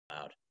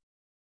Loud.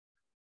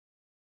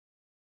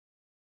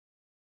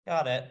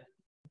 Got it.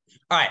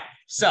 All right.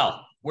 So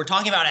we're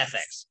talking about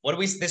ethics.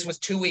 This was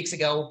 2 weeks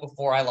ago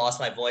before I lost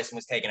my voice and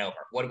was taken over.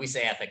 What did we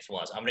say ethics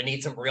was? I'm going to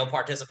need some real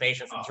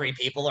participation from 3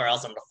 people or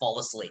else I'm going to fall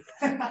asleep.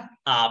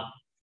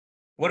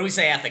 What do we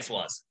say ethics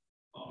was?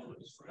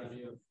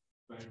 Study of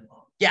right and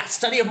wrong. Yeah,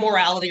 study of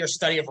morality or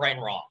study of right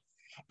and wrong.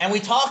 And we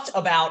talked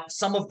about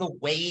some of the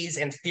ways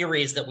and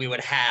theories that we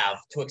would have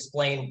to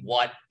explain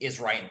what is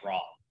right and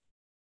wrong.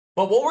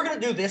 But what we're going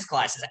to do this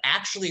class is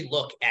actually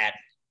look at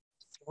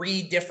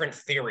 3 different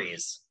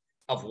theories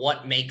of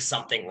what makes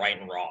something right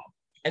and wrong.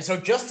 And so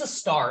just to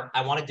start,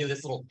 I want to do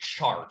this little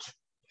chart,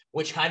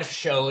 which kind of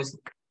shows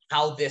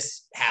how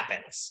this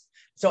happens.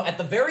 So at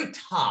the very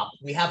top,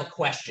 we have a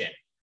question.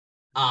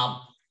 Can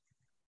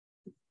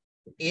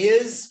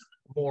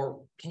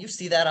you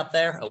see that up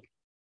there? Oh.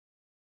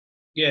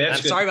 Yeah, that's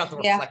I'm good. sorry about the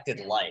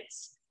reflected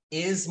lights.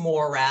 Is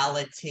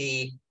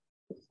morality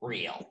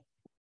real?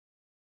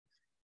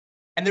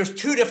 And there's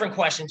 2 different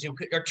questions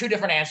or 2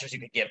 different answers you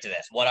could give to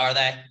this. What are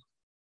they?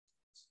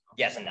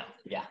 Yes and no.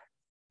 Yeah.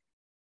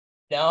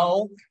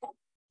 No.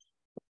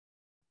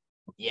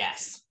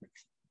 Yes.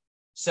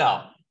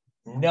 So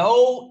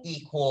no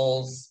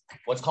equals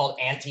what's called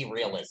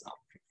anti-realism.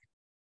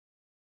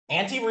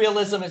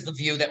 Anti-realism is the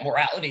view that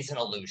morality is an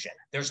illusion.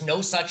 There's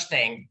no such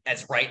thing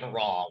as right and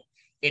wrong.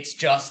 It's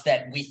just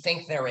that we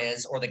think there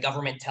is, or the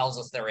government tells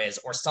us there is,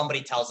 or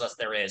somebody tells us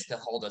there is to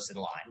hold us in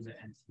line.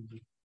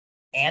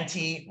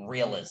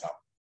 Anti-realism.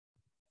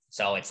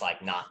 So it's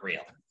like not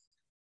real.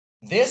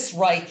 This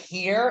right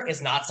here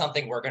is not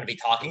something we're going to be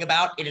talking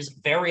about. It is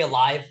a very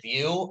alive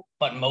view,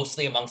 but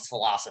mostly amongst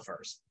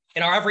philosophers.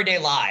 In our everyday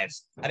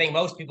lives, I think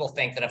most people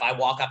think that if I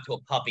walk up to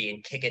a puppy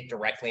and kick it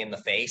directly in the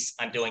face,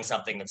 I'm doing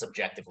something that's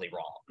objectively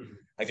wrong.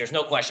 Like there's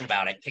no question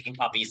about it. Kicking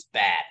puppies,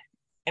 bad.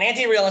 An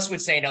anti-realist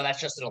would say, no,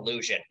 that's just an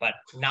illusion, but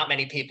not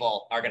many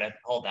people are going to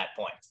hold that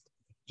point.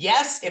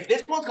 Yes, if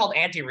this one's called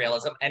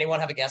anti-realism, anyone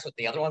have a guess what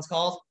the other one's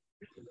called?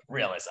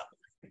 Realism.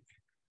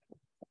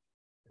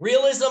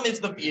 Realism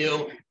is the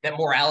view that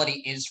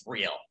morality is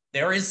real.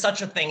 There is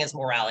such a thing as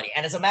morality.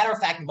 And as a matter of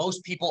fact,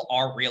 most people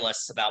are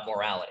realists about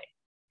morality.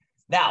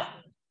 Now,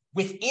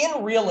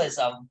 within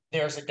realism,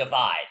 there's a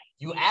divide.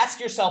 You ask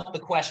yourself the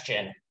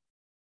question,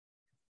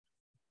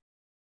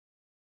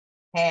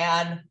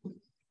 can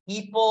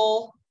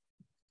people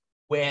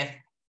with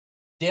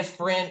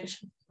different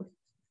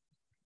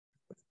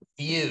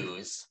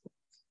views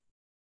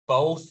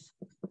both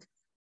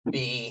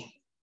be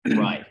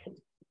right?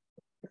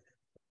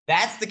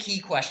 That's the key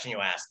question you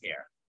ask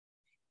here.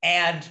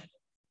 And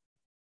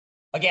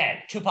again,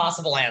 2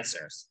 possible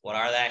answers. What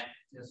are they?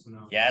 Yes and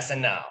no. Yes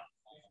and no.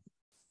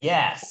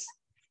 Yes.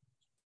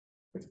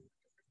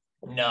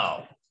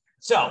 No.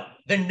 So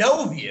the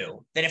no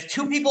view, that if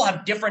 2 people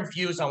have different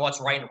views on what's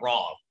right and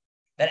wrong,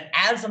 that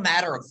as a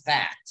matter of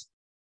fact,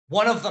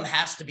 one of them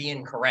has to be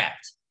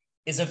incorrect,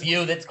 is a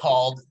view that's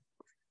called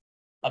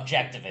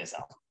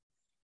objectivism.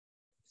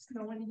 There's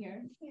no one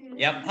here.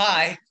 Yep.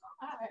 Hi.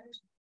 Hi.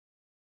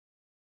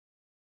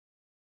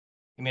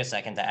 Give me a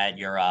second to add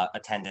your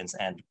attendance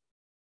and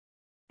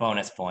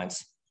bonus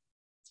points.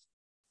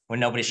 When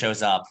nobody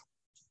shows up,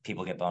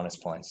 people get bonus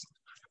points.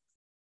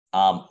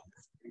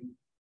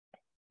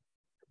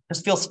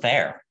 This feels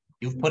fair.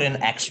 You've put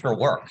in extra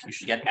work. You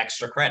should get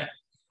extra credit.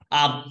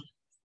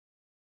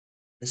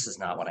 This is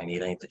not what I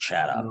need. I need to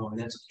chat up. No, and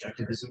that's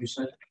objectivism, you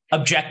said?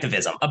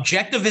 Objectivism.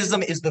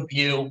 Objectivism is the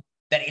view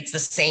that it's the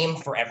same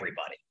for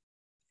everybody.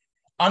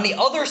 On the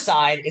other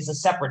side is a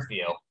separate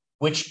view,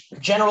 which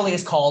generally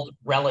is called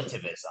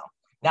relativism.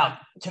 Now,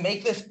 to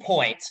make this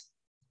point,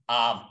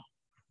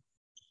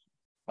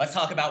 let's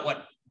talk about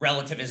what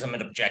relativism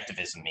and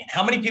objectivism mean.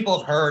 How many people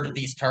have heard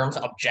these terms,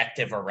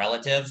 objective or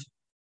relative?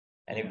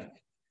 Any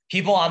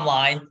people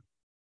online?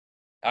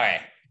 All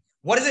right.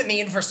 What does it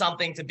mean for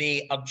something to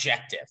be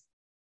objective?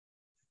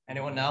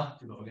 Anyone know?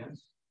 To go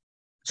against?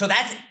 So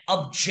that's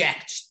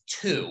object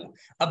to.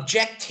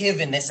 Objective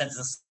in this sense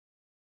is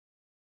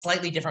a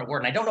slightly different word.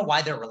 And I don't know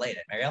why they're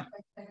related, Mariel.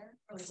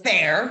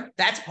 Fair,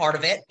 that's part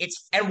of it.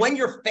 And when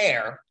you're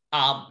fair,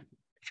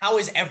 how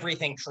is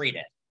everything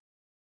treated?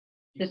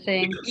 The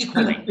same.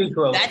 Equally.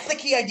 Equal. That's the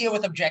key idea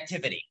with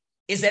objectivity,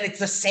 is that it's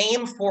the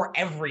same for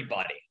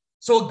everybody.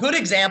 So a good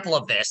example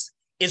of this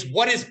is,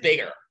 what is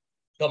bigger,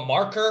 the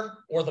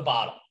marker or the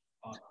bottle?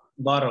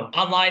 Bottle.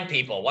 Online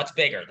people, what's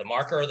bigger, the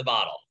marker or the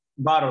bottle?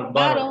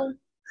 Bottle.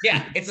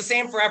 Yeah, it's the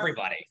same for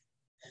everybody.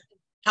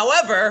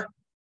 However,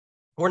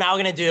 we're now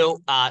going to do,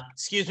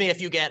 excuse me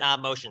if you get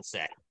motion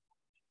sick.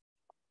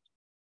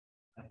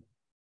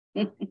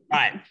 All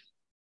right.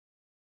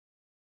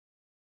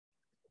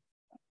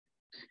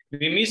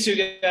 We miss you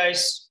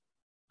guys.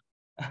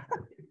 All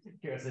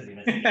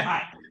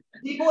right.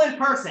 People in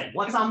person,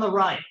 what's on the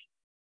right?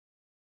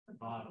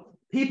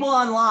 People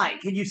online,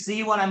 can you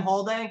see what I'm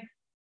holding?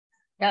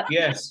 Yep.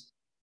 Yes.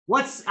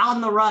 What's on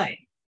the right?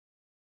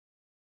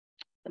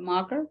 The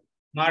marker.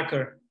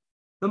 Marker.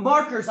 The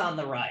marker's on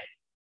the right.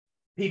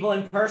 People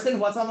in person,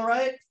 what's on the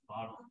right?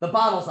 Bottle. The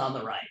bottle's on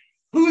the right.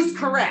 Who's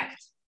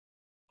correct?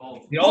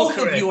 We all Both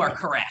of correct. you are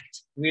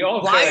correct. We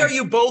all Why correct. are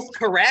you both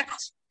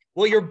correct?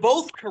 Well, you're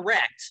both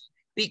correct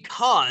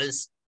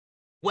because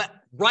what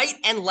right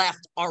and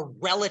left are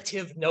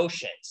relative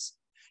notions.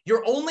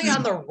 You're only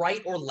on the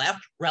right or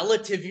left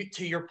relative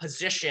to your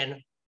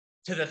position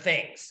to the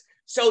things.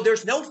 So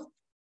there's no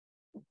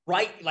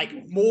right, like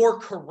more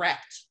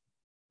correct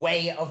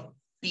way of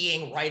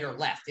being right or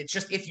left. It's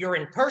just if you're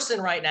in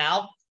person right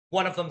now,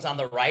 one of them's on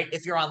the right.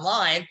 If you're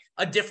online,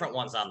 a different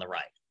one's on the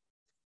right.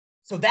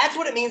 So that's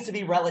what it means to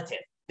be relative,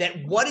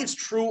 that what is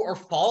true or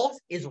false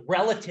is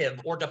relative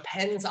or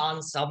depends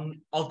on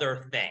some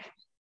other thing.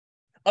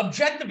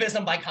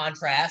 Objectivism, by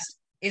contrast,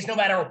 is no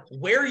matter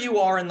where you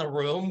are in the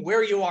room,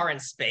 where you are in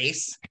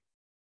space,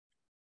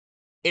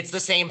 it's the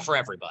same for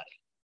everybody.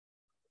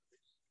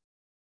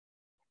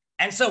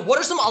 And so what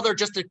are some other,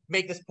 just to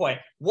make this point,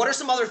 what are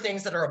some other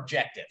things that are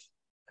objective?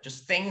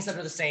 Just things that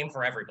are the same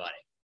for everybody.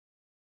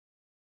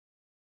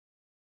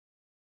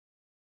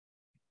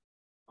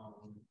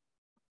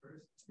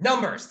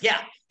 Numbers,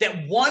 yeah.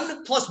 That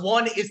 1 +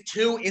 1 is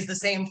 2 is the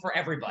same for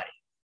everybody.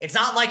 It's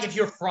not like if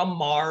you're from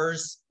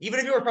Mars, even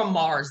if you were from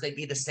Mars, they'd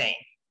be the same.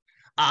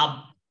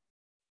 The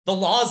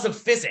laws of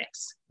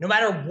physics, no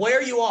matter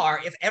where you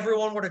are, if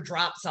everyone were to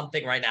drop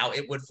something right now,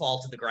 it would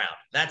fall to the ground.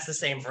 That's the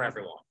same for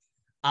everyone.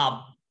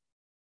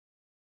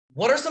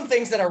 What are some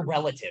things that are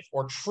relative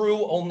or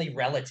true only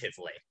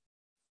relatively,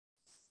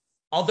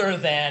 other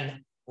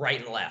than right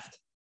and left?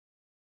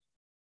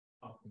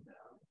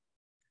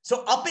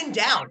 So up and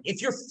down,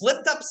 if you're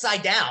flipped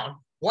upside down,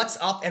 what's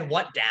up and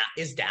what down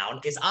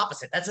is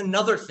opposite. That's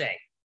another thing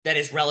that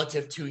is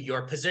relative to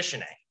your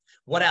positioning.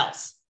 What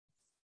else?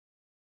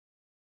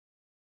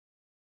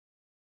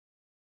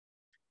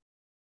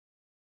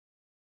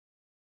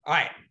 All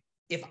right,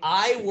 if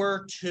I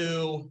were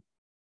to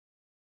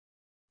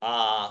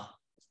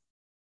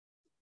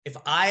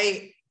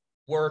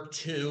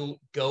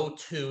go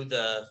to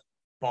the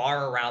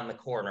bar around the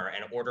corner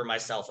and order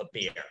myself a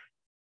beer,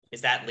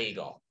 is that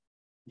legal?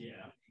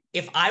 Yeah.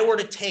 If I were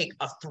to take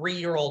a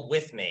 3-year-old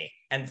with me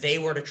and they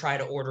were to try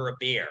to order a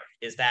beer,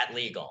 is that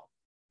legal?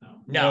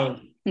 No.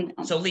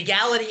 So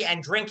legality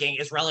and drinking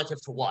is relative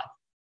to what?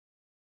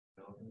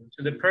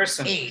 To the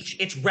person. Age.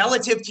 It's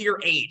relative to your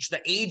age,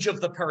 the age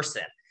of the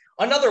person.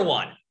 Another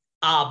one.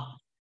 I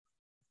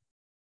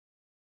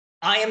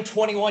am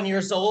 21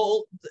 years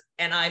old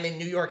and I'm in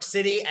New York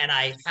City and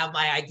I have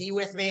my ID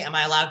with me. Am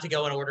I allowed to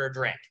go and order a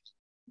drink?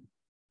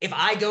 If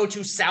I go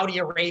to Saudi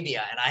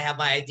Arabia and I have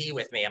my ID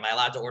with me, am I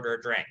allowed to order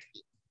a drink?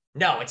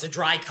 No, it's a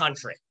dry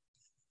country.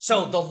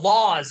 So the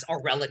laws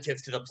are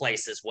relative to the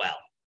place as well.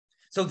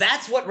 So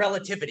that's what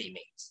relativity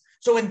means.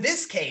 So in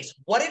this case,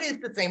 what it is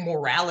to say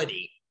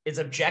morality is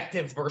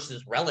objective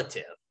versus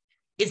relative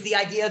is the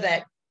idea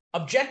that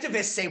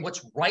objectivists say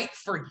what's right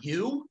for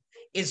you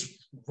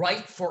is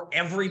right for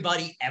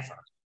everybody ever.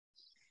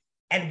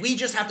 And we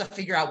just have to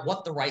figure out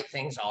what the right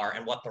things are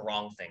and what the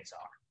wrong things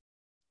are.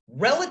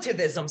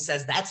 Relativism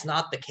says that's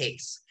not the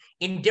case.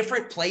 In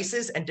different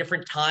places and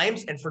different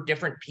times and for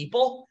different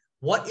people,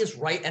 what is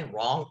right and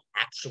wrong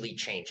actually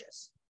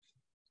changes.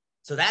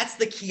 So that's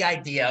the key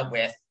idea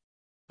with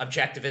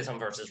objectivism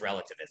versus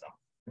relativism.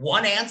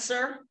 One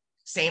answer,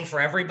 same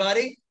for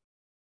everybody,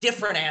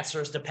 different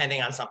answers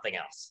depending on something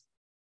else.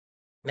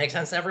 Make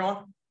sense to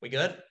everyone? We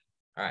good?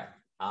 All right.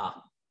 I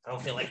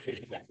don't feel like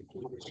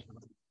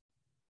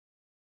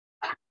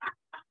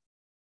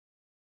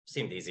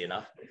seemed easy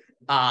enough.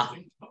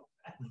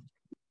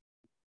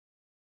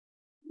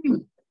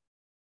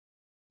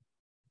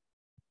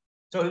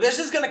 So this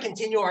is going to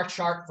continue our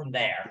chart from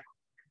there.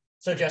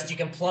 So just you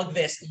can plug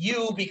this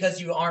because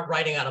you aren't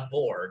writing on a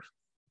board,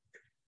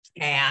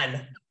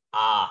 and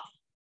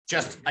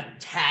just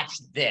attach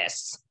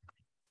this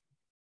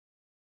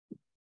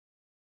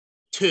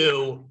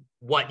to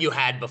what you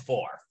had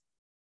before.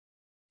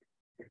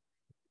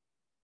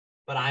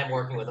 But I'm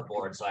working with a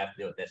board, so I have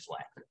to do it this way.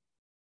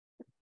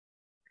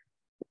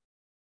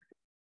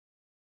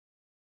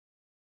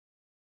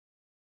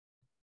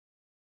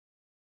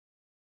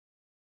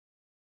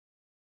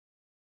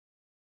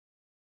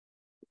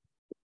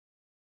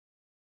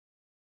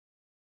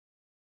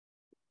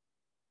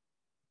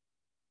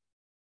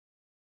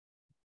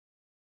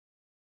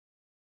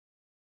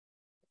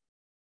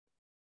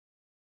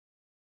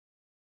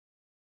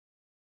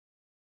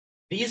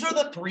 These are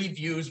the 3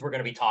 views we're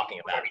going to be talking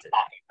about today.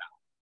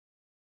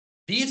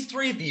 These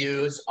 3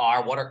 views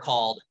are what are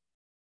called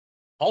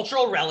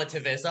cultural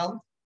relativism,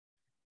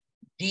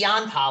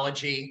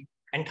 deontology,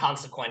 and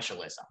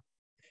consequentialism.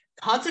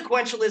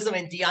 Consequentialism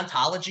and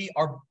deontology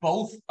are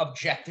both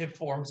objective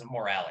forms of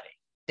morality.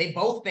 They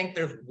both think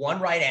there's one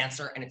right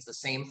answer and it's the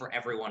same for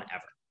everyone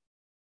ever.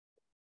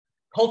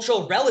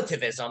 Cultural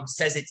relativism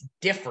says it's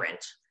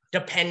different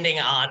depending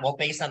on, well,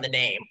 based on the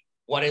name,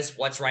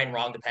 what's right and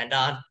wrong depend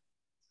on?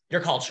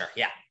 Your culture,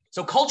 yeah.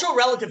 So cultural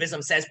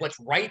relativism says what's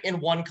right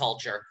in one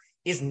culture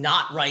is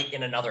not right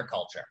in another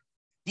culture.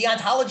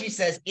 Deontology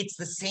says it's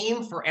the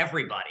same for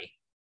everybody.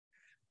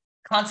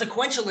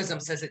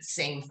 Consequentialism says it's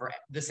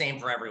the same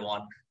for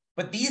everyone.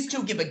 But these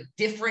two give a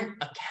different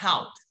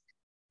account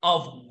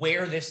of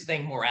where this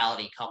thing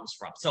morality comes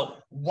from. So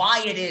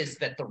why it is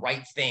that the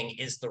right thing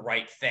is the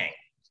right thing.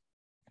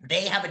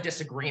 They have a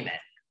disagreement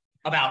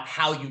about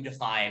how you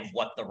define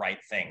what the right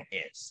thing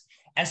is.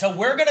 And so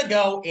we're going to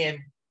go in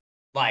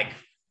like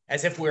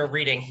as if we were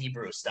reading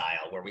Hebrew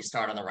style, where we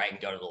start on the right and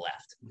go to the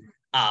left.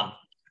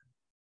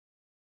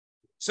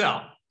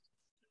 So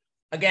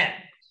again,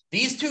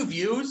 these two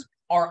views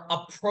are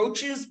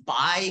approaches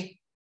by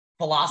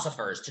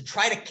philosophers to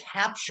try to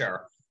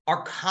capture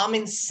our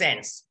common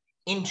sense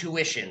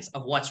intuitions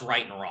of what's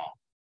right and wrong.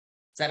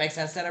 Does that make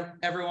sense to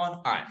everyone?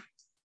 All right.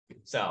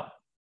 So,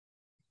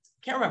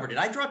 can't remember. Did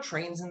I draw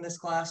trains in this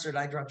class or did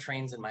I draw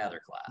trains in my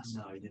other class?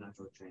 No, you did not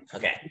draw trains.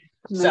 Okay.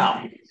 No.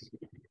 So,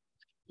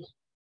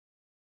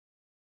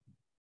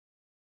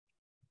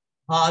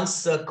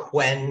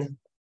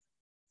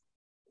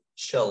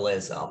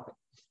 consequentialism.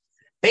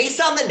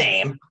 Based on the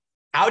name,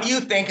 how do you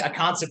think a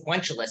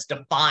consequentialist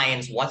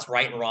defines what's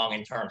right and wrong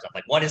in terms of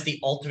like what is the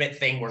ultimate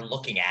thing we're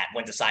looking at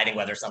when deciding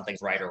whether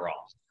something's right or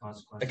wrong?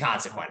 The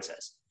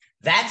consequences.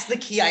 That's the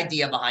key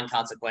idea behind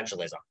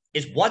consequentialism,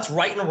 is what's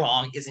right and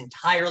wrong is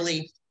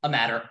entirely a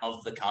matter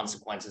of the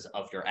consequences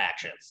of your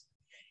actions.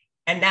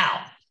 And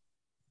now,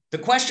 the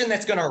question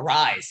that's going to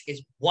arise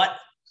is what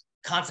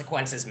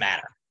consequences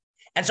matter?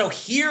 And so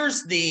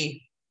here's the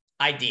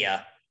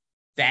idea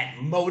that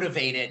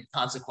motivated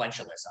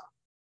consequentialism.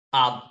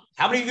 How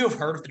many of you have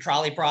heard of the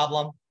trolley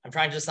problem? I'm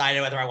trying to decide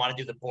whether I want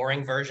to do the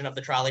boring version of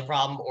the trolley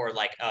problem or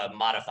like a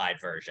modified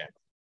version.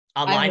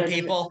 Online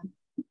people?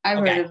 I've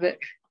Okay. heard of it.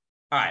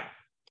 All right.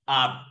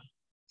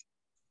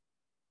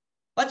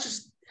 Let's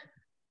just.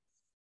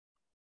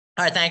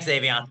 All right. Thanks,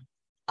 Avion.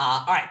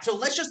 All right. So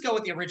let's just go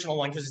with the original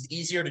one because it's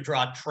easier to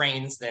draw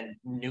trains than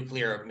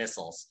nuclear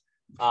missiles,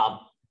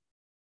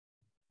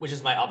 which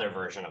is my other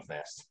version of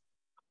this.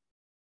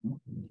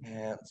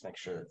 Yeah, let's make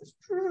sure that this.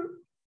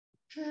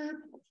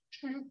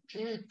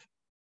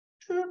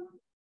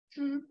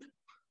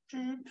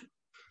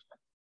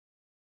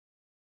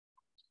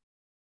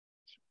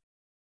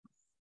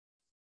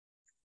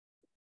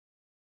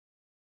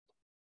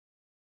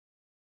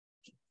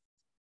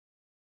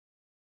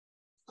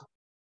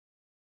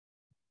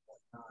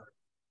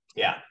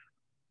 Yeah.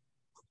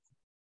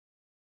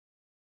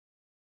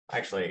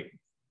 Actually,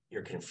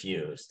 you're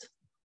confused.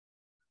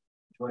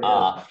 1,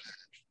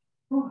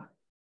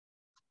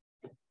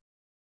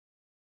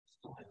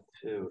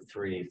 2,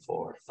 3,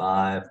 4,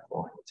 5.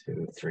 1,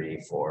 2,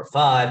 3, 4,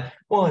 5.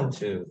 1,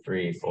 2,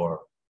 3, 4,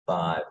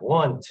 5.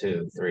 1,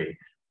 2, 3,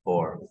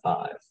 4,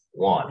 5.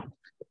 1.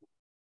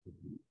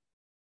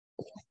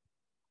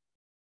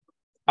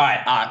 All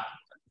right.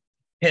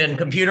 Can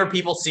computer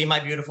people see my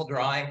beautiful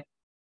drawing?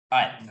 All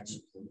right.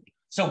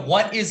 So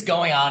what is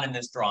going on in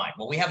this drawing?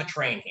 Well, we have a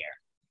train here.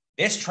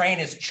 This train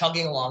is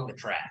chugging along the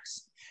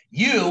tracks.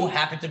 You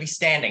happen to be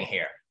standing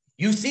here.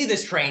 You see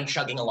this train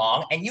chugging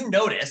along, and you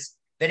notice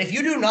that if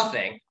you do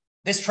nothing,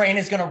 this train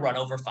is going to run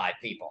over 5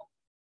 people.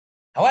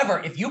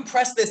 However, if you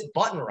press this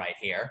button right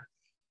here,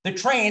 the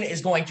train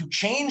is going to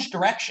change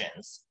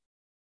directions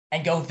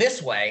and go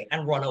this way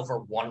and run over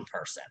 1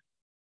 person.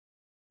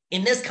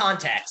 In this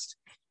context,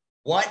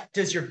 what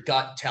does your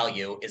gut tell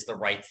you is the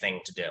right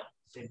thing to do?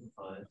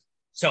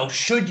 So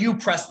should you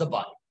press the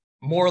button?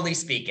 Morally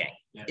speaking,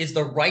 is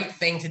the right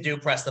thing to do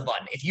press the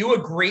button? If you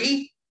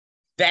agree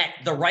that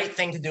the right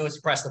thing to do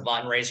is press the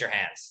button, raise your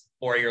hands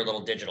or your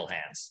little digital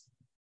hands.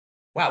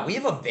 Wow, we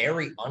have a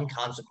very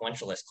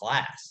unconsequentialist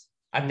class.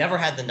 I've never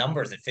had the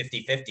numbers at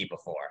 50-50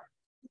 before.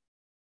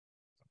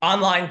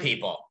 Online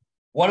people,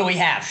 what do we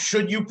have?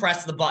 Should you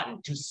press the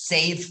button to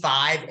save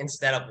 5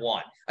 instead of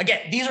 1?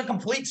 Again, these are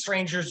complete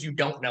strangers. You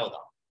don't know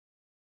them.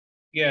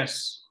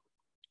 Yes.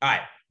 All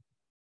right.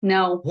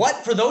 No.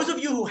 What, for those of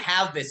you who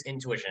have this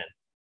intuition,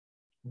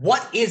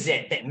 what is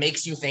it that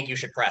makes you think you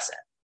should press it?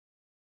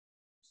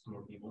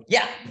 More people.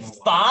 Yeah,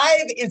 5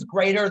 is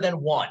greater than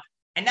 1.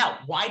 And now,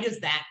 why does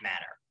that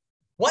matter?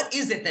 What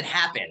is it that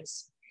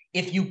happens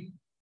if you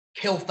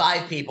kill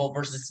 5 people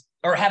versus,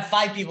 or have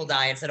 5 people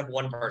die instead of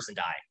 1 person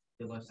die?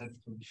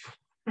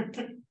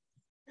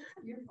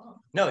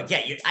 No,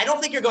 yeah, I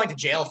don't think you're going to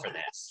jail for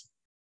this,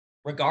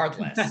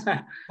 regardless.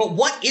 But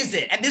what is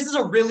it? And this is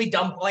a really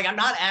dumb, like, I'm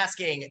not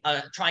asking,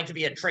 trying to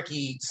be a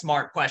tricky,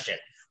 smart question.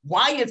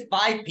 Why is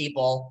 5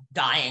 people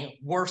dying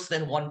worse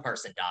than 1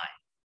 person dying?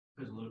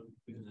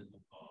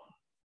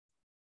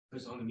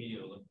 Because on the media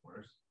it'll look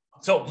worse.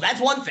 So that's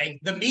one thing.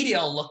 The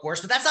media will look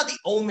worse, but that's not the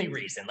only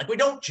reason. Like, we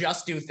don't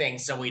just do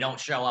things so we don't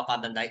show up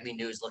on the nightly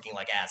news looking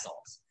like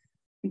assholes.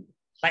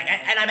 Like,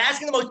 and I'm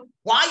asking the most,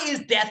 why is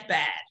death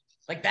bad?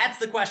 Like, that's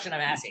the question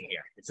I'm asking here.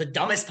 It's the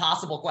dumbest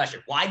possible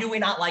question. Why do we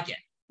not like it?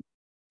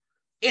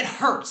 It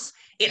hurts.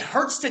 It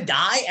hurts to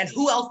die. And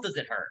who else does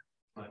it hurt?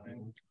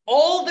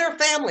 All their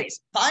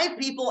families. 5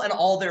 people and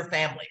all their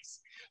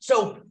families.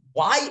 So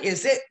why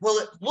is it? Well,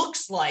 it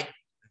looks like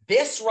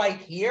this right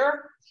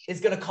here is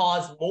going to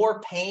cause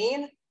more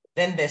pain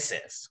than this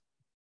is.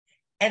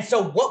 And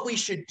so what we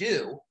should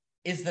do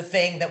is the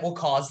thing that will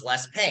cause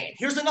less pain.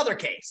 Here's another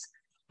case.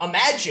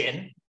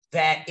 Imagine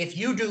that if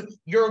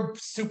you're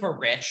super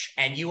rich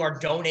and you are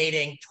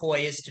donating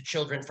toys to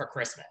children for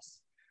Christmas,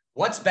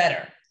 what's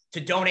better,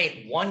 to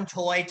donate one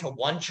toy to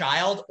one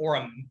child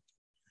or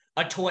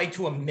a toy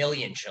to 1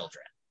 million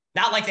children?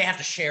 Not like they have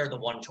to share the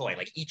one toy,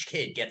 like each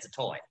kid gets a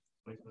toy.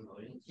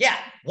 Yeah,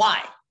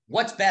 why?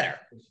 What's better?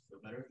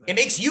 It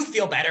makes you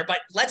feel better, but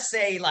let's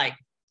say like,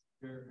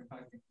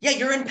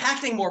 you're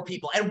impacting more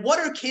people. And what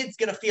are kids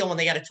gonna feel when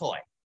they get a toy?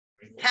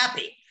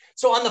 Happy.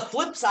 So on the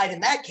flip side, in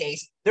that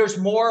case, there's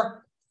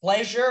more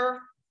pleasure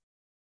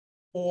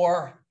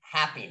or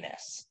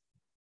happiness.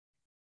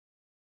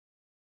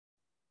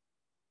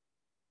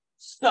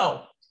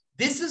 So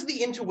this is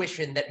the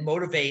intuition that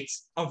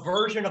motivates a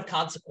version of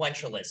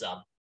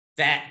consequentialism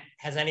that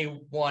has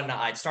anyone,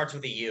 it starts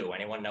with a U.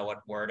 Anyone know what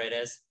word it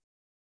is?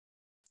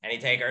 Any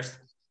takers?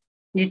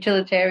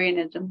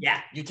 Utilitarianism.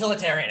 Yeah,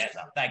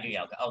 utilitarianism. Thank you,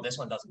 Yoko. Oh, this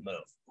one doesn't move.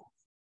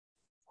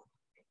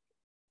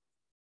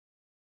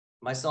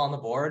 Am I still on the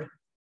board?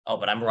 Oh,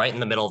 but I'm right in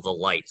the middle of the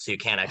light, so you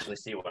can't actually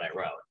see what I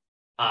wrote.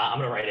 I'm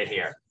going to write it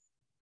here.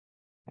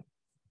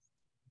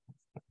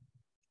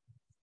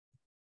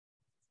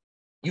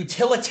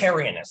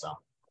 Utilitarianism.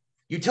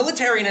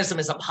 Utilitarianism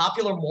is a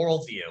popular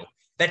moral view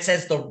that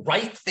says the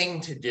right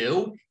thing to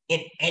do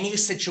in any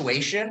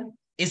situation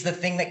is the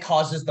thing that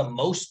causes the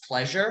most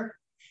pleasure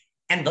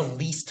and the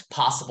least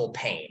possible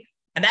pain.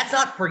 And that's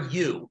not for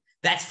you.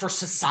 That's for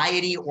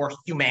society or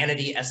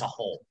humanity as a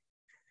whole.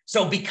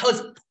 So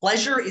because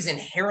pleasure is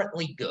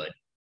inherently good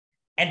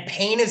and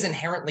pain is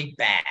inherently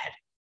bad,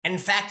 and in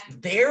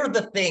fact, they're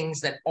the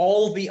things that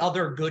all the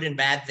other good and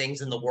bad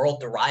things in the world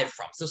derive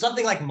from. So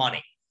something like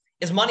money.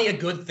 Is money a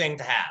good thing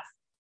to have?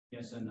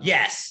 Yes and no.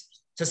 Yes,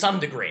 to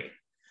some degree.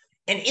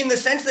 And in the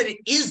sense that it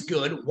is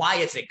good, why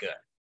is it good?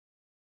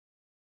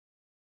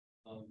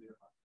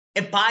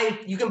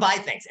 You can buy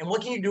things. And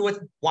what can you do with,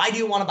 why do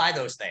you want to buy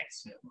those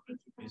things?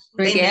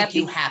 They make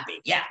you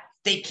happy. Yeah.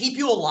 They keep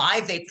you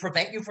alive. They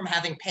prevent you from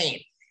having pain.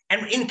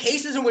 And in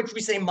cases in which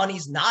we say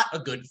money's not a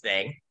good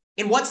thing,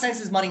 in what sense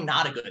is money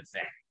not a good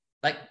thing?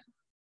 Like,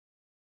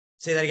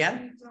 say that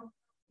again?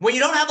 Well, you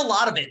don't have a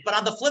lot of it. But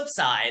on the flip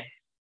side,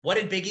 what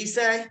did Biggie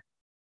say?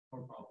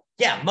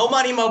 Yeah, mo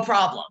money, mo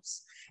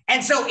problems.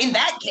 And so in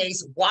that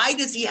case, why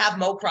does he have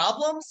mo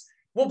problems?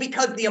 Well,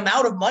 because the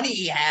amount of money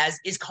he has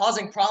is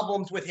causing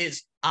problems with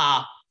his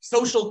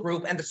social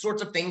group and the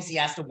sorts of things he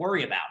has to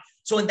worry about.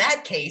 So in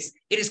that case,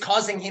 it is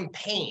causing him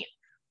pain.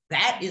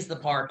 That is the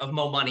part of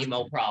mo money,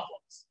 mo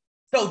problems.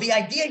 So the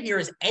idea here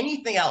is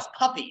anything else,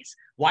 puppies.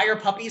 Why are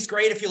puppies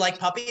great if you like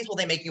puppies? Well,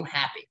 they make you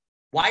happy.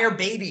 Why are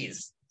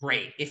babies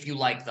great if you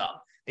like them?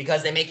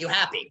 Because they make you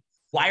happy.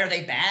 Why are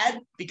they bad?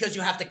 Because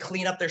you have to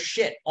clean up their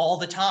shit all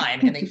the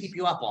time and they keep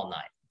you up all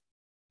night.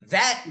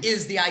 That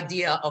is the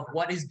idea of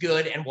what is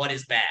good and what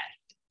is bad.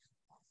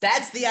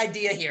 That's the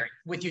idea here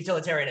with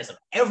utilitarianism.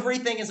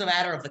 Everything is a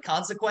matter of the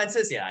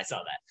consequences. Yeah, I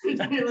saw that.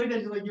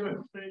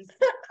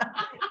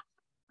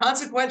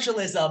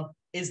 Consequentialism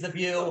is the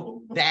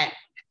view that,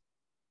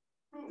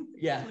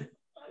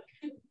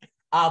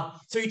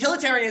 so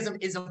utilitarianism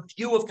is a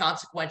view of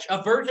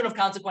a version of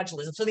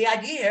consequentialism. So the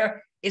idea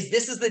here is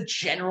this is the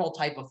general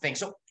type of thing.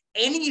 So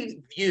any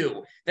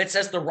view that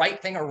says the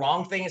right thing or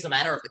wrong thing is a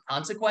matter of the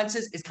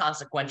consequences is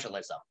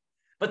consequentialism.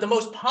 But the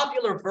most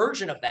popular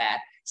version of that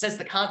says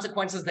the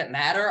consequences that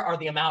matter are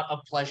the amount of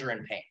pleasure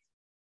and pain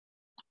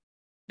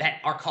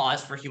that are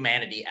caused for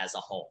humanity as a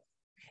whole.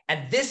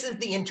 And this is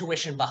the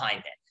intuition behind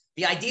it.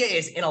 The idea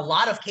is in a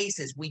lot of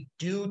cases, we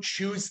do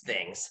choose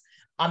things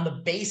on the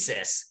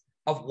basis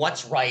of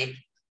what's right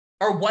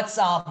or what's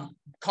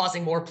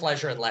causing more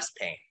pleasure and less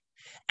pain.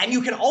 And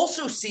you can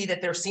also see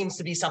that there seems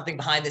to be something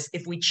behind this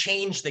if we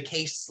change the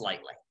case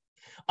slightly.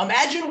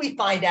 Imagine we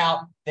find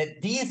out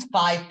that these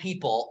 5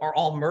 people are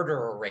all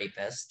murderer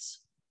rapists,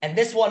 and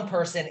this one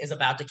person is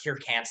about to cure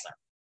cancer.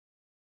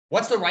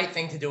 What's the right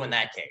thing to do in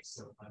that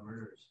case?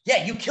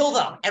 Yeah, you kill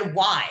them. And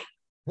why?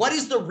 What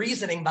is the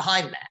reasoning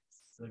behind that?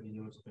 So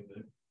you know something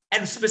good.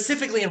 And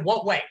specifically in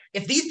what way?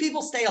 If these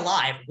people stay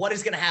alive, what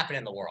is going to happen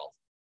in the world?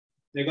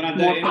 They're gonna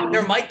die.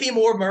 There might be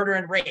more murder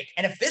and rape.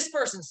 And if this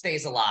person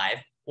stays alive,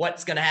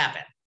 what's going to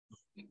happen?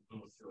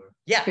 Oh, sure.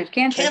 Yeah,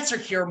 Cancer. cancer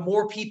cure,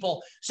 more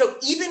people. So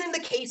even in the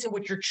case in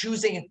which you're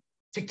choosing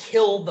to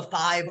kill the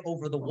 5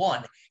 over the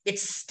 1,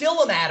 it's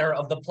still a matter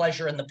of the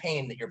pleasure and the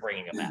pain that you're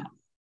bringing about.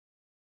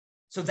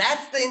 So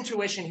that's the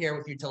intuition here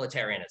with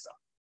utilitarianism.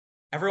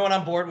 Everyone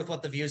on board with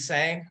what the view is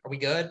saying? Are we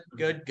good?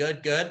 Good,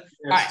 good, good.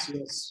 Yes, All right.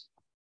 yes.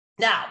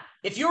 Now,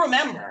 if you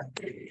remember,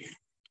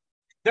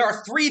 there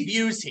are 3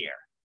 views here.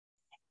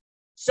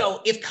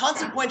 So if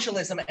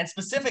consequentialism and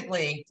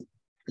specifically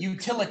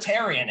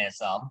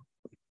utilitarianism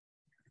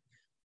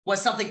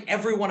was something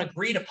everyone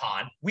agreed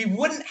upon, we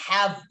wouldn't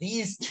have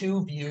these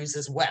 2 views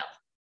as well.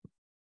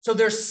 So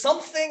there's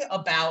something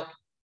about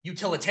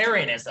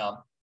utilitarianism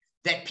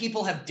that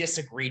people have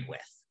disagreed with.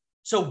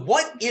 So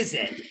what is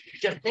it,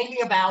 just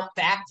thinking about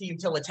back to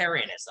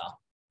utilitarianism,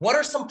 what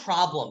are some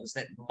problems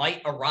that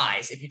might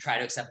arise if you try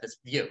to accept this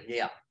view?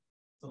 Yeah.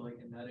 So like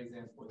in that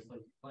example, it's like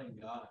you're playing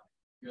God.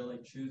 You're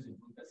like choosing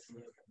who gets to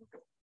live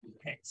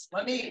Okay, so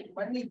let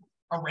me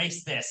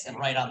erase this and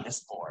write on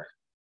this board.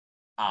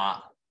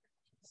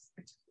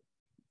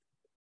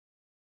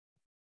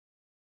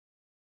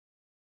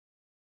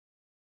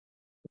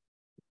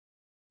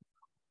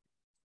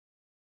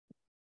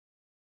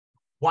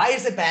 Why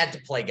is it bad to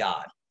play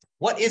God?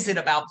 What is it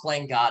about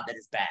playing God that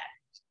is bad?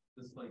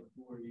 It's like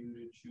for you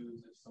to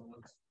choose if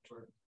someone's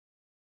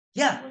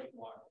Yeah.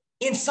 worthwhile.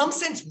 In some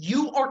sense,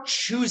 you are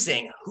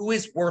choosing who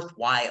is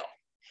worthwhile.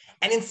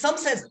 And in some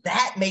sense,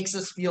 that makes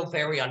us feel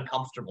very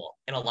uncomfortable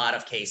in a lot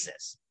of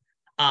cases.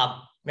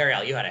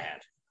 Marielle, you had a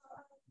hand.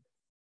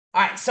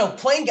 All right, so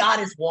playing God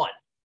is one.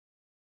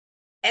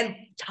 And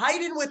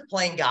tied in with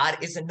playing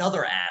God is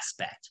another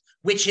aspect,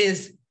 which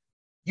is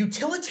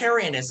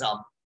utilitarianism.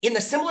 In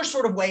the similar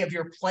sort of way of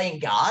your playing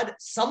God,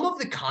 some of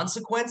the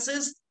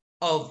consequences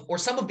of, or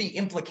some of the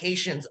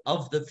implications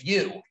of the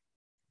view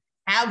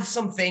have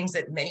some things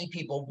that many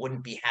people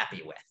wouldn't be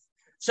happy with.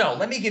 So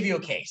let me give you a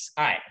case.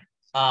 All right.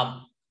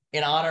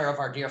 In honor of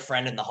our dear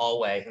friend in the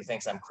hallway who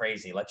thinks I'm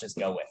crazy, let's just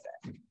go with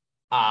it.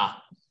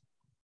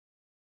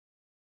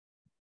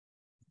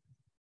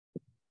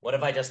 What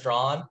have I just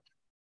drawn?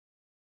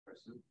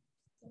 Person.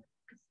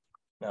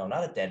 No,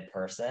 not a dead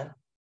person.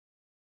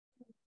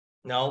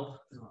 Nope.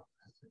 No,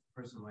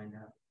 person right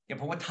now. Yeah,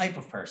 but what type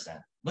of person?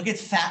 Look at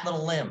its fat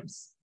little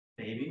limbs.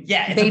 Baby.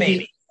 Yeah, it's Baby. a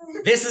baby.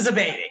 This is a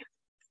baby.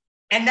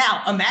 And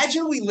now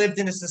imagine we lived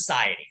in a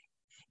society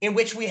in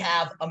which we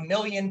have 1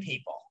 million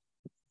people.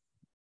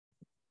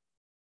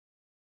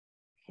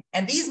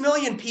 And these 1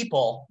 million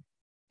people,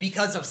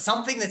 because of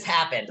something that's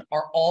happened,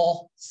 are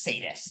all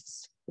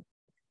sadists.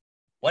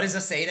 What is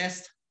a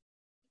sadist?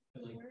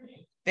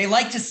 They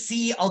like to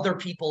see other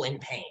people in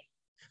pain.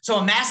 So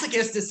a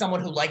masochist is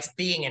someone who likes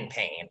being in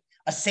pain.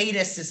 A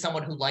sadist is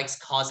someone who likes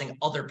causing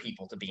other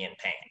people to be in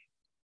pain.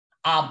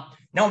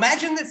 Now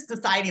imagine this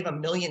society of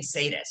 1 million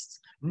sadists.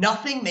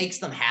 Nothing makes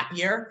them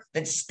happier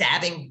than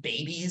stabbing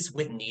babies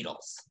with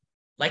needles.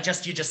 Like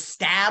you just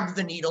stab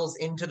the needles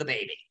into the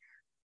baby.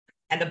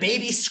 And the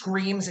baby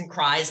screams and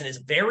cries and is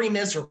very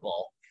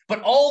miserable,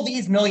 but all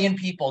these 1 million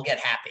people get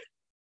happy.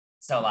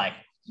 So like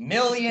 1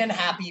 million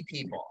happy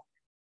people.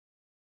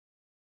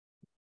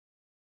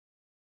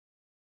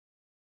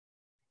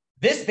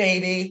 This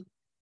baby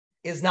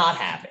is not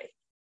happy.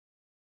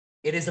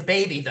 It is a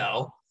baby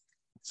though,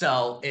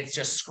 so it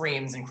just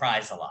screams and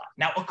cries a lot.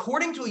 Now,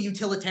 according to a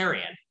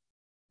utilitarian,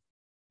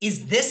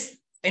 is this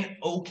an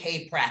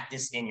okay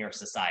practice in your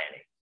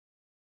society?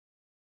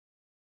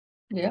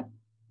 Yeah.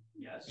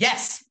 Yes.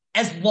 Yes,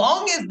 as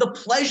long as the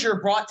pleasure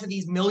brought to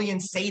these 1 million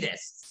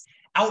sadists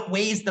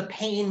outweighs the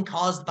pain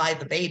caused by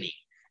the baby,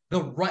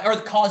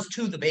 caused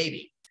to the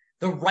baby.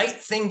 The right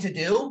thing to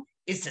do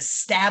is to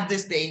stab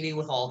this baby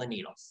with all the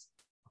needles.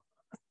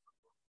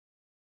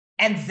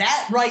 And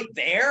that right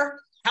there,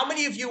 how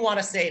many of you want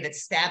to say that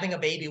stabbing a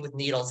baby with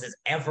needles is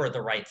ever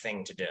the right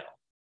thing to do?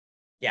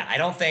 Yeah, I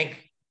don't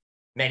think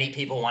many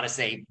people want to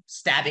say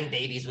stabbing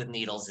babies with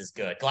needles is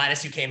good.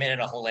 Gladys, you came in at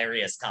a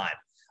hilarious time.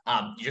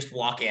 You just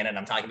walk in and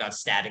I'm talking about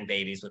stabbing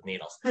babies with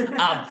needles.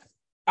 All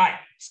right.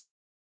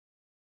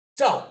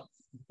 So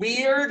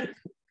weird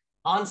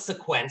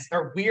consequence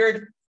or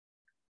weird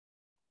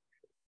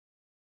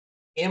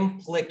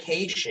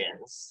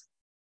implications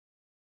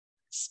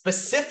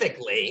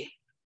specifically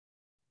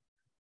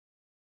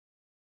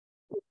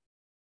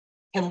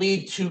can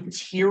lead to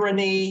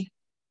tyranny.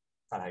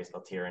 That's not how you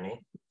spell tyranny.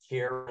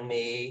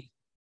 Tyranny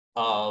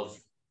of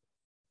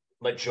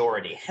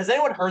majority. Has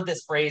anyone heard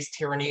this phrase,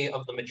 tyranny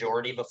of the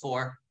majority,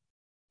 before?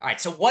 All right,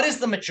 so what is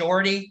the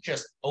majority?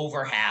 Just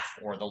over half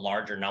or the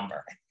larger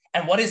number.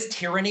 And what is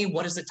tyranny?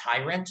 What is a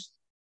tyrant?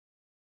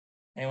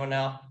 Anyone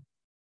know?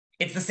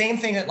 It's the same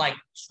thing that like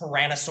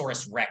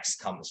Tyrannosaurus Rex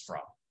comes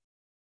from.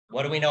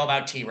 What do we know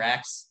about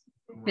T-Rex?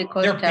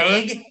 Because They're terror.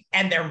 big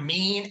and they're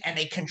mean and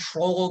they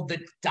control the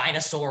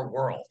dinosaur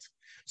world.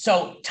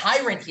 So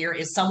tyrant here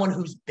is someone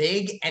who's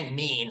big and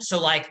mean. So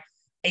like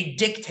a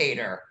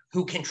dictator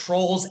who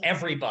controls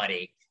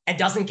everybody and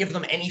doesn't give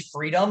them any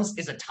freedoms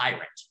is a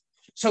tyrant.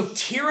 So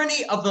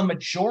tyranny of the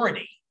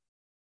majority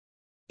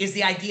is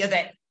the idea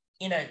that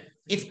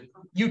if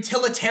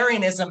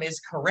utilitarianism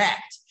is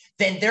correct,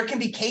 then there can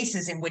be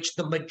cases in which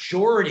the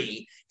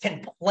majority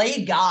can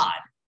play God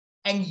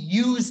and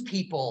use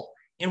people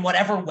in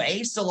whatever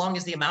way, so long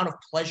as the amount of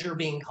pleasure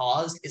being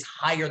caused is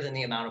higher than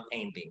the amount of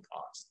pain being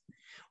caused,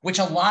 which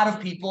a lot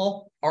of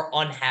people are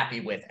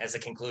unhappy with as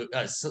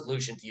a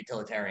solution to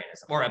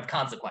utilitarianism or a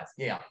consequence.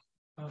 Yeah.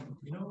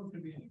 You know what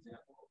could be an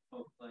example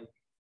of like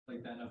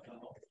the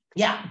NFL?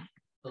 Yeah.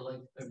 So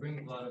like it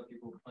brings a lot of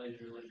people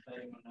pleasure, like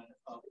betting on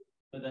NFL,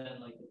 but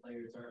then like the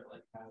players are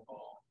like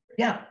ball.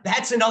 Yeah,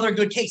 that's another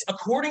good case.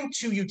 According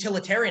to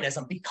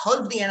utilitarianism,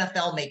 because the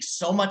NFL makes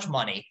so much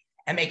money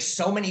and makes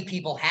so many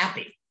people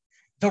happy,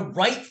 the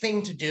right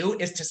thing to do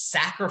is to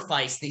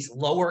sacrifice these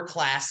lower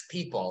class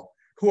people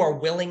who are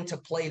willing to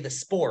play the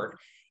sport,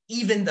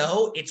 even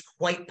though it's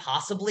quite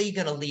possibly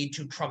going to lead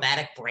to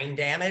traumatic brain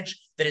damage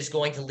that is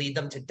going to lead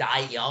them to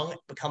die young,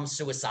 become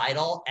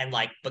suicidal, and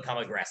like become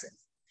aggressive.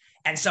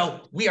 And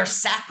so we are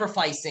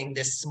sacrificing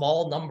this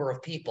small number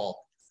of people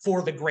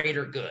for the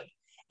greater good.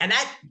 And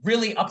that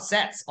really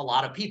upsets a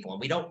lot of people.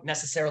 And we don't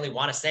necessarily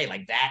want to say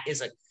like that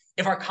is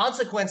if our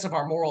consequence of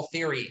our moral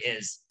theory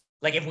is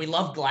like, if we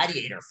love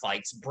gladiator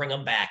fights, bring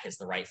them back is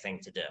the right thing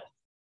to do.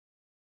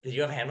 Did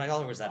you have a hand,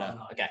 Michael, or was that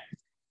okay?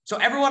 So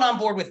everyone on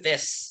board with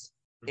this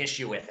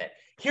issue with it.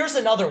 Here's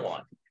another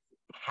one.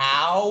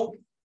 How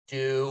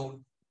do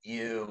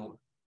you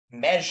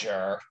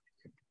measure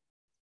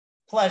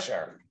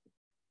pleasure?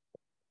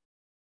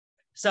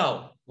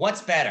 So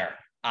what's better,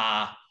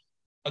 a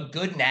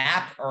good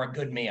nap or a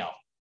good meal?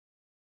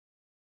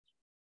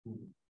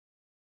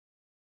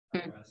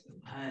 Yeah,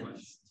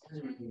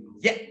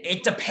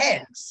 it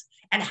depends.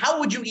 And how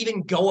would you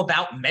even go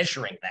about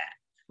measuring that?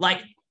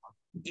 Like,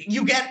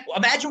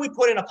 imagine we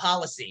put in a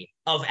policy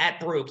of at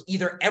Brook,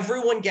 either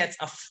everyone gets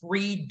a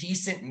free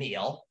decent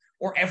meal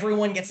or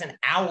everyone gets an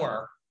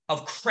hour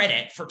of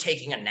credit for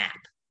taking a nap.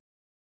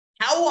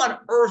 How on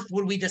earth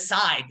would we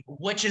decide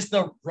which is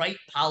the right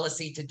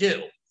policy to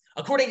do?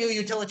 According to a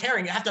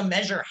utilitarian, you have to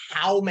measure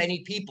how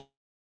many people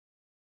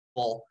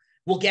will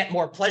get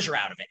more pleasure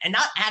out of it, and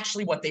not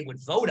actually what they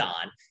would vote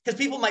on, because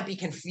people might be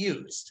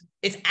confused.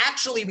 It's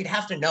actually, we'd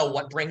have to know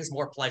what brings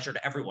more pleasure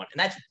to everyone, and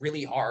that's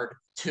really hard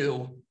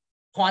to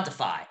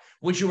quantify.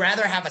 Would you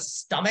rather have a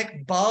stomach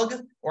bug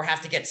or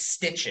have to get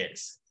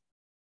stitches?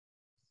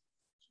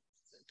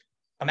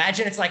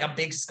 Imagine it's like a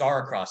big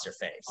scar across your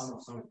face.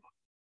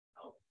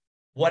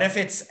 What if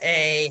it's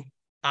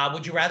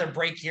would you rather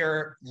break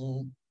your,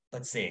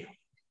 let's see.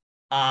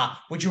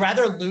 Would you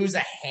rather lose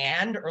a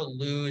hand or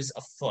lose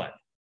a foot?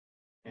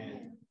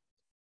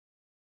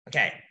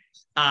 Okay.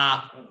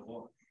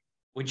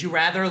 Would you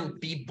rather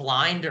be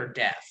blind or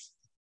deaf?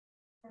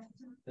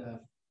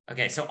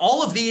 Okay, so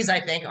all of these,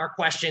 I think, are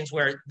questions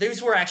where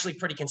these were actually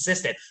pretty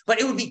consistent, but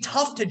it would be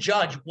tough to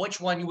judge which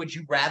one would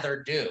you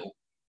rather do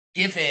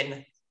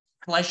given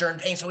pleasure and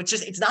pain. So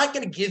it's not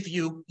going to give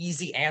you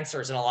easy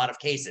answers in a lot of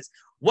cases.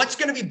 What's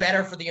going to be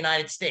better for the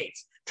United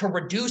States? To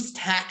reduce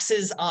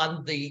taxes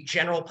on the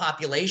general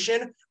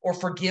population or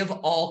forgive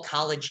all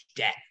college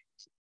debt?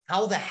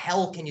 How the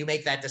hell can you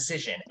make that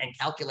decision and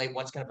calculate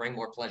what's going to bring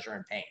more pleasure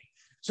and pain?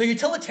 So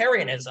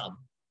utilitarianism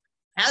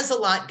has a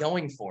lot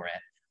going for it,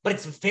 but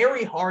it's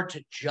very hard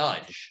to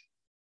judge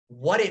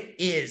what it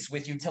is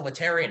with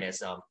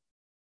utilitarianism,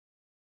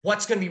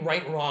 what's going to be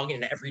right and wrong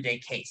in an everyday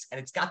case. And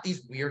it's got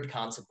these weird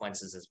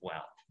consequences as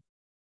well.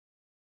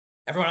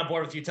 Everyone on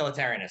board with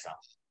utilitarianism?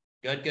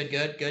 Good, good,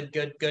 good, good,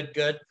 good, good,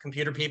 good.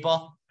 Computer people?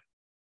 All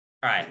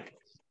right.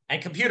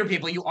 And computer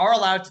people, you are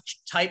allowed to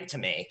type to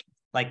me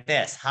like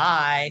this.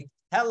 Hi,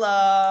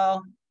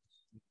 hello,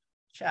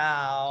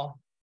 ciao.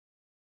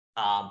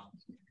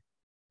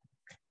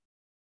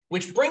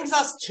 Which brings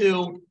us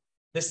to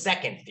the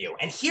second view.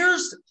 And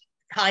here's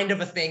kind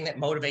of a thing that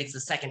motivates the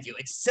second view.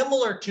 It's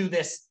similar to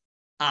this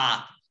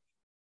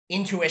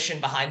intuition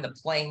behind the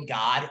playing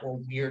God or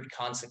weird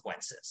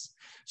consequences.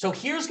 So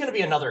here's going to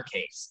be another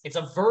case. It's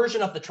a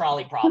version of the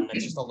trolley problem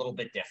that's just a little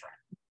bit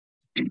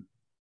different.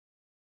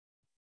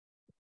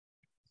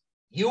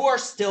 You are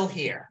still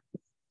here.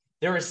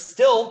 There are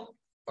still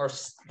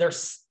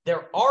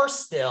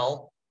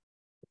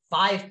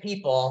 5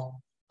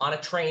 people on a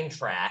train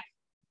track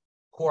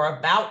who are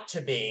about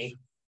to be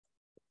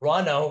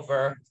run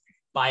over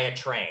by a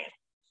train.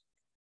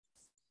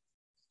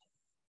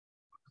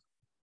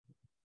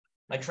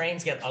 My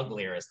trains get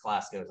uglier as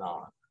class goes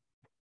on.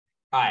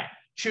 All right,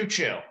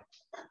 choo-choo.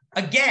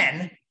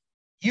 Again,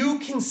 you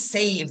can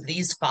save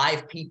these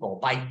 5 people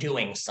by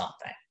doing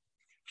something.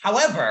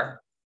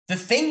 However, the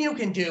thing you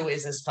can do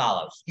is as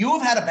follows. You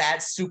have had a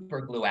bad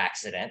super glue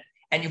accident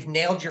and you've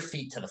nailed your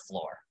feet to the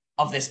floor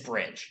of this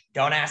bridge.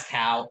 Don't ask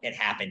how it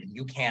happened.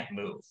 You can't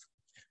move.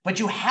 But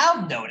you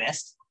have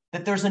noticed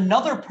that there's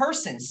another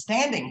person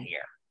standing here.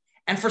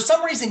 And for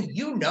some reason,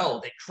 you know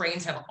that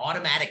trains have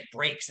automatic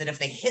brakes, that if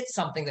they hit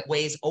something that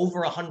weighs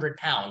over 100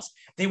 pounds,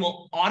 they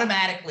will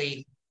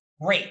automatically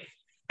brake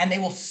and they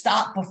will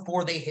stop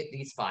before they hit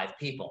these 5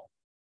 people.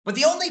 But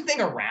the only thing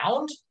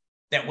around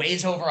that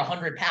weighs over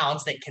 100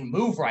 pounds that can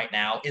move right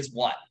now is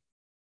what?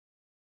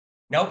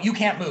 No, you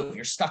can't move.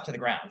 You're stuck to the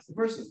ground.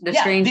 The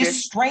stranger.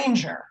 This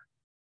stranger.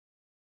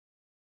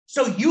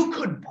 So you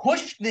could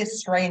push this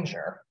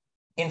stranger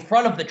in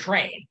front of the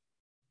train.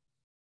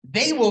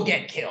 They will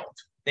get killed.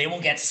 They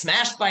will get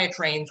smashed by a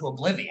train to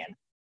oblivion.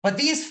 But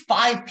these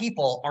 5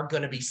 people are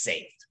going to be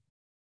saved.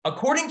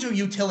 According to a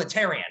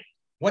utilitarian,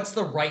 what's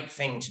the right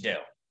thing to do?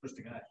 Push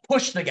the guy.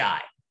 Push the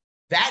guy.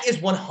 That is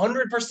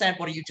 100%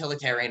 what a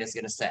utilitarian is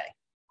going to say.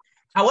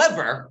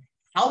 However,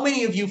 how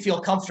many of you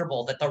feel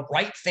comfortable that the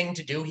right thing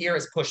to do here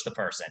is push the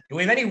person? Do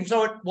we have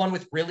anyone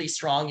with really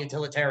strong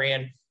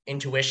utilitarian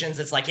intuitions?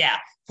 It's like, yeah,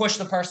 push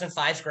the person,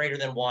 5's greater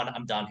than 1.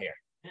 I'm done here.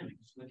 Yeah,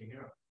 just like a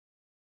hero.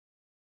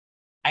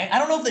 I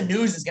don't know if the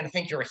news is going to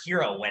think you're a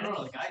hero when. I don't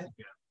know, the guy's a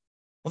hero.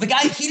 Well, the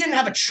guy, he didn't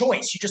have a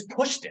choice. You just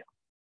pushed him.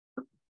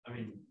 I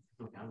mean,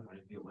 no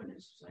counterpoint to be a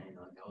witness saying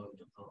like,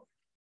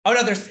 Oh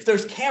no,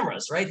 there's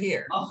cameras right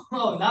here.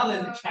 oh, now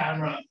there's a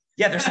camera.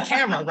 Yeah, there's a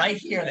camera right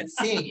here that's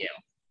seeing you.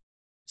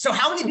 So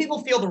how many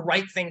people feel the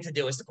right thing to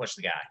do is to push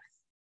the guy?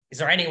 Is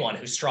there anyone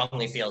who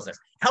strongly feels this?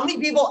 How many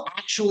people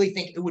actually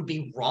think it would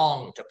be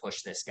wrong to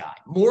push this guy?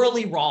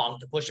 Morally wrong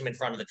to push him in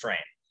front of the train?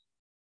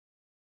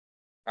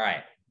 All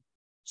right.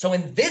 So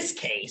in this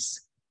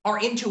case,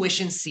 our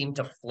intuitions seem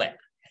to flip.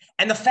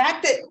 And the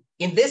fact that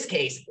in this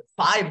case,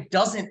 5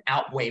 doesn't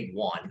outweigh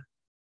 1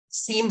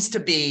 seems to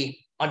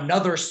be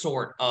another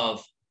sort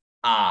of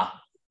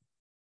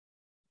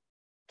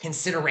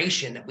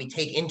consideration that we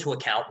take into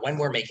account when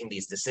we're making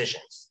these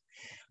decisions.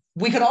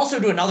 We could also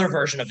do another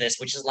version of this,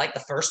 which is like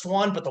the first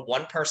one, but the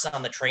one person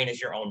on the train is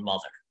your own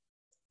mother.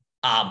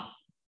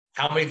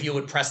 How many of you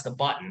would press the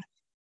button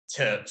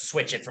to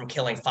switch it from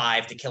killing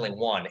 5 to killing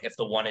 1 if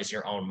the 1 is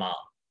your own mom?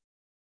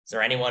 Is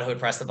there anyone who would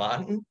press the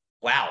button?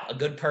 Wow, a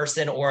good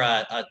person or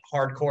a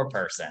hardcore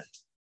person?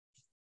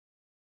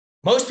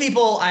 Most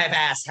people I have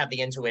asked have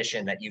the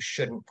intuition that you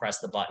shouldn't press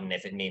the button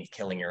if it means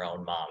killing your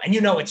own mom. And you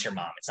know it's your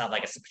mom. It's not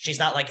like she's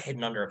not like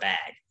hidden under a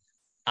bag.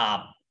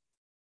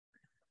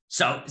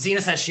 So Zena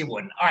says she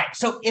wouldn't. All right.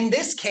 So in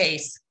this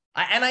case,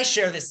 and I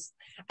share this,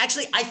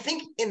 actually, I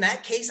think in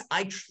that case,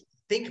 I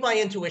think my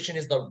intuition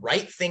is the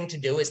right thing to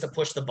do is to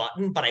push the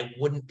button, but I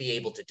wouldn't be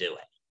able to do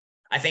it.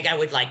 I think I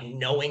would like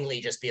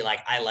knowingly just be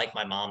like, I like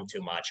my mom too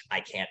much. I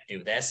can't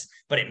do this,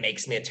 but it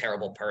makes me a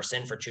terrible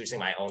person for choosing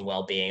my own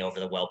well-being over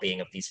the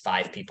well-being of these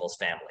 5 people's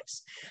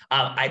families.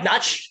 I'm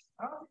not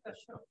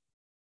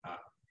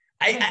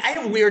I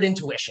have weird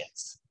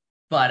intuitions,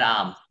 but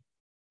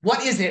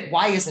what is it?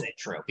 Why isn't it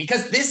true?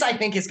 Because this, I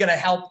think, is going to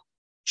help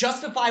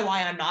justify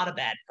why I'm not a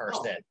bad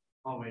person.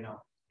 Oh wait,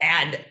 no.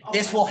 And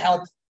this will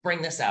help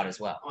bring this out as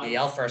well. You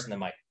yell first and then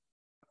Mike.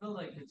 I feel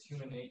like it's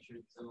human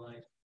nature to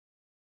like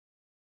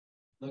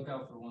look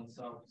out for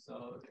oneself.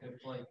 So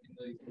if like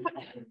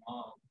your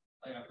mom,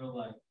 like I feel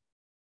like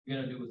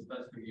you're gonna do what's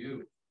best for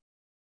you,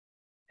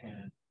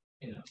 and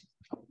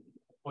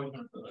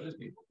appointment for other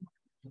people,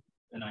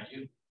 and not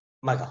you.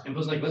 Michael. It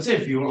was like, let's say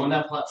if you were on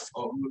that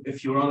platform,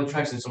 if you were on the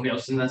tracks and somebody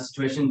else in that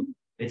situation,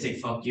 they'd say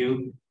 "fuck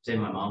you," say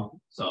my mom.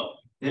 So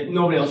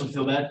nobody else would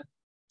feel bad.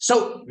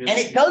 So, and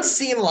it does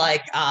seem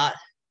like, hi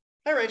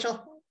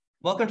Rachel,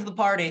 welcome to the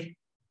party.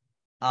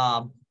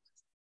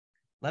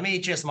 Let me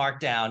just mark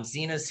down.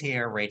 Zena's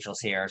here,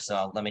 Rachel's here.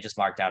 So let me just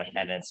mark down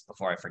attendance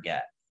before I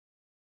forget.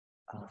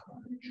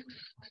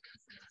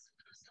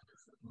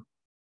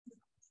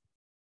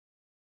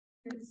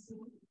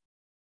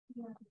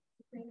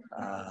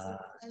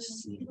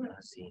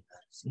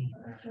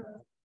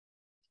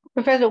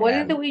 Professor, what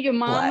is it with your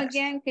mom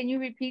again? Can you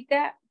repeat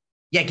that?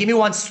 Yeah, give me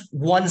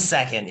 1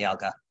 second,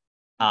 Yelka.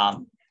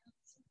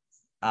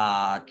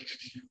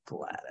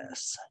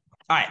 Gladys.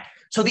 All right.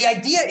 So the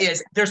idea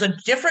is there's a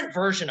different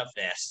version of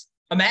this.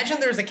 Imagine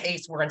there's a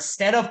case where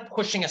instead of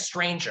pushing a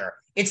stranger,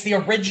 it's the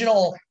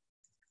original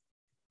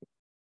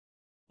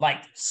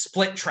like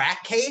split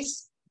track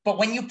case. But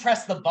when you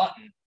press the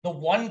button, the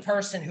one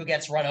person who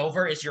gets run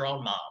over is your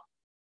own mom.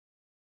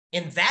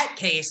 In that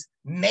case,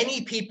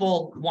 many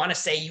people want to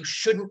say you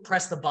shouldn't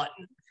press the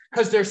button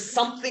because there's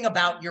something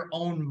about your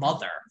own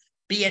mother,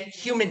 be it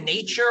human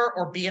nature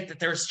or be it that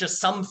there's just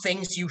some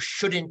things you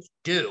shouldn't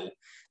do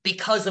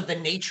because of the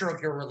nature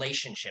of your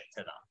relationship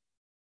to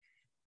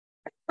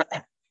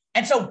them.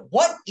 And so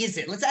what is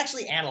it? Let's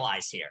actually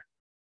analyze here.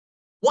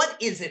 What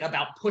is it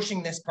about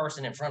pushing this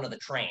person in front of the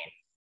train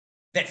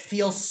that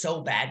feels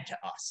so bad to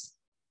us?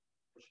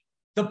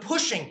 The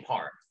pushing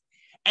part.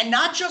 And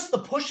not just the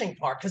pushing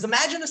part, because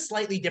imagine a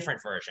slightly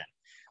different version.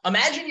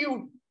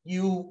 Imagine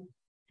you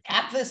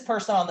tap this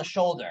person on the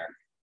shoulder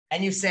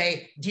and you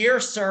say, "Dear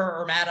sir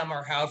or madam,"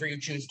 or however you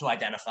choose to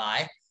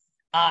identify,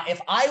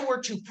 if I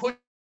were to push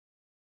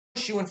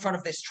you in front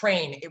of this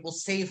train, it will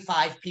save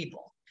 5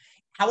 people.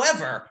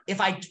 However,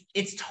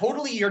 it's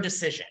totally your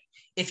decision.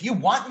 If you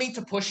want me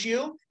to push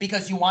you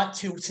because you want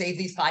to save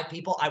these 5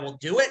 people, I will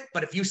do it.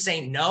 But if you say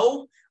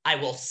no, I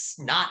will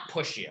not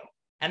push you.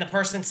 And the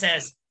person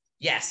says,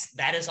 "Yes,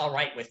 that is all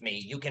right with me.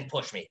 You can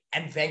push me."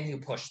 And then you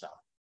push them.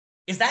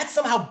 Is that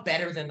somehow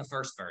better than the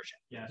first version?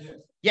 Yes.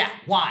 Yeah.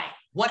 Why?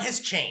 What has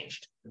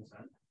changed?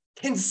 Consent.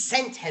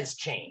 Consent has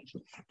changed.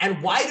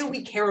 And why do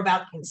we care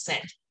about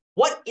consent?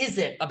 What is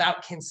it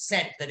about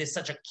consent that is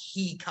such a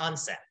key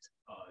concept?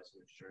 It's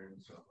an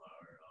assurance of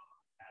our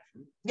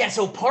action. Yeah,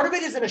 so part of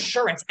it is an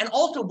assurance. And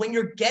also, when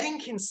you're getting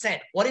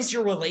consent, what is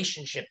your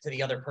relationship to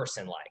the other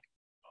person like?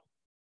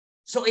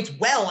 So it's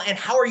and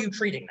how are you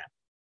treating them?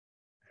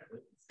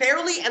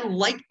 Fairly and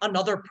like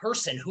another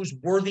person who's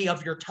worthy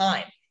of your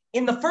time.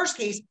 In the first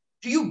case,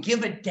 do you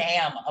give a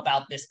damn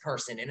about this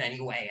person in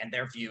any way and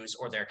their views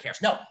or their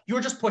cares? No,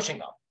 you're just pushing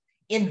them.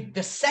 In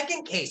the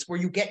second case where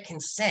you get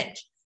consent,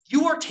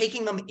 you are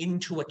taking them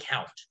into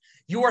account.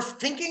 You are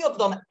thinking of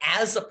them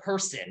as a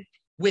person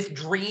with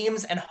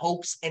dreams and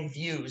hopes and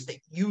views that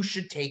you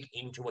should take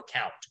into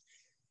account.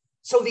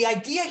 So the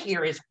idea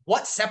here is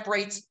what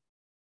separates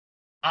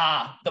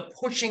the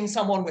pushing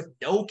someone with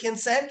no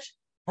consent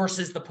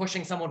versus the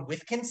pushing someone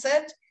with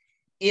consent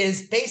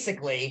is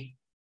basically,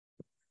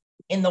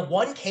 in the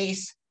one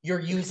case, you're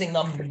using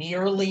them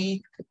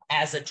merely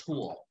as a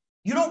tool.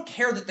 You don't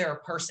care that they're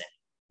a person.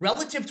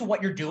 relative to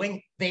what you're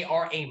doing, they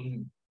are a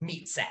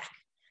meat sack.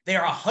 They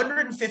are a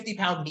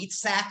 150-pound meat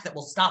sack that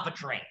will stop a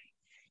train.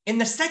 In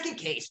the second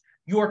case,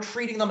 you are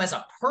treating them as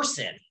a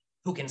person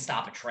who can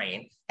stop a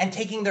train and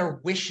taking their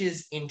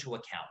wishes into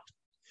account.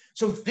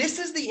 So this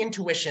is the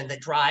intuition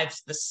that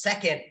drives the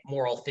second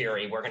moral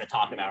theory we're going to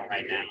talk about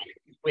right now,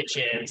 which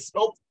is,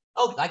 oh,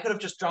 I could have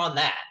just drawn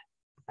that.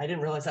 I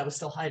didn't realize I was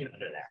still hiding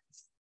under there.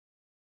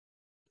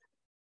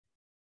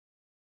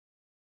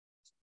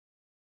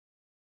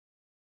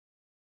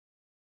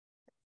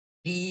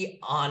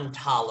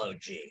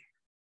 Deontology.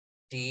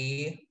 Deontology.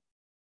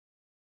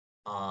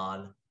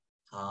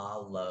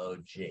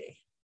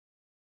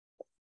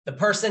 The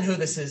person who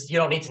this is, you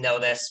don't need to know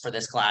this for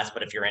this class,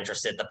 but if you're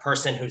interested, the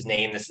person whose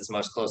name this is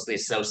most closely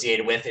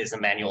associated with is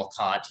Immanuel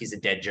Kant. He's a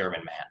dead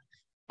German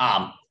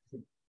man.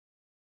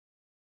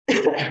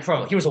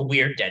 He was a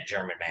weird dead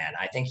German man.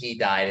 I think he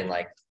died in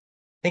I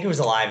think he was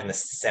alive in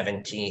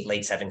the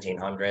late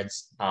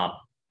 1700s.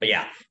 But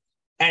yeah,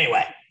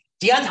 anyway,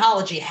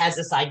 deontology has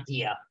this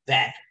idea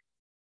that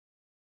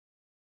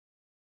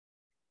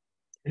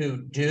to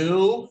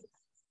do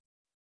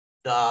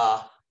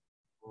the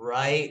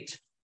right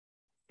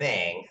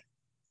thing,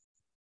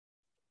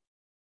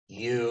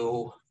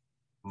 you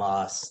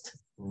must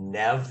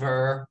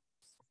never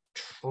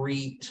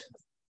treat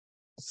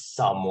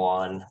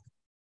someone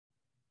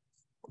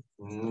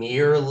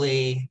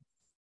merely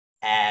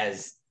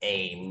as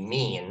a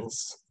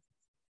means,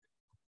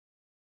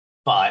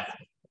 but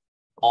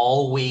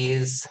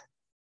always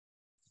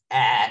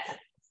at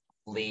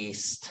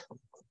least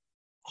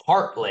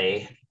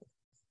partly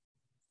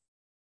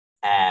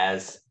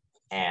as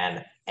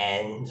an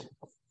end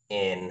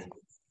in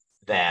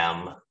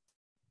themselves.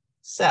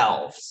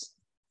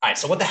 All right,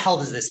 so what the hell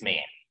does this mean?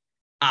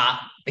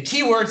 The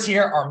key words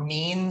here are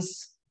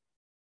means,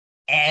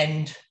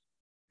 end,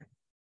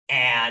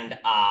 and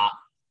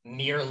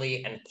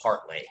merely and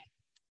partly.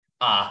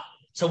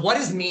 So what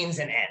is means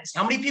and ends?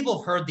 How many people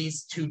have heard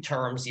these two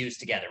terms used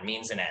together,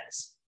 means and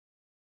ends?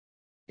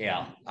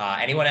 Yeah.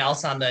 Anyone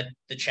else on the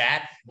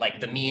chat? Like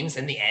the means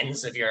and the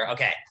ends of your,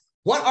 okay.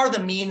 What are the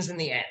means and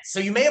the ends?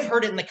 So you may have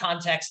heard it in the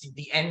context of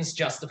the ends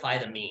justify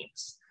the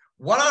means.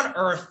 What on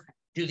earth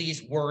do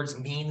these words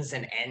means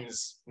and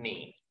ends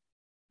mean?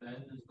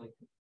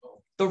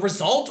 The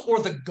result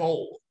or the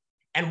goal.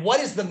 And what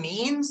is the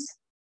means?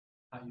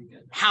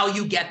 How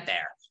you get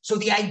there. So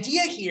the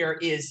idea here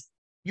is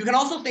you can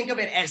also think of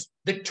it as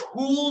the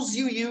tools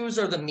you use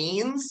are the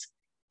means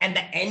and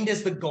the end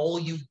is the goal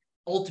you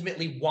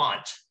ultimately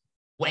want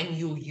when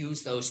you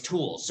use those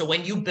tools. So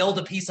when you build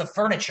a piece of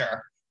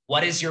furniture,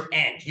 what is your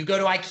end? You go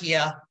to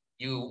IKEA,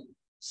 you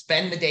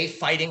spend the day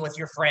fighting with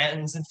your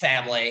friends and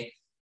family,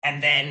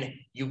 and then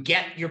you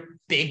get your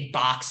big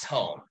box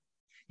home.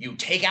 You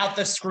take out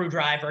the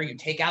screwdriver, you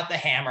take out the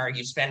hammer,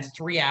 you spend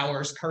 3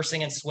 hours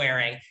cursing and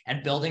swearing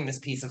and building this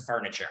piece of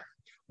furniture.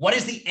 What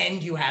is the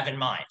end you have in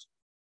mind?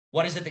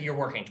 What is it that you're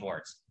working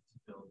towards?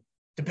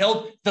 To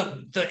build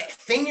the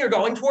thing you're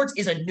going towards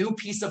is a new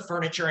piece of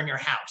furniture in your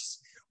house.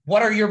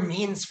 What are your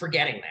means for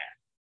getting there?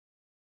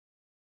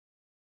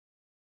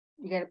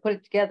 You got to put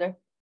it together.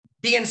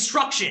 The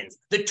instructions,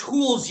 the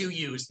tools you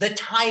use, the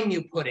time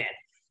you put in.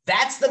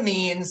 That's the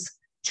means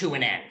to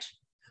an end.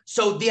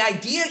 So the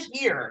idea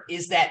here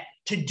is that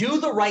to do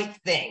the right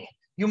thing,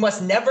 you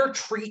must never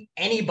treat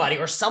anybody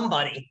or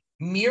somebody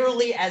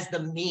merely as the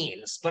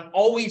means, but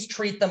always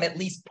treat them at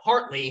least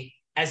partly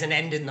as an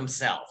end in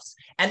themselves.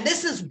 And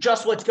this is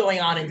just what's going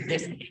on in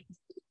this case.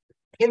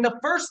 In the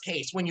first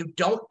case, when you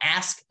don't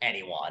ask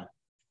anyone,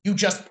 you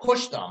just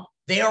push them.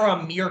 They are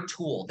a mere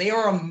tool. They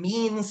are a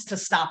means to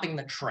stopping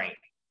the train.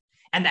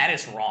 And that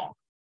is wrong.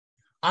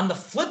 On the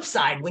flip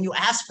side, when you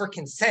ask for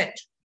consent,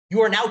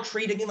 you are now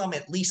treating them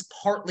at least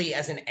partly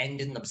as an end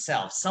in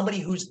themselves, somebody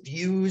whose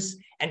views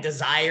and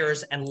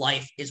desires and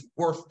life is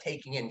worth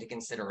taking into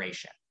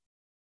consideration.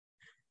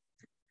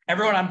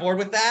 Everyone on board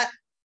with that?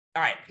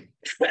 All right.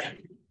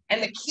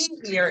 And the key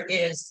here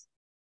is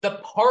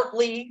the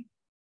partly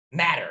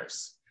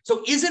matters.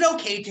 So is it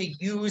okay to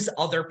use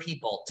other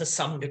people to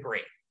some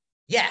degree?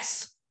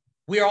 Yes,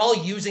 we are all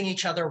using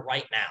each other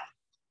right now.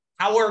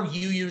 How are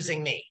you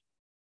using me?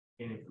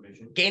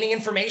 Gaining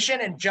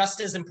information, and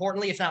just as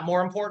importantly, if not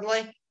more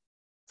importantly,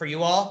 for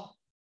you all?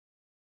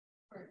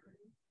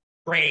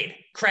 Grade,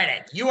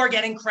 credit. You are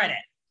getting credit.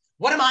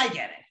 What am I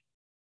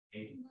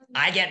getting?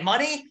 I get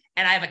money,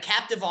 and I have a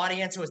captive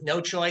audience who has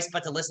no choice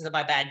but to listen to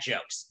my bad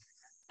jokes.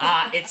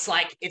 It's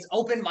like, it's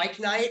open mic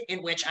night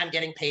in which I'm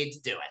getting paid to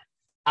do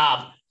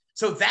it.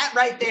 So that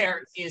right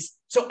there is,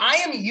 so I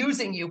am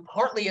using you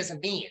partly as a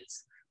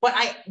means, but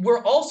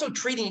we're also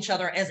treating each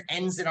other as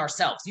ends in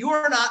ourselves. You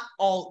are not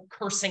all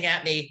cursing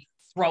at me,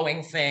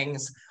 throwing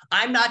things.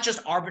 I'm not just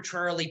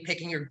arbitrarily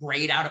picking your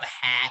grade out of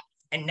a hat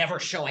and never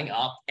showing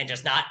up and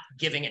just not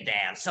giving a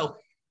damn. So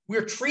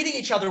we're treating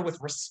each other with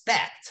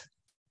respect,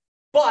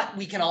 but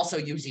we can also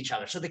use each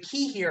other. So the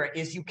key here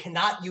is you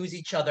cannot use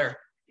each other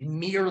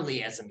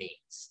merely as a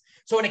means.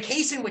 So in a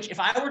case in which if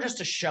I were just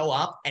to show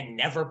up and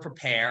never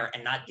prepare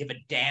and not give a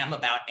damn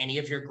about any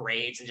of your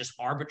grades and just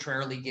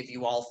arbitrarily give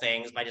you all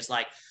things by just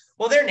like,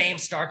 well, their name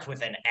starts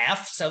with an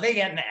F, so they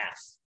get an F.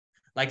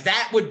 Like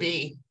that would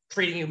be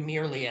treating you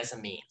merely as a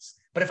means.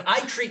 But if I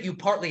treat you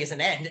partly as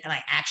an end and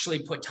I actually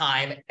put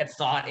time and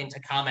thought into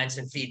comments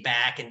and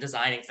feedback and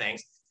designing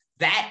things,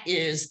 that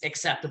is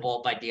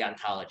acceptable by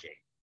deontology.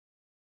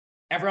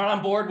 Everyone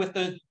on board with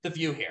the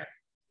view here?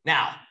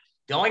 Now,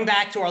 going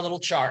back to our little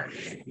chart.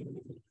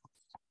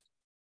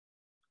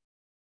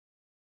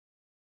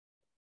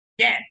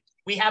 Again,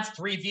 we have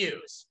three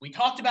views. We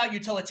talked about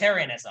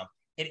utilitarianism.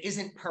 It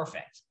isn't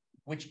perfect,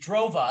 which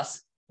drove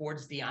us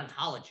towards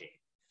deontology.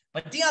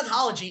 But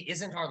deontology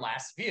isn't our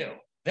last view.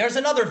 There's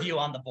another view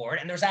on the board,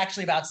 and there's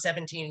actually about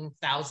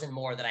 17,000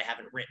 more that I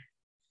haven't written.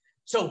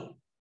 So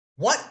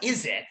what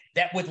is it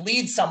that would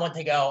lead someone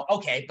to go,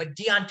 okay, but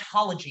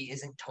deontology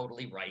isn't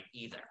totally right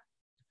either?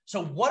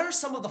 So what are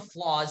some of the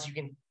flaws you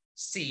can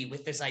see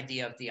with this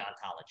idea of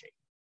deontology?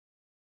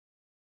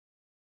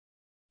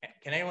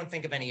 Can anyone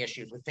think of any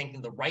issues with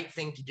thinking the right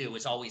thing to do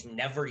is always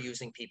never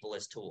using people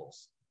as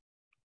tools?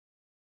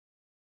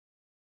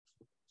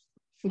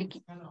 It's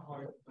kind of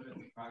hard to put it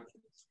in practice.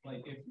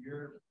 Like if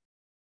you're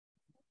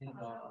in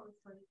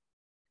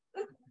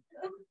the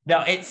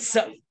No, it's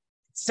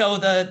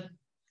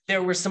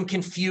there was some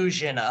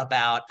confusion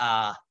about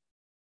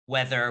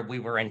whether we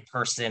were in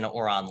person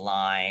or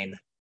online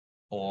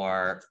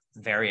or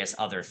various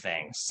other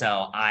things.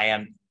 So I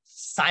am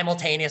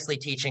simultaneously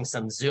teaching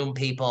some Zoom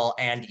people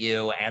and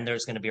you, and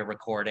there's going to be a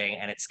recording,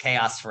 and it's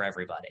chaos for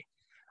everybody.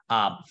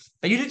 But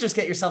you did just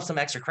get yourself some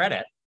extra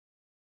credit.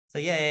 So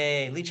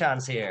yay, Lee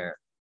Chan's here.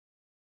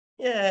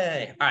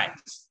 Yay. All right.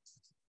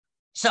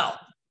 So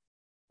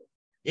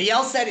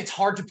Yael said it's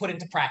hard to put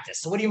into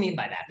practice. So what do you mean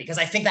by that? Because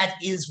I think that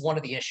is one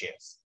of the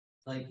issues.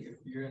 like if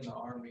you're in the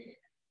army,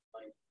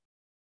 like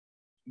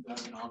you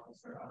got an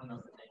officer, I don't know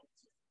the name.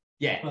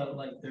 Yeah. But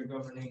like they're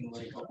governing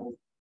like a whole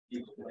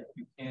people, like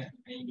you can't,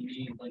 and you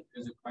need like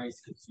there's a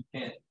crisis, you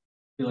can't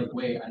be like,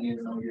 wait, I need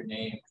to know your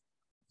name.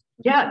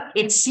 Yeah,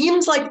 it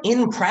seems like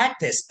in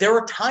practice, there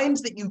are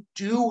times that you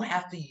do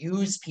have to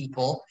use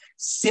people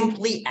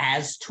simply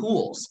as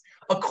tools.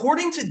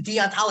 According to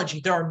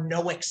deontology, there are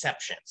no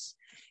exceptions.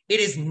 It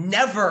is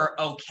never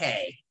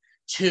okay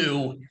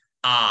to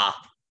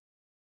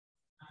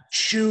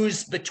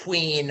choose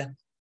between,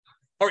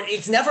 or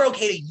it's never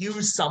okay to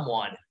use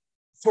someone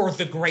for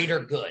the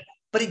greater good.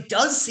 But it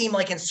does seem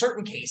like in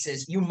certain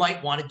cases, you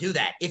might want to do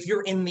that. If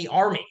you're in the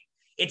army,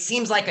 it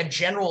seems like a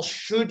general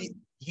should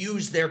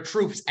use their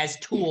troops as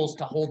tools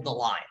to hold the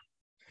line.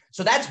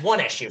 So that's one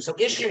issue. So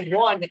issue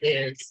one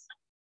is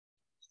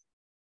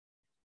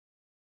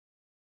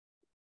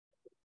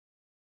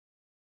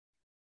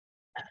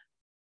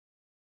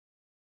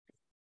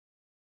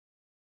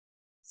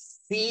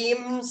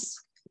seems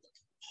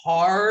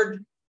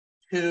hard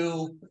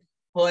to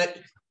put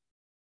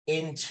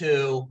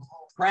into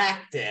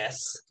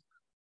practice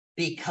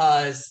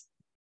because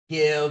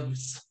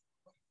gives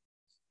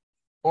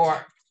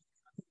or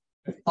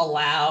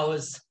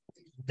allows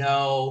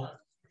no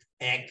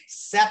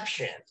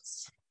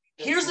exceptions.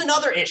 Here's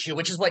another issue,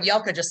 which is what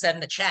Yelka just said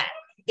in the chat.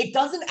 It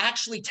doesn't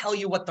actually tell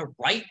you what the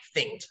right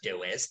thing to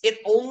do is. It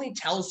only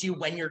tells you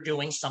when you're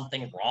doing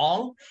something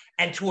wrong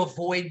and to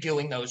avoid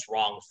doing those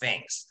wrong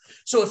things.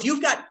 So if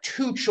you've got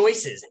two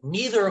choices,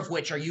 neither of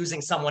which are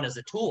using someone as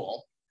a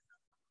tool,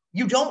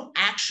 you don't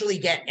actually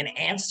get an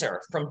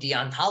answer from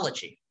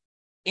deontology.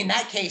 In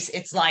that case,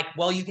 it's like,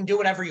 well, you can do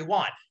whatever you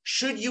want.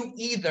 Should you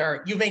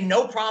either, you made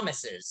no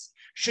promises,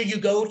 should you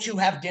go to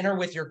have dinner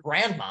with your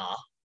grandma,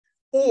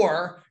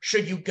 or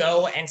should you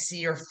go and see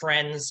your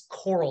friend's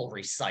choral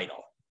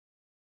recital?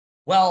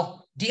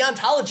 Well,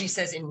 deontology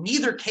says in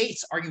neither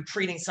case are you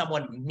treating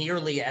someone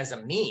merely as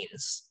a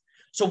means.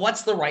 So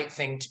what's the right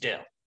thing to do?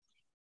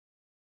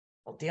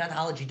 Well,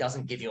 deontology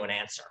doesn't give you an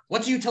answer.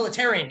 What's a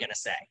utilitarian going to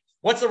say?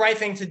 What's the right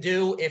thing to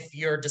do if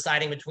you're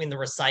deciding between the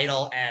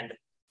recital and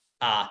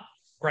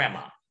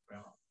grandma?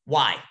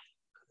 Why?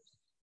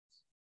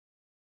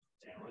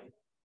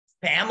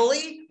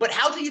 Family? But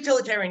how's a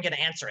utilitarian going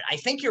to answer it? I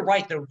think you're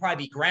right. There would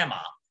probably be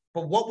grandma.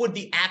 But what would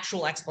the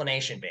actual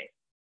explanation be?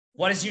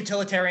 What is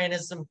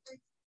utilitarianism?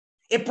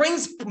 It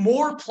brings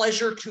more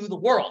pleasure to the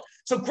world.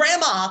 So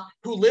grandma,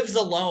 who lives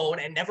alone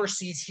and never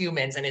sees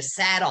humans and is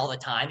sad all the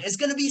time, is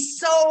going to be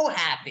so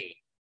happy.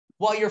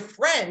 While your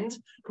friend,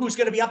 who's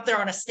going to be up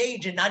there on a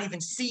stage and not even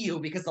see you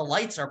because the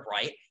lights are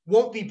bright,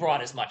 won't be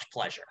brought as much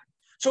pleasure.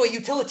 So a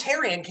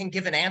utilitarian can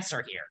give an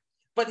answer here.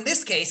 But in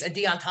this case, a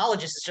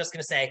deontologist is just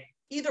going to say,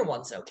 either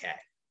one's okay.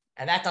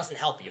 And that doesn't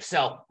help you.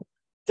 So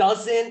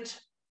doesn't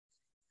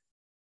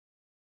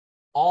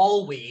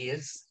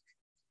always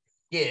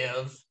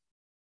give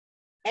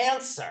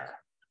answer.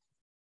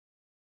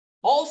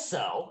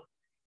 Also,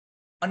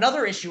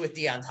 another issue with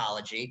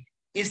deontology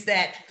is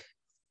that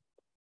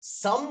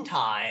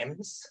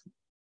sometimes,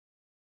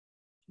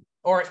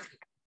 or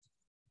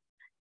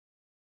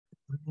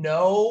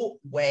no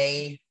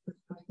way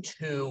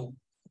to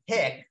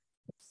pick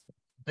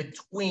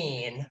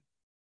between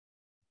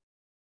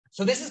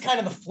So this is kind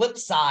of the flip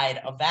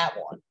side of that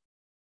one.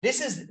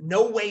 This is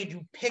no way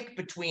to pick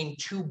between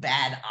two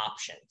bad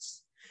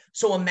options.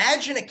 So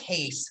imagine a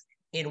case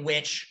in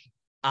which,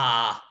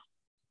 let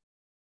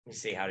me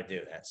see how to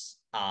do this.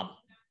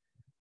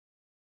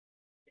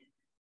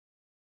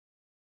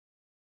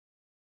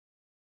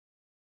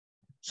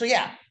 So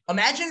yeah,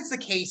 imagine it's the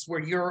case where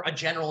you're a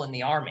general in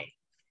the army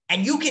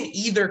and you can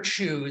either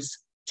choose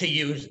to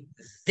use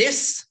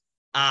this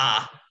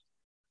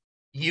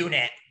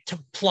unit to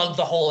plug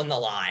the hole in the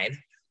line,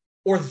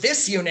 or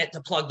this unit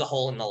to plug the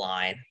hole in the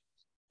line,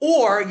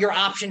 or your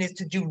option is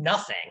to do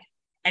nothing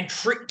and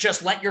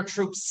just let your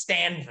troops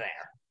stand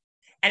there.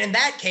 And in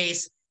that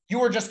case,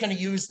 you are just going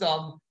to use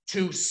them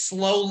to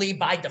slowly,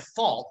 by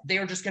default, they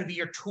are just going to be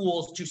your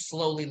tools to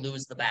slowly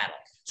lose the battle.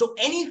 So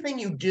anything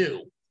you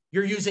do,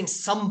 you're using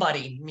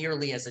somebody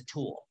merely as a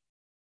tool.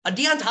 A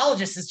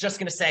deontologist is just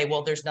going to say,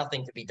 well, there's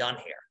nothing to be done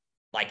here.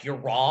 Like, you're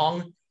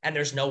wrong and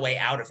there's no way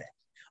out of it.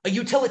 A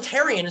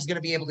utilitarian is going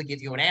to be able to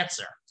give you an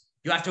answer.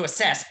 You have to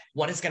assess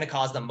what is going to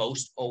cause the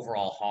most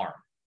overall harm.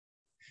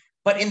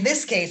 But in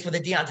this case, with a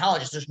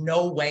deontologist, there's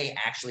no way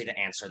actually to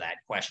answer that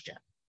question.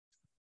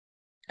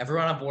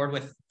 Everyone on board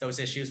with those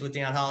issues with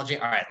deontology?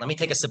 All right, let me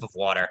take a sip of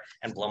water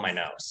and blow my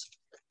nose.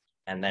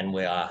 And then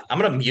I'm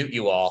going to mute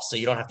you all so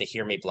you don't have to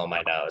hear me blow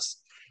my nose.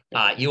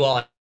 You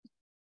all.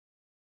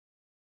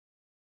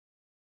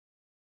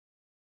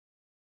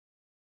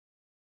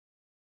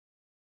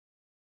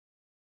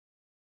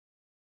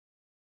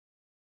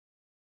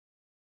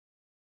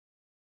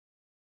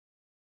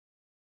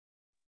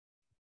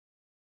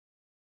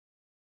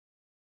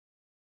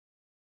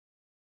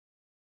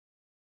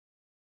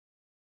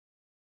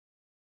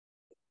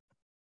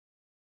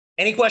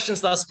 Any questions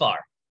thus far?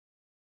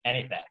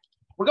 Anything?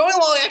 We're going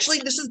along. Actually,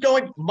 this is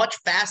going much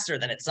faster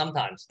than it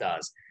sometimes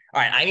does. All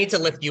right, I need to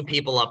lift you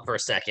people up for a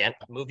second,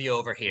 move you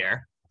over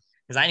here,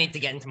 because I need to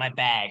get into my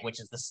bag,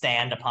 which is the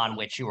stand upon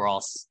which you were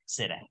all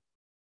sitting.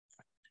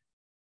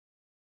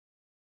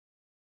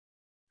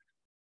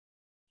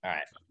 All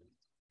right,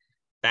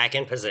 back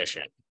in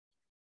position.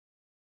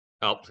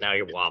 Oh, now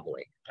you're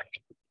wobbly.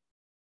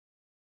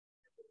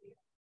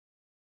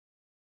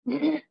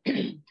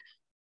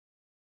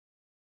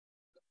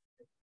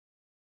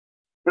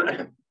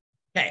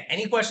 Okay,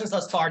 any questions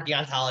thus far?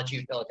 Deontology,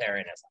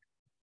 utilitarianism,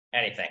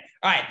 anything?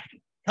 All right,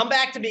 come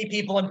back to me,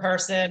 people in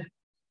person.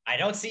 I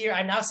don't see you.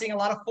 I'm now seeing a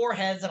lot of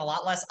foreheads and a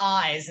lot less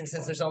eyes. And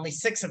since there's only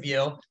 6 of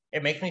you,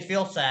 it makes me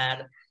feel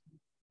sad.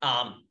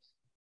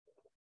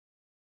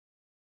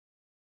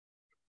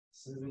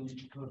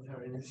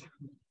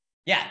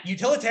 Yeah,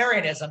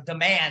 utilitarianism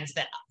demands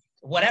that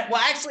whatever.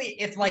 Well,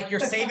 actually, if like you're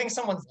saving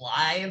someone's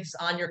lives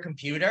on your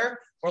computer,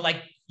 or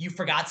like you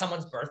forgot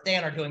someone's birthday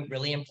and are doing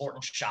really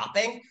important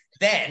shopping,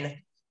 then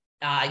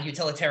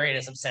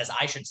utilitarianism says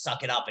I should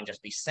suck it up and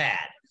just be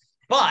sad.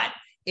 But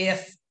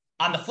if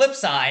on the flip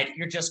side,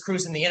 you're just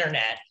cruising the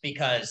internet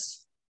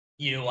because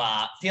you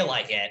feel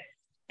like it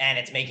and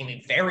it's making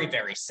me very,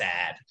 very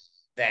sad,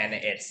 then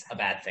it's a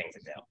bad thing to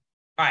do.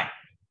 All right.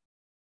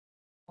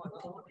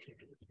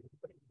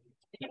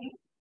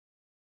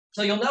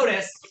 So you'll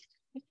notice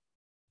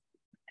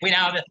we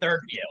now have a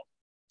third view.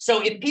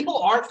 So if people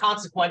aren't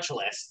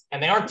consequentialists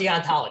and they aren't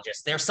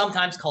deontologists, they're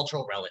sometimes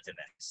cultural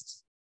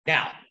relativists.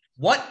 Now,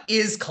 what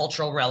is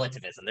cultural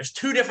relativism? There's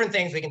 2 different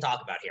things we can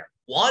talk about here.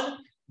 1,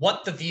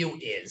 what the view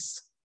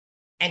is.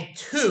 And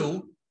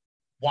 2,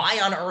 why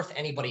on earth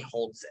anybody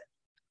holds it.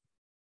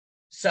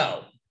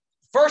 So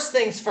first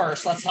things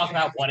first, let's talk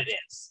about what it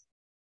is.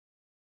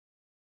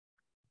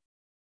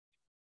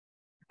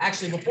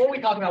 Actually, before we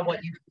talk about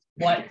what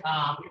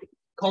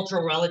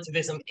cultural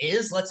relativism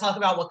is, let's talk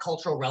about what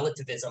cultural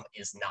relativism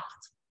is not.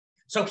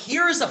 So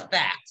here's a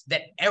fact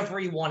that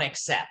everyone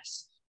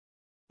accepts.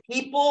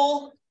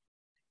 People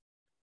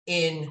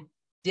in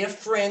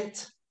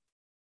different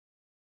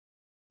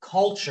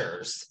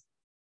cultures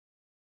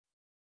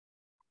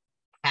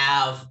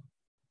have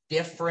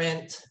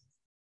different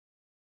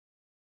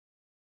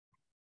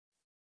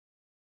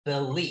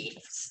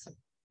beliefs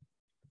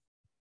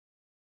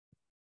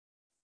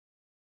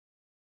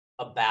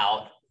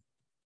about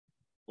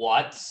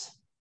what's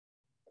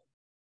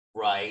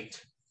right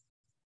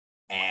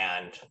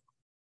and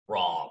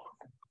wrong.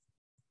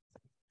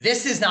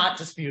 This is not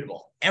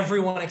disputable.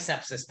 Everyone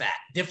accepts this fact.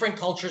 Different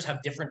cultures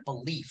have different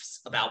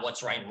beliefs about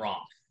what's right and wrong.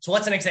 So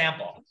what's an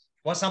example?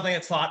 What's something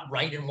that's thought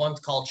right in one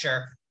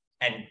culture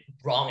and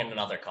wrong in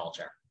another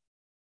culture?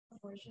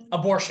 Abortion.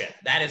 Abortion.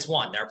 That is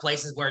one. There are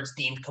places where it's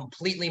deemed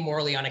completely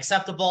morally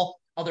unacceptable,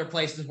 other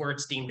places where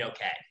it's deemed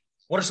okay.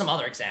 What are some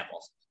other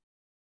examples?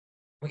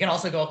 We can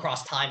also go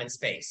across time and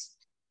space.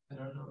 I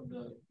don't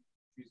know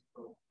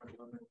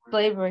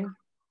Slavery.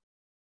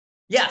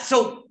 Yeah,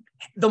 so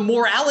the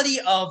morality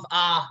of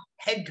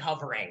head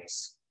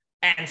coverings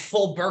and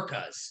full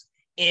burqas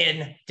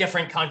in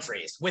different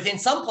countries. Within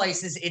some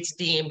places, it's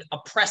deemed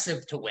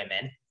oppressive to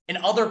women. In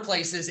other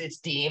places, it's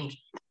deemed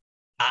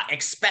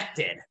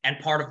expected and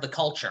part of the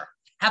culture.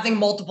 Having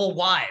multiple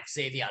wives,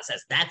 Xavier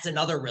says, that's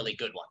another really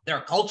good one. There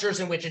are cultures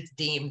in which it's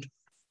deemed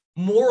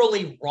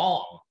morally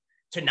wrong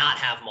to not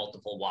have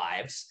multiple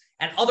wives,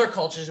 and other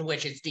cultures in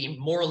which it's deemed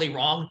morally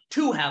wrong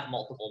to have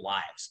multiple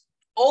wives.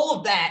 All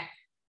of that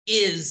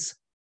is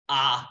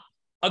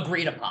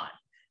agreed upon.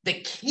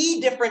 The key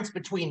difference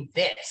between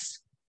this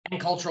and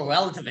cultural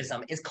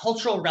relativism is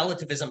cultural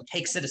relativism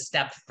takes it a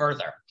step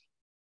further.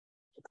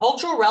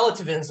 Cultural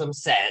relativism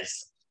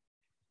says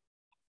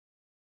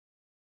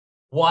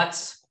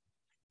what's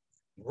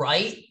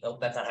right, oh,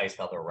 that's not how you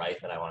spell the right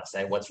that I want to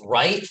say, what's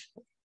right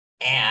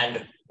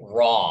and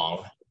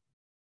wrong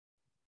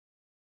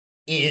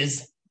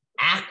is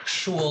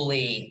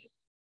actually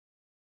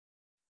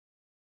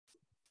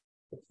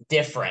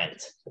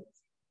different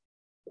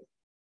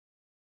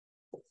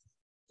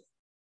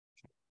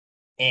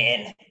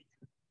in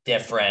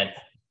different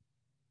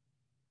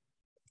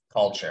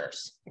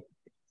cultures.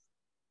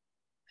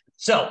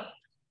 So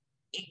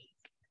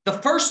the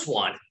first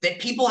one, that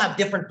people have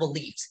different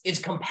beliefs, is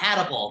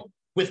compatible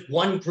with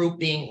one group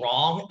being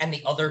wrong and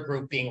the other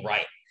group being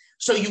right.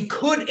 So you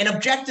could, an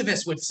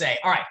objectivist would say,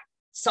 all right,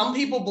 some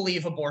people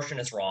believe abortion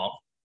is wrong.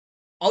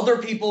 Other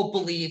people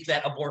believe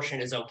that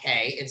abortion is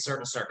okay in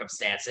certain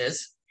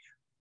circumstances.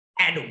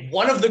 And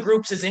one of the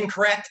groups is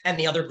incorrect and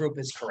the other group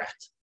is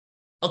correct.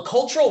 A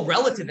cultural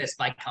relativist,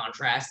 by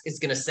contrast, is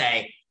going to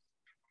say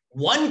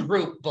one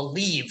group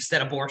believes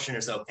that abortion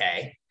is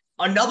okay,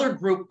 another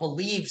group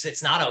believes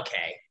it's not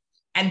okay,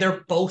 and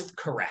they're both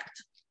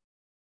correct.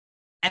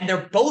 And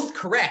they're both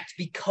correct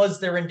because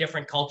they're in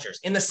different cultures.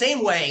 In the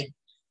same way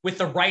with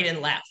the right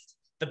and left,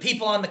 the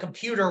people on the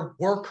computer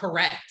were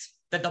correct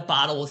that the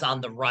bottle was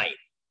on the right,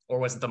 or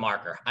was it the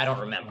marker? I don't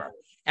remember.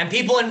 And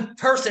people in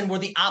person were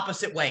the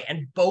opposite way,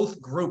 and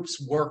both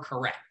groups were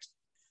correct.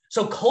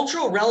 So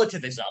cultural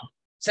relativism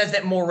says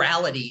that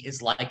morality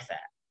is like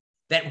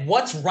that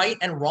what's right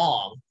and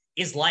wrong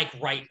is like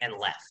right and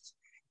left.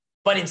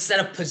 But instead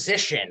of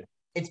position,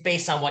 it's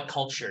based on what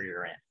culture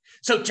you're in.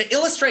 So to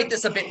illustrate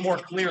this a bit more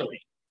clearly,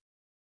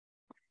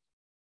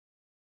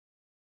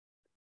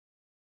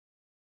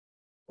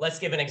 let's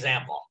give an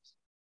example.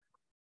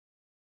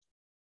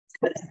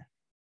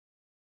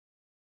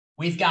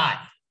 We've got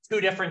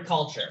two different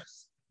cultures.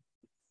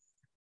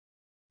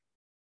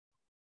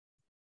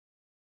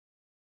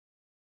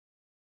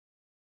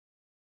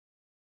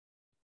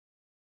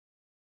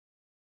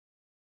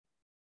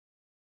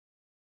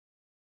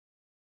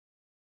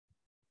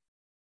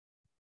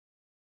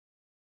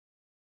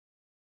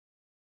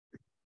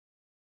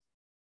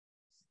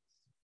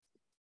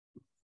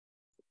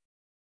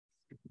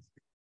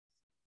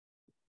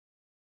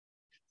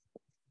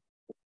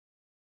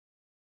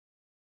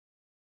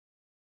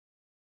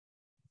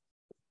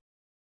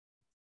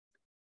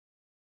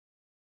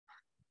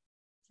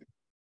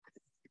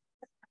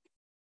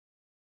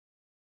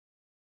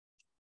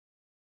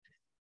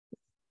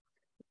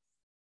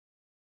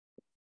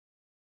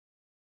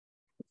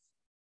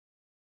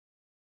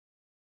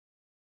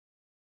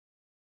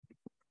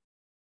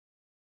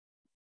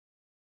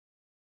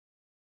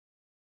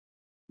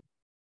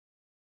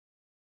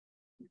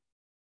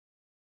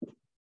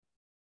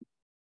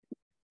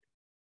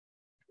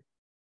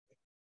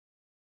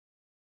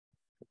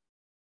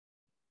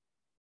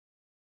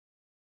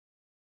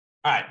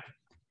 All right,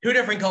 two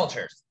different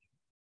cultures.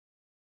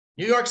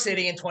 New York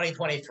City in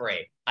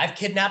 2023. I've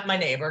kidnapped my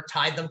neighbor,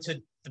 tied them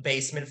to the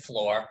basement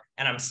floor,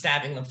 and I'm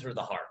stabbing them through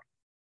the heart.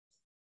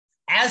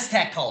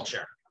 Aztec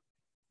culture,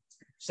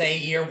 say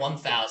year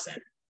 1000.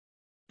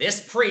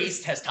 This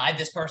priest has tied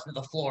this person to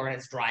the floor and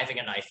is driving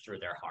a knife through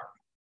their heart.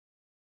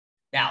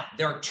 Now,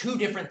 there are two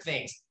different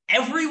things.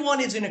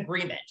 Everyone is in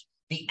agreement.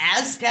 The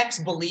Aztecs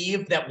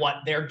believe that what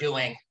they're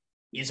doing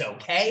is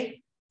okay,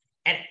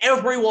 and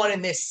everyone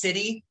in this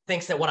city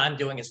thinks that what I'm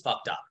doing is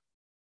fucked up.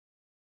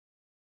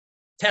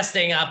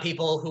 Testing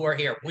people who are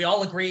here. We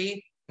all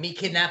agree me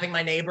kidnapping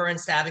my neighbor and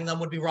stabbing them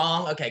would be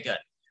wrong? Okay, good.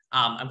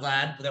 I'm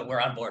glad that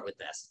we're on board with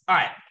this. All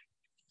right.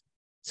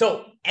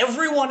 So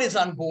everyone is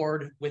on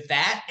board with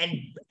that, and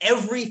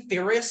every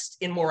theorist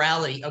in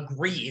morality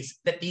agrees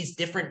that these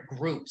different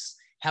groups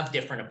have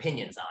different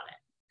opinions on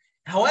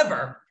it.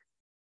 However,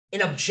 an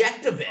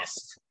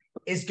objectivist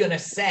is going to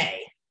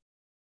say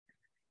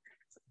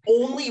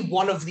only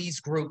one of these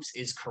groups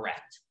is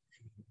correct.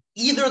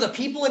 Either the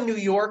people in New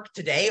York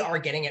today are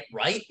getting it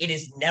right. It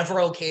is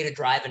never okay to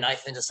drive a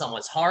knife into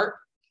someone's heart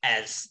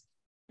as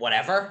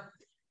whatever,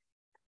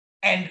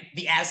 and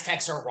the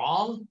Aztecs are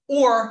wrong,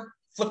 or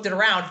flipped it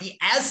around, the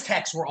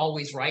Aztecs were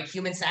always right,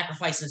 human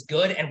sacrifice is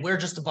good, and we're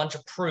just a bunch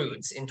of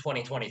prudes in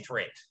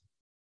 2023.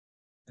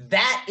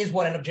 That is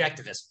what an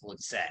objectivist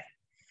would say.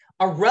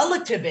 A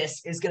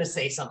relativist is going to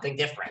say something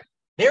different.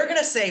 They're going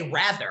to say,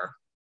 rather,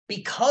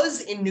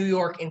 because in New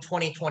York in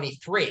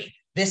 2023,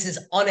 this is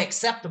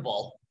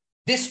unacceptable,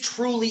 this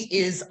truly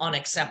is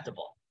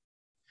unacceptable.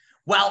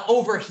 While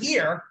over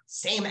here,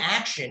 same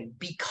action,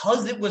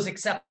 because it was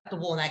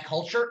acceptable in that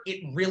culture,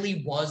 it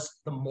really was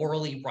the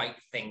morally right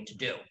thing to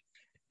do.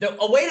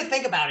 A way to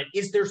think about it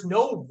is there's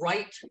no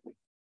right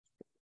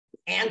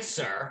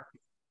answer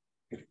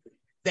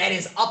that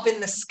is up in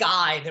the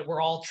sky that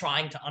we're all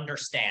trying to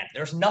understand.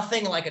 There's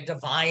nothing like a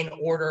divine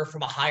order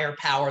from a higher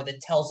power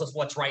that tells us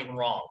what's right and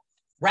wrong.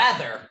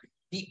 Rather,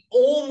 the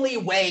only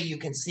way you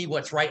can see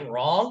what's right and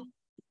wrong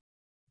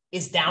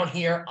is down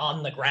here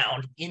on the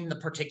ground in the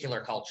particular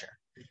culture.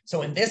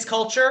 So in this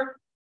culture,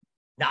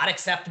 not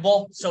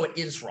acceptable, so it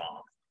is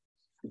wrong.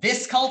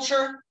 This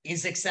culture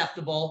is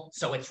acceptable,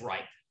 so it's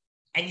right.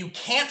 And you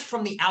can't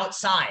from the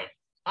outside.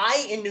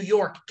 I, in New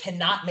York,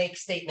 cannot make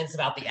statements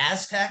about the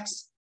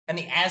Aztecs, and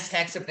the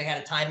Aztecs, if they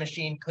had a time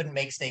machine, couldn't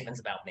make statements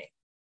about me.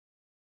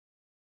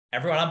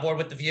 Everyone on board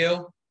with the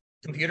view?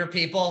 Computer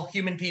people,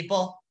 human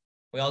people,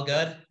 we all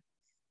good?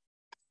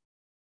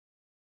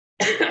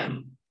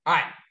 All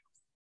right.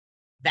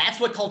 That's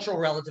what cultural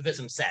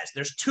relativism says.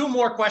 There's two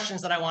more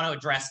questions that I want to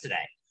address today.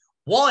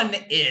 One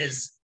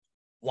is,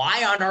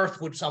 why on earth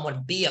would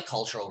someone be a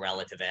cultural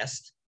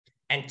relativist?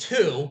 And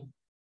two,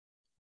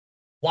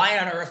 why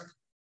on earth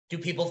do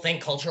people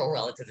think cultural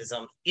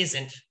relativism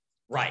isn't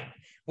right?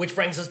 Which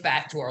brings us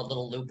back to our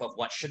little loop of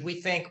what should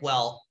we think?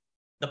 Well,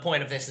 the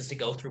point of this is to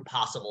go through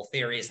possible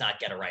theories, not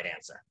get a right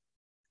answer.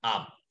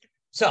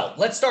 So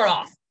let's start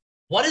off.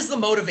 What is the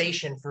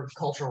motivation for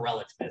cultural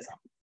relativism?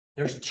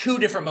 There's two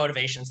different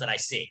motivations that I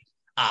see,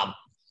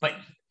 but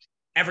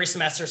every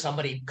semester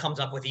somebody comes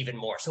up with even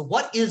more. So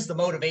what is the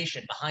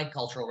motivation behind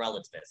cultural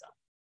relativism?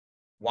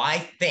 Why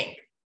think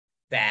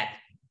that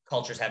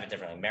cultures have it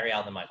differently? Mary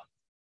Al, the Michael.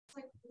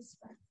 Like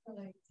respect for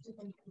like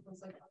different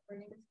people's like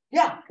upbringing.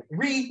 Yeah,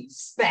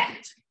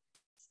 respect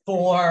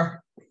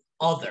for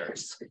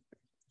others.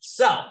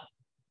 So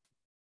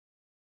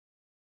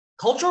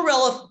cultural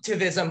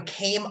relativism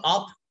came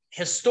up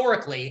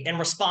historically in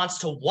response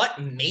to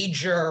what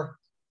major,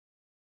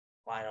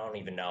 I don't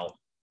even know,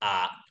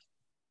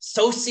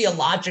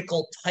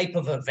 sociological type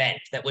of event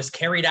that was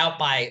carried out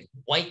by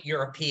white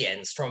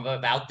Europeans from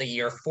about the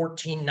year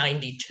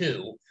 1492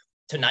 to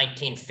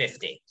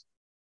 1950.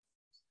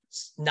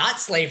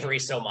 Not slavery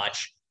so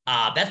much.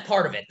 That's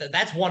part of it.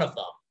 That's one of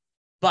them.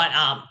 But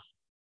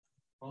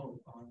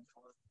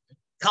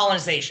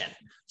colonization.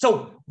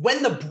 So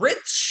when the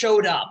Brits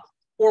showed up,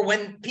 or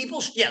when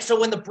people, so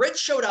when the Brits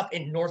showed up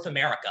in North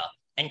America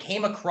and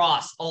came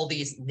across all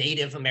these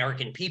Native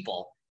American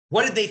people,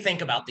 what did they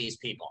think about these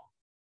people?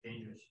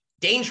 Dangerous.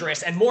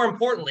 Dangerous. And more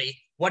importantly,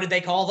 what did they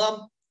call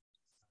them?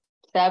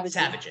 Savages.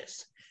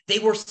 Savages. They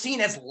were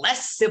seen as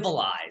less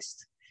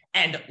civilized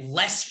and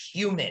less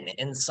human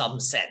in some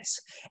sense.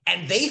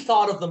 And they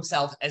thought of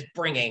themselves as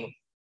bringing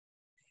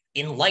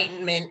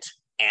enlightenment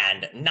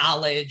and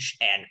knowledge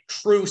and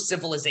true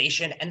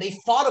civilization. And they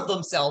thought of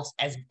themselves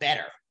as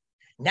better.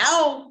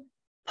 Now,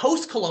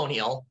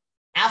 post-colonial,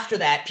 after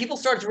that, people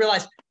started to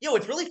realize,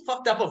 it's really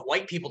fucked up of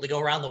white people to go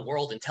around the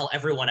world and tell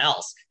everyone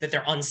else that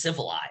they're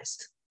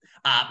uncivilized.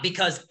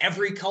 Because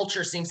every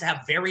culture seems to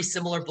have very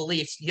similar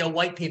beliefs.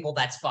 White people,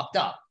 that's fucked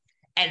up.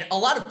 And a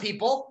lot of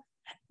people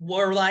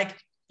were like,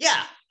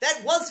 yeah,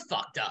 that was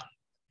fucked up.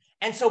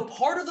 And so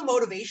part of the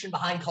motivation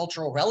behind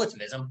cultural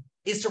relativism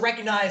is to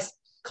recognize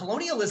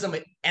colonialism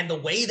and the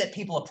way that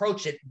people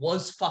approach it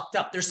was fucked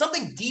up. There's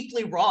something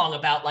deeply wrong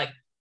about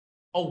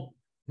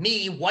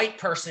me, white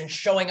person,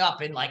 showing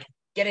up and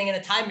getting in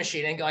a time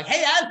machine and going,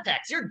 hey,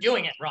 Aztecs, you're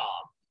doing it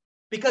wrong.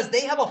 Because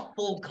they have a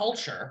full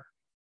culture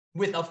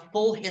with a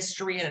full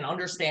history and an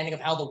understanding of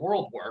how the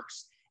world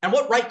works. And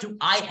what right do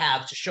I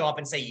have to show up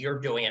and say you're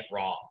doing it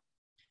wrong?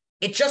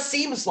 It just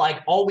seems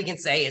like all we can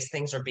say is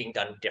things are being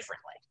done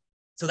differently.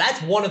 So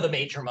that's one of the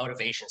major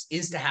motivations,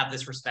 is to have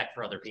this respect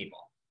for other people.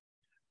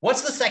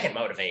 What's the second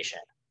motivation?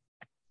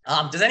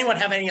 Does anyone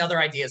have any other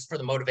ideas for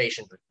the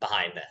motivation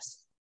behind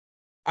this?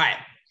 All right.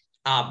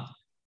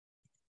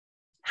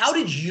 How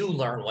did you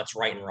learn what's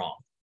right and wrong?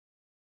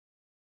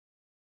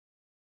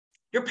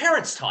 Your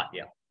parents taught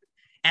you.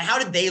 And how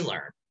did they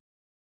learn?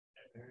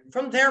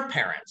 From their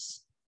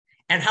parents.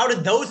 And how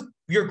did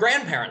your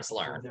grandparents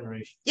learn?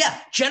 Generation. Yeah,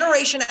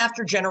 generation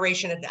after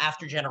generation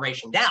after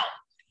generation. Now,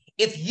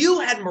 if you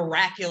had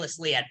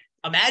miraculously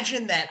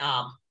imagine that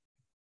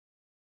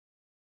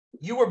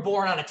you were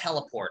born on a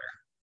teleporter.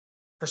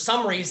 For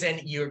some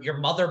reason, your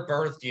mother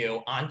birthed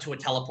you onto a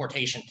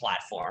teleportation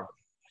platform.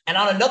 And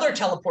on another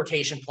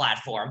teleportation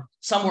platform,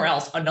 somewhere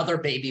else, another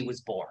baby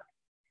was born.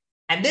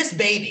 And this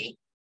baby,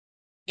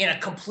 in a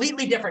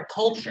completely different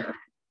culture,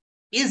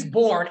 is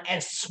born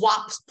and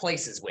swaps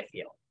places with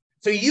you.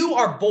 So you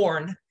are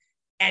born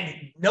and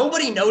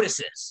nobody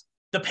notices.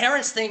 The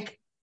parents think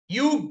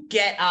you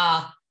get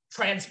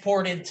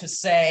transported to,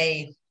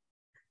 say,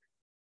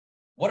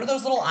 what are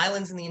those little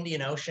islands in the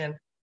Indian Ocean?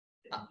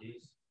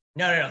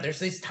 No. There's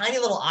these tiny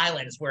little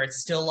islands where it's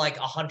still like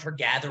a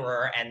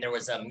hunter-gatherer, and there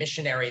was a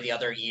missionary the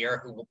other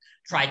year who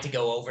tried to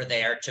go over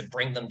there to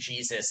bring them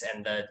Jesus,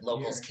 and the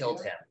locals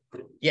killed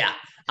him. Yeah,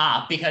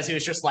 because he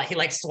was just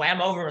he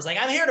swam over and was like,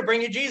 I'm here to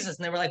bring you Jesus.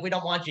 And they were like, we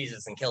don't want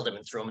Jesus, and killed him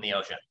and threw him in the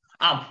ocean.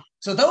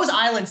 So those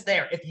islands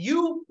there, if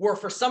you were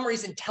for some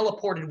reason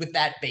teleported with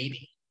that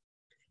baby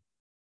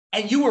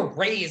and you were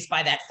raised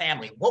by that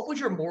family, what would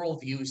your moral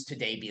views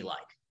today be like?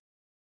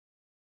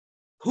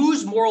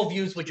 whose moral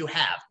views would you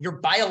have? Your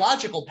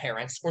biological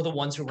parents or the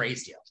ones who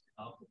raised you?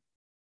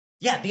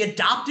 Yeah, the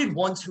adopted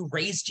ones who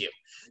raised you.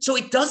 So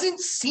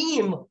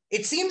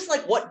it seems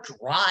like what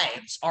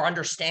drives our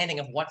understanding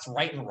of what's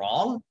right and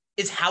wrong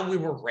is how we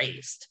were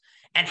raised.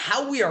 And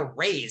how we are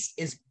raised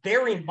is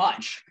very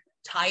much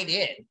tied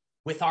in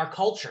with our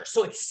culture.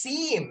 So it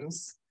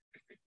seems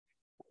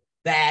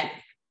that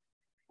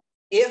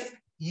if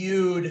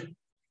you'd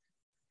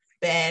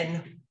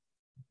been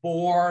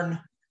born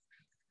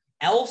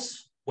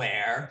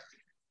elsewhere,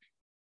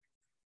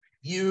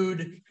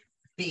 you'd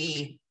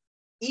be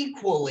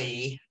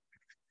equally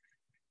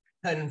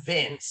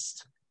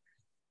convinced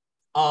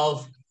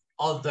of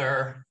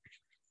other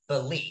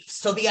beliefs.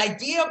 So the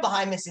idea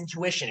behind this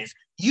intuition is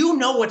you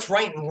know what's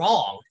right and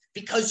wrong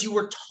because you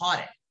were taught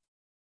it.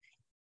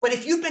 But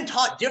if you've been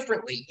taught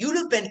differently, you'd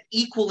have been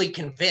equally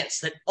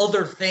convinced that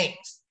other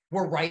things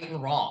were right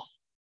and wrong.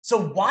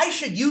 So why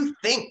should you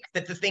think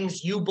that the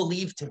things you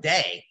believe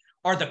today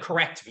are the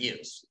correct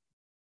views?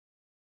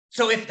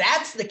 So if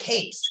that's the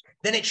case,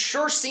 then it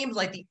sure seems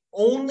like the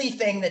only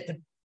thing that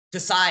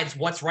decides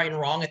what's right and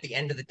wrong at the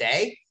end of the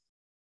day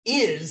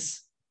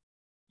is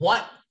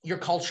what your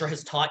culture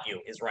has taught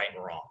you is right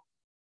and wrong.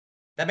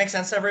 That makes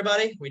sense to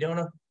everybody? We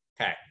doing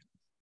okay.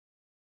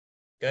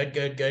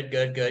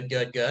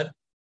 Good.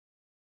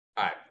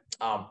 All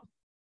right.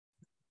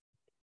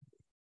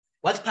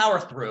 Let's power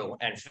through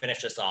and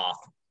finish this off.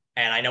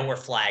 And I know we're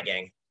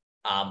flagging,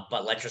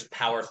 but let's just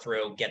power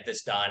through, get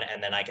this done,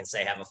 and then I can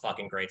say have a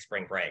fucking great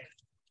spring break.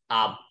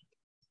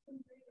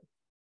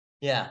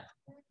 Yeah,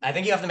 I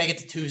think you have to make it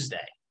to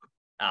Tuesday.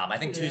 I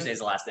think Tuesday is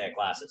the last day of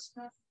classes.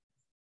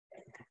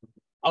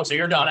 Oh, so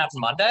you're done after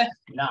Monday?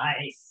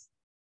 Nice.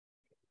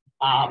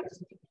 Now,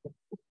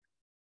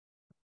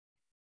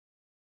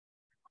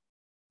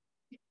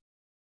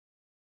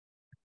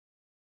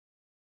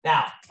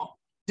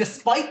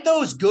 despite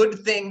those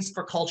good things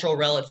for cultural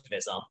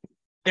relativism,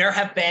 there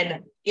have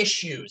been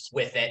issues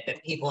with it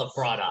that people have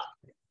brought up.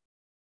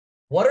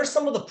 What are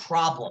some of the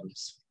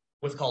problems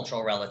with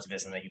cultural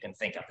relativism that you can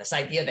think of? This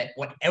idea that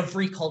what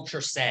every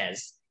culture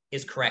says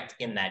is correct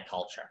in that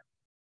culture.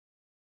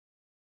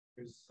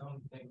 There's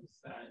some things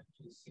that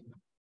just seem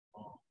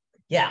wrong.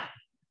 Yeah.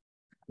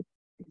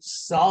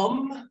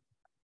 Some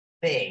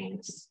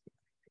things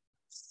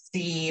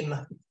seem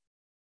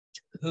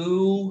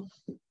too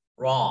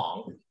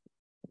wrong,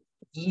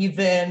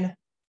 even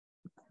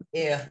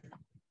if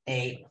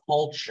a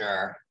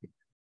culture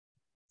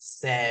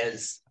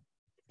says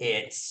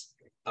it's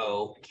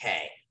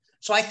okay.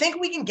 So I think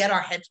we can get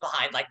our heads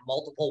behind like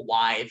multiple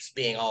wives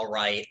being all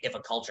right if a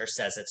culture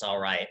says it's all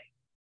right.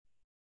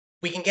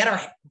 We can get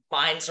our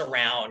minds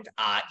around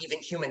even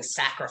human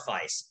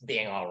sacrifice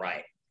being all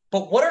right.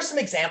 But what are some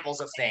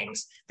examples of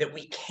things that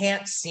we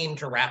can't seem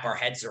to wrap our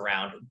heads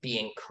around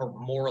being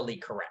morally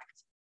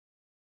correct?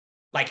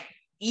 Like,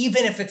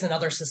 even if it's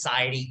another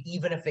society,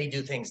 even if they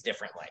do things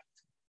differently.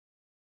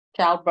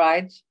 Child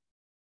brides.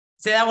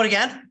 Say that one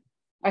again.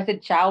 I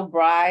said child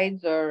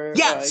brides or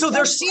yeah. So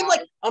there seem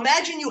brides. like,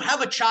 imagine you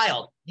have a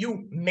child,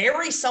 you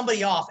marry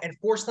somebody off and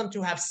force them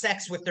to have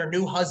sex with their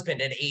new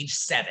husband at age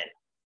 7.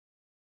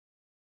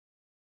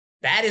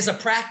 That is a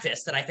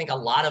practice that I think a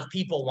lot of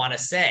people want to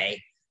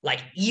say,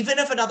 like, even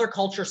if another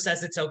culture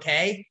says it's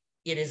okay,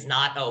 it is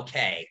not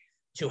okay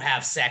to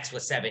have sex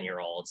with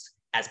 7-year-olds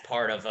as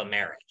part of a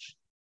marriage.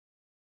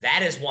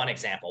 That is one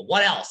example.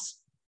 What else?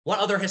 What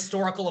other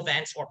historical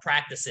events or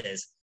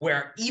practices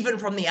where even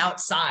from the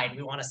outside,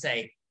 we want to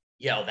say,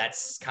 yo,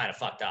 that's kind of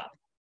fucked up?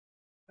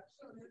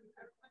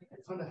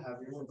 It's kind of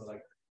heavy one, but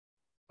like,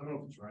 I don't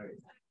know if it's right.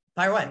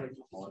 Fire away.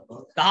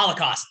 The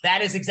Holocaust.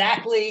 That is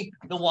exactly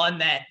the one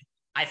that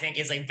I think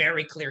is a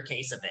very clear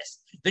case of this.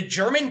 The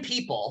German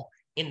people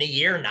in the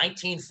year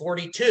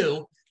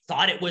 1942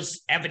 thought it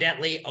was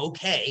evidently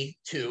okay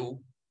to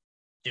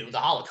do the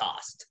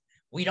Holocaust.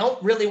 We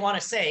don't really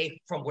want to say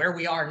from where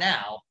we are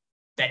now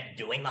that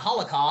doing the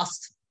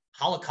Holocaust,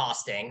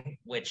 holocausting,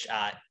 which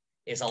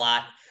is a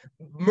lot,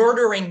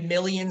 murdering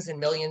millions and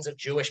millions of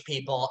Jewish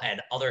people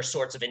and other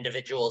sorts of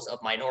individuals of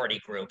minority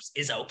groups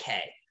is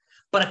okay.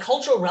 But a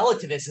cultural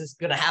relativist is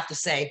going to have to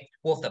say,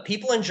 well, if the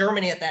people in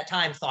Germany at that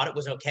time thought it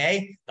was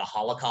okay, the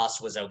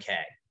Holocaust was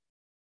okay.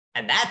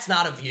 And that's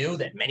not a view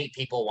that many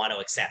people want to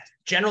accept.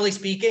 Generally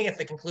speaking, if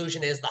the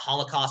conclusion is the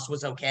Holocaust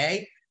was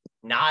okay,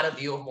 not a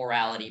view of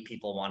morality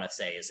people want to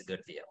say is a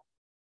good view.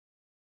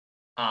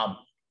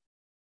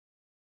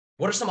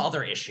 What are some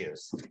other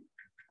issues?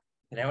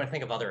 Can anyone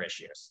think of other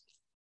issues?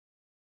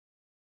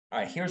 All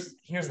right, here's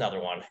another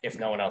one, if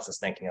no one else is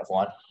thinking of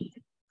one.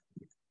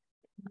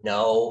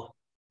 No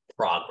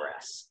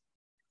progress.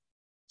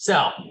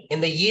 So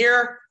in the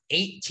year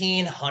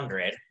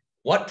 1800,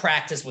 what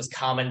practice was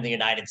common in the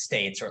United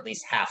States, or at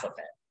least half of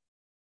it?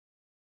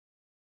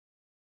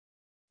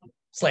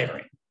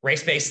 Slavery,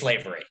 race-based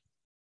slavery.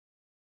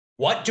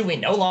 What do we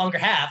no longer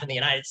have in the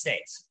United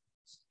States?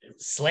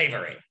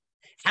 Slavery.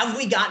 Have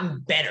we gotten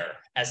better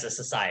as a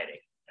society?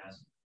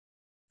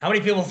 How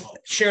many people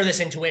share this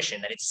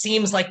intuition that it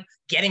seems like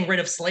getting rid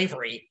of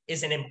slavery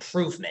is an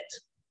improvement?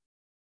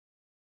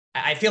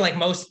 I feel like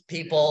most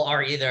people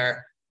are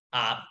either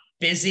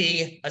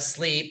busy,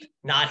 asleep,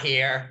 not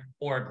here,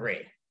 or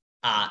agree.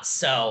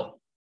 So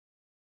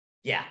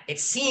yeah, it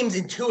seems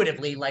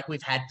intuitively like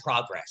we've had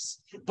progress.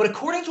 But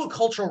according to a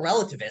cultural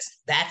relativist,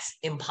 that's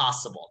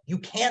impossible. You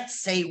can't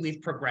say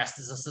we've progressed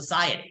as a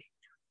society.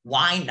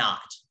 Why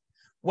not?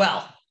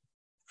 Well,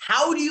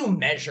 how do you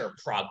measure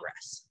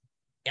progress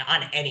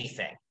on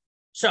anything?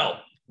 So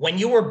when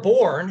you were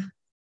born,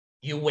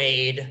 you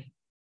weighed,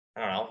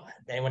 I don't know,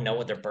 anyone know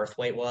what their birth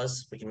weight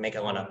was? We can make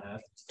it one up.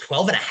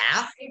 12 and a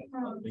half?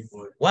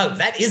 Wow,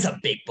 that is a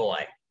big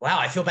boy. Wow,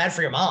 I feel bad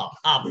for your mom.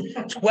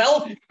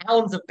 12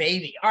 pounds of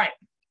baby. All right.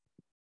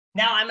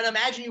 Now I'm gonna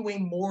imagine you weigh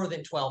more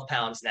than 12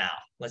 pounds now.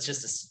 Let's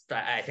just,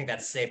 I think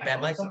that's a safe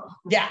bet, Michael. So.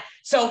 Yeah.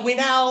 So we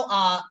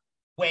now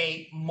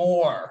weigh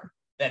more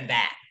than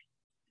that.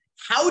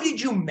 How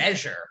did you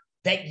measure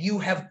that you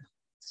have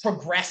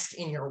progressed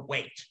in your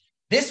weight?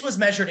 This was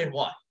measured in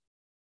what?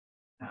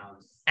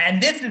 Pounds.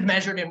 And this is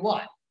measured in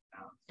what?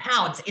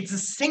 Pounds. It's a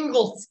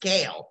single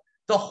scale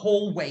the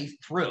whole way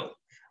through.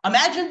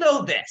 Imagine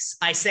though this.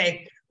 I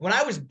say, when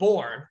I was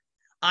born,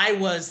 I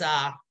was,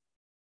 I'm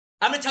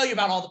going to tell you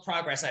about all the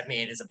progress I've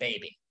made as a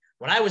baby.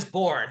 When I was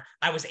born,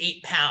 I was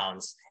 8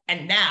 pounds,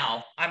 and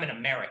now I'm an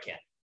American.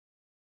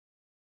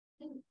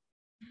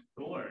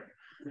 Sure.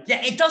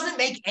 Yeah, it doesn't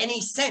make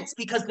any sense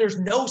because there's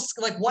no,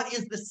 like, what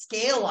is the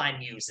scale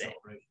I'm using?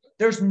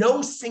 There's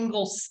no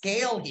single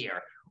scale here.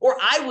 Or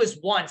I was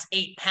once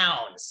 8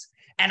 pounds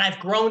and I've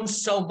grown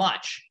so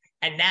much.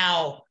 And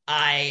now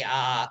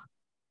I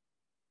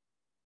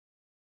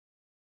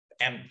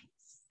am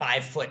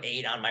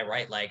 5'8" on my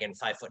right leg and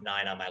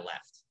 5'9" on my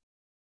left.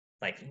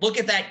 Like, look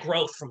at that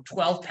growth from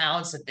 12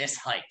 pounds to this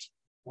height.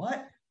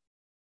 What?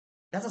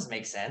 That doesn't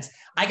make sense.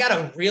 I got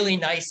a really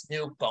nice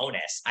new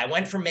bonus. I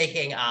went from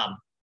making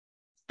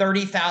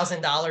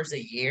 $30,000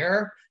 a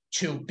year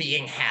to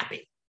being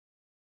happy.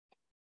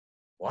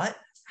 What?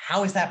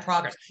 How is that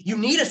progress? You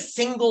need a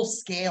single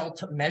scale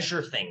to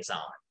measure things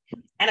on.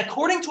 And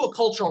according to a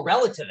cultural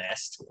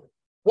relativist,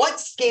 what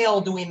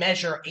scale do we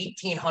measure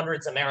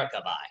 1800s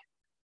America by?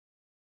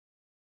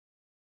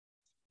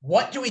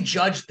 What do we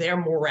judge their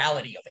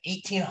morality of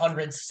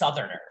 1800s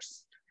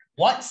Southerners?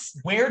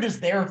 Where does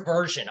their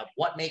version of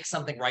what makes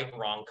something right and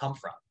wrong come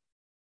from?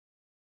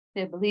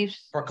 Their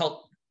beliefs.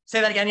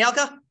 Say that again,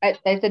 Yelka? I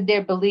said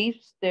their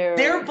beliefs.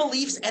 Their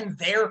beliefs and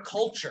their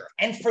culture.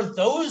 And for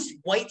those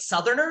white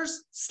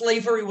Southerners,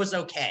 slavery was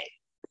okay.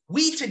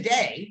 We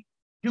today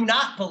do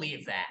not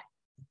believe that.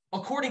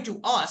 According to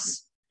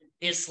us,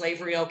 is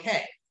slavery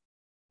okay?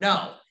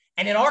 No.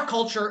 And in our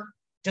culture,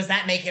 does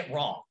that make it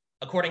wrong?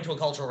 According to a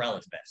cultural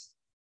relativist.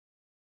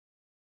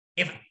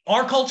 If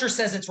our culture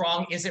says it's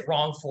wrong, is it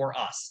wrong for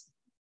us?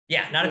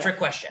 Yeah, not a trick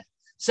question.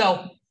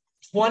 So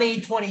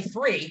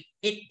 2023,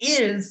 it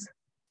is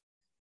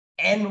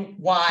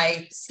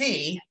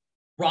NYC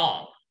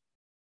wrong.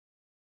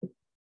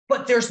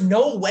 But there's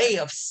no way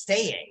of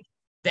saying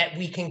that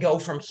we can go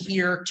from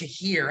here to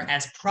here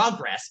as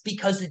progress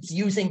because it's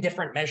using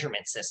different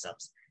measurement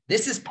systems.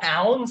 This is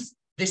pounds,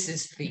 this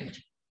is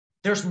feet.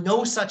 There's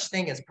no such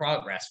thing as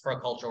progress for a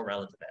cultural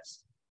relativist.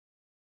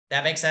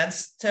 That makes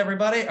sense to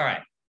everybody? All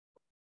right.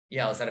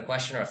 Yeah, is that a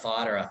question or a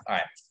thought or all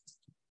right.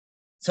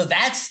 So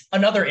that's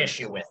another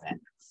issue with it.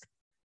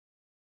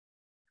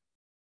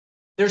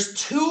 There's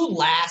two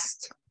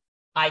last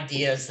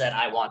ideas that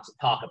I want to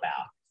talk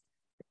about.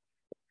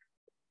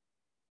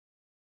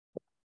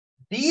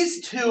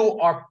 These two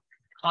are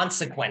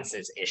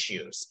consequences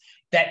issues,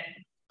 that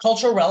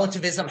cultural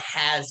relativism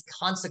has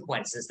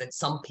consequences that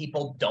some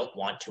people don't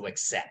want to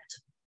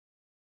accept.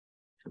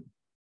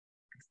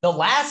 The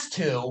last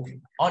two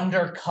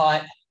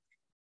undercut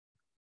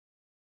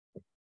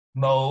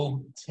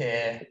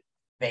motivation.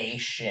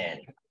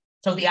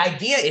 So the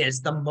idea is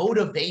the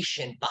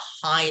motivation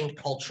behind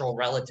cultural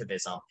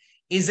relativism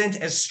isn't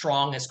as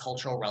strong as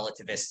cultural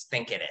relativists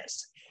think it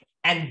is.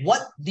 And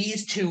what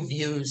these two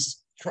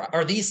views,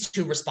 or these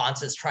two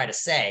responses try to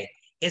say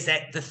is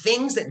that the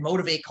things that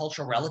motivate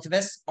cultural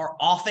relativists are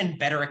often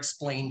better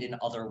explained in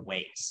other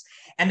ways.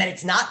 And that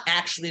it's not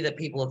actually that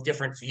people have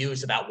different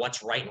views about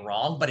what's right and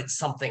wrong, but it's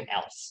something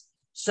else.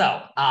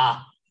 So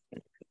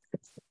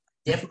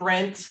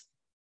different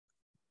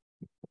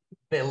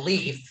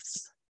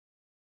beliefs,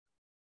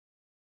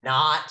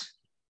 not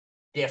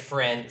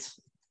different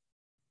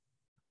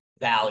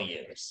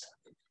values.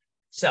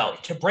 So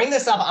to bring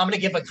this up, I'm going to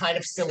give a kind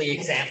of silly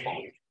example.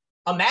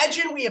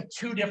 Imagine we have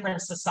two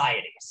different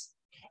societies,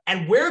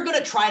 and we're going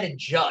to try to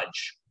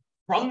judge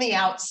from the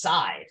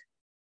outside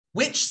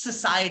which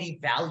society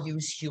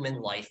values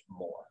human life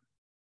more.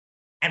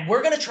 And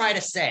we're going to try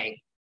to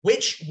say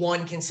which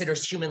one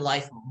considers human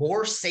life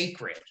more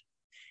sacred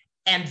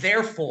and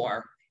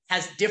therefore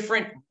has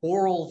different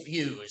moral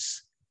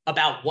views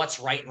about what's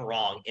right and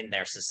wrong in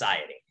their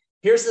society.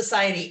 Here's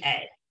society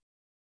A.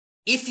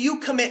 If you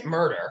commit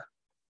murder,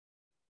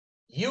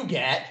 you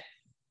get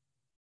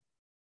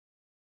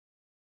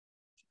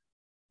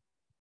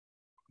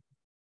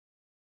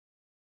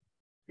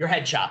your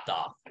head chopped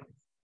off.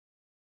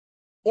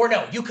 Or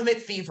no, you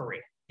commit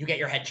thievery, you get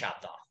your head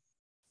chopped off.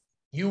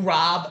 You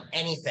rob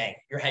anything,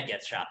 your head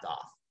gets chopped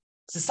off.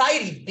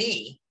 Society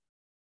B,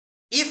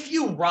 if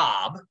you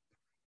rob,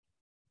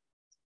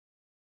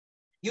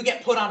 you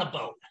get put on a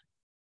boat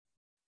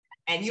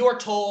and you are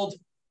told,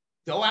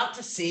 go out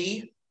to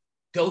sea,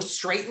 go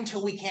straight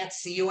until we can't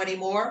see you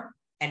anymore,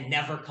 and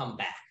never come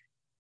back.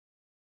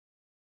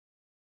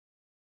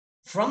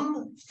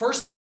 From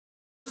first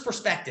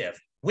perspective,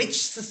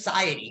 which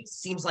society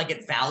seems like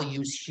it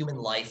values human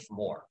life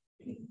more?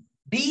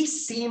 B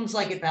seems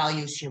like it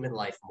values human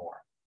life more.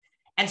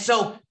 And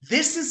so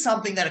this is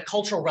something that a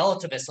cultural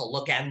relativist will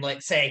look at and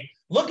like say,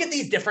 look at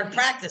these different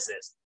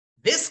practices.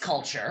 This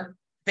culture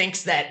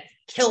thinks that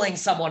killing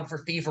someone for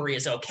thievery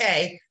is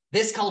okay.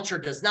 This culture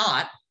does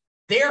not.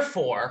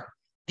 Therefore,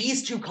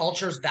 these two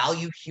cultures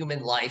value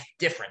human life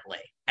differently,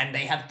 and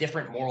they have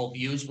different moral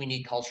views. We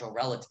need cultural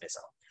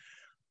relativism.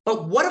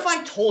 But what if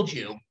I told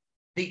you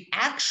the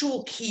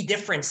actual key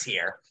difference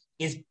here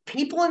is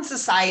people in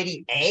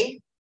society A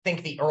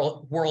think the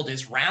world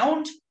is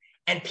round,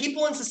 and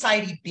people in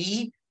society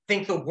B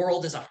think the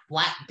world is a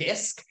flat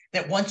disk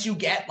that once you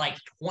get like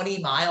 20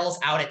 miles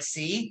out at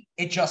sea,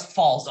 it just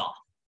falls off.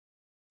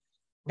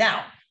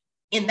 Now,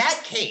 in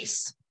that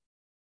case,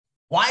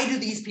 why do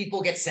these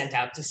people get sent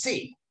out to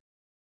sea?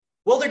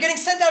 Well, they're getting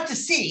sent out to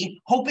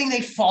sea hoping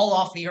they fall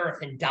off the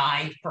earth and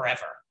die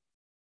forever.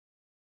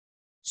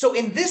 So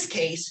in this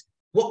case,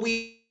 what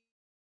we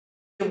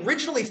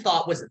originally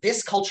thought was that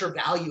this culture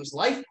values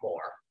life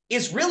more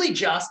is really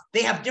just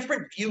they have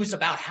different views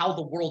about how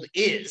the world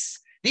is.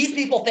 These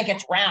people think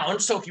it's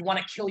round, so if you want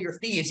to kill your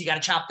thieves, you got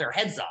to chop their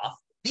heads off.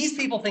 These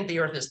people think the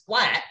earth is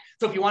flat,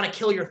 so if you want to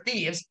kill your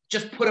thieves,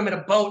 just put them in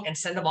a boat and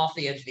send them off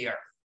the edge of the earth.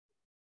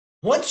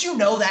 Once you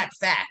know that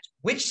fact,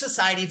 which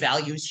society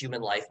values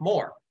human life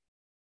more?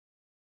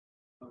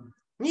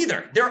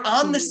 Neither. They're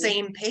on the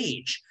same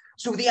page.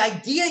 So the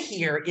idea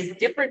here is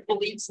different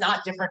beliefs,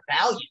 not different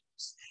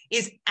values,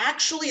 is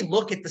actually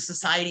look at the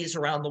societies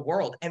around the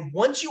world. And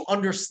once you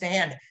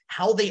understand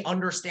how they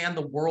understand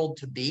the world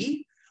to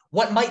be,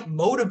 what might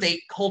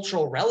motivate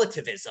cultural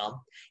relativism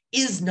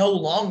is no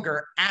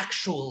longer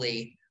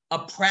actually a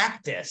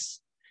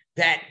practice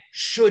that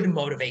should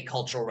motivate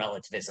cultural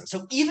relativism.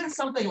 So even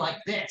something like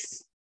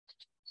this,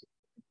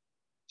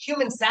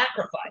 human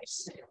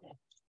sacrifice.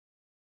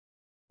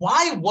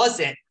 Why was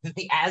it that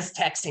the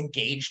Aztecs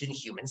engaged in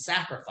human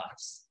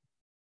sacrifice?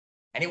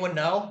 Anyone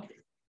know?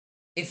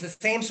 It's the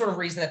same sort of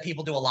reason that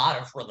people do a lot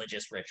of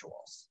religious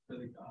rituals.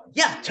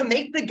 Yeah, to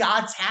make the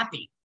gods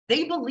happy.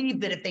 They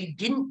believed that if they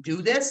didn't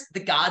do this,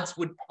 the gods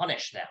would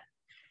punish them.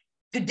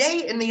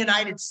 Today in the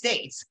United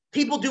States,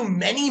 people do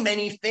many,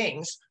 many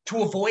things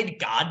to avoid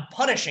God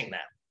punishing them.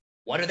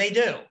 What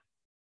do?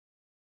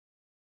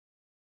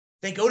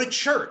 They go to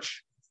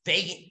church.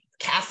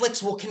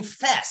 Catholics will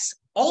confess.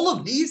 All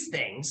of these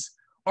things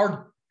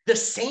are the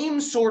same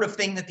sort of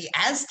thing that the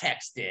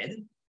Aztecs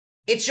did.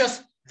 It's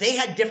just they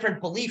had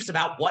different beliefs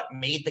about what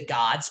made the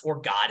gods or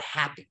God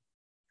happy.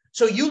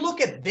 So you look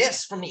at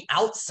this from the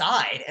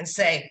outside and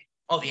say,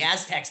 oh, the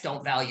Aztecs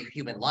don't value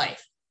human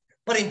life.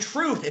 But in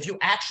truth, if you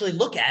actually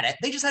look at it,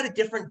 they just had a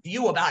different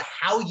view about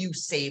how you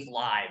save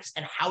lives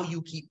and how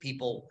you keep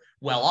people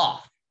well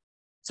off.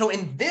 So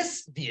in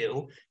this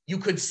view, you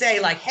could say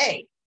like,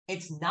 hey,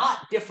 it's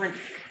not different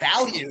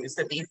values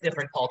that these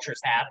different cultures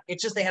have.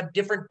 It's just they have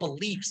different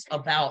beliefs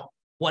about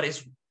what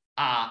is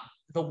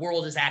the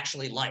world is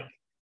actually like.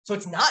 So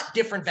it's not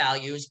different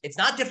values. It's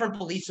not different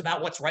beliefs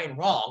about what's right and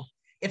wrong.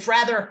 It's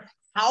rather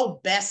how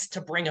best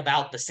to bring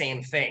about the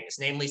same things,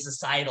 namely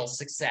societal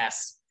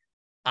success,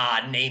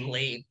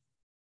 namely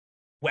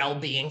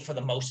well-being for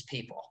the most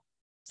people.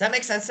 Does that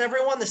make sense to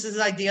everyone? This is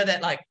the idea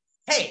that like,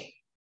 hey,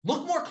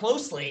 look more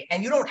closely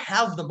and you don't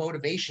have the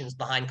motivations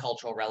behind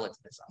cultural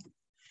relativism.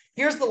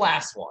 Here's the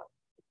last one.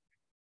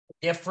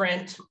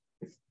 Different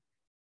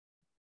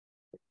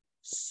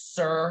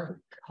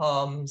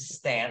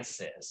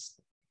circumstances.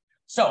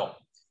 So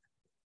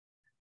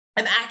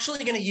I'm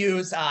actually going to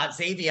use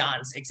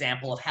Xavion's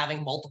example of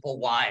having multiple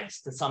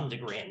wives to some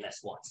degree in this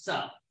one.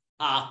 So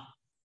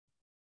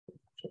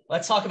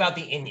let's talk about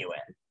the Inuit,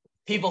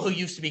 people who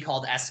used to be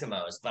called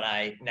Eskimos, but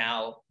I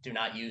now do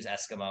not use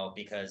Eskimo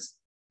because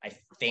I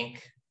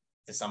think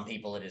to some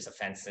people it is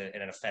offensive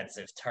in an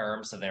offensive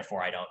term, so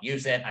therefore I don't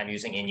use it. I'm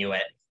using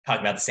Inuit,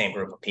 talking about the same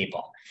group of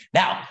people.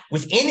 Now,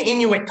 within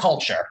Inuit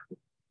culture,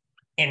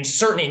 in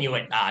certain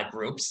Inuit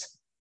groups,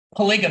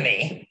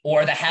 polygamy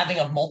or the having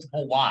of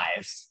multiple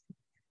wives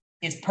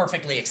is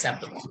perfectly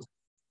acceptable.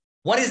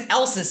 What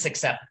else is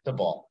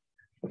acceptable?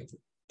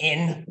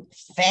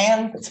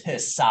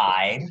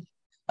 Infanticide,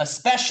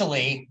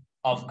 especially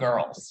of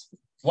girls.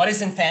 What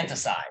is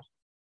infanticide?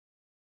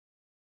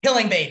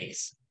 Killing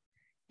babies.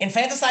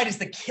 Infanticide is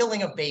the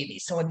killing of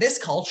babies. So in this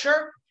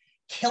culture,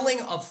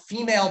 killing of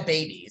female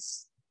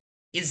babies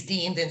is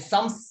deemed in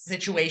some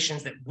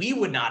situations that we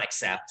would not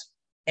accept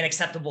an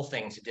acceptable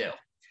thing to do.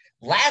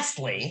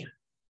 Lastly,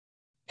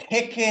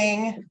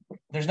 picking,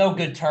 there's no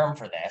good term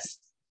for this,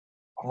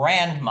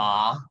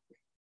 grandma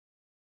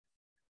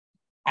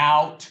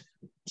out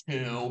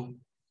to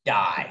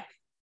die.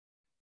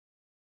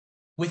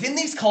 Within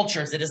these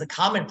cultures, it is a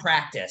common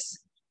practice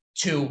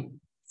to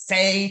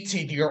say to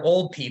your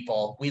old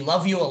people, we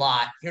love you a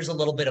lot. Here's a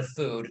little bit of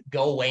food.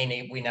 Go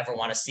away. We never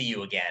want to see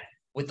you again,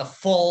 with the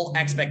full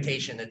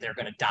expectation that they're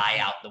going to die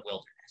out in the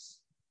wilderness.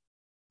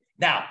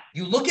 Now,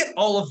 you look at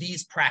all of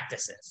these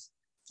practices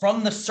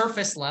from the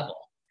surface level.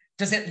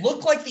 Does it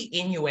look like the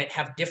Inuit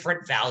have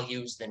different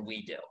values than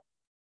we do?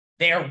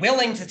 They are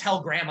willing to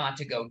tell grandma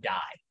to go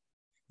die.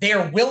 They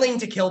are willing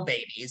to kill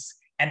babies,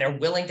 and they're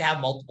willing to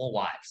have multiple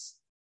wives.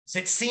 So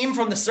it seems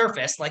from the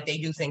surface like they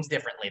do things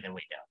differently than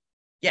we do.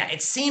 Yeah,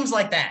 it seems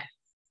like that.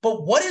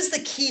 But what is the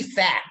key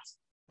fact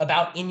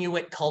about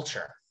Inuit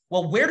culture?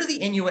 Well, where do the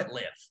Inuit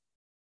live?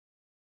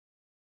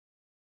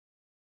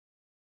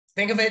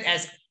 Think of it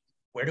as,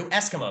 where do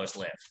Eskimos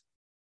live?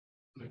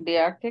 The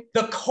Arctic?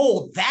 The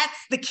cold,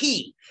 that's the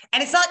key.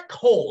 And it's not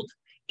cold,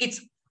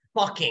 it's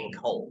fucking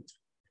cold.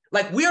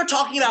 Like, we are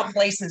talking about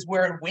places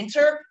where in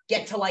winter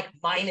get to like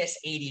minus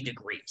 80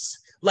 degrees,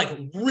 like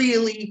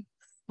really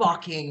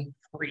fucking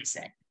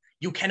freezing.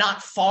 You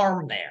cannot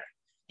farm there.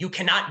 You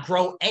cannot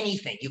grow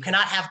anything. You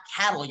cannot have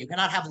cattle. You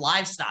cannot have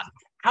livestock.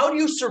 How do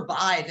you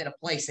survive in a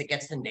place that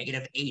gets to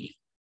negative 80?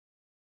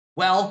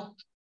 Well,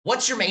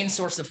 what's your main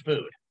source of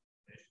food?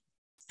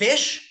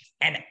 Fish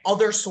and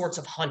other sorts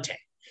of hunting.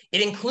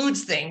 It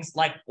includes things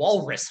like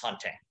walrus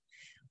hunting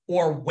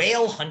or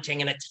whale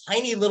hunting in a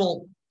tiny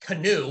little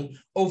canoe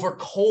over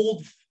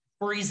cold,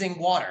 freezing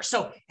water.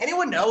 So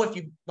anyone know if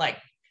you like,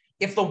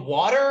 if the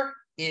water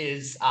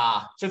is,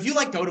 so if you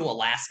like go to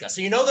Alaska,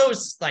 so you know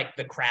those like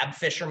the crab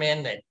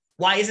fishermen that,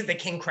 why is it that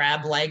king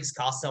crab legs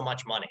cost so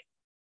much money?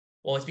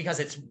 Well, it's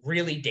because it's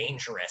really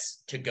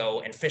dangerous to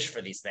go and fish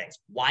for these things.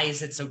 Why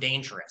is it so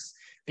dangerous?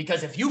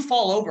 Because if you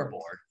fall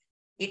overboard,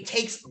 it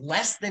takes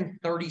less than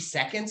 30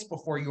 seconds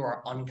before you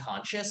are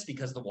unconscious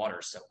because the water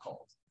is so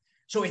cold.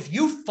 So if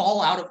you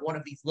fall out of one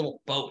of these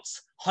little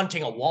boats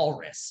hunting a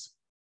walrus,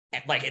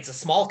 and like it's a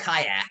small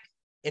kayak,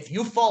 if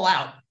you fall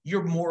out,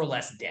 you're more or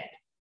less dead.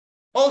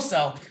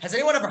 Also, has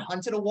anyone ever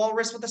hunted a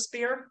walrus with a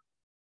spear?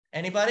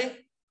 Anybody?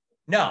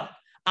 No.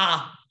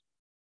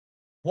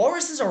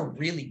 Walruses are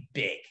really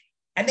big,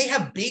 and they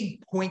have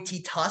big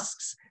pointy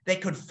tusks that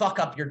could fuck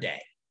up your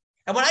day.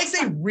 And when I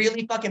say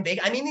really fucking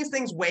big, I mean these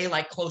things weigh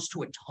like close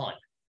to a ton.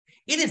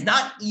 It is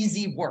not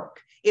easy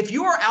work. If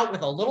you are out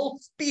with a little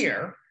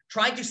spear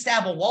trying to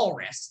stab a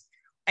walrus,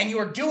 and you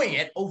are doing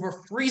it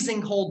over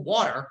freezing cold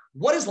water,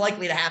 what is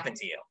likely to happen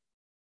to you?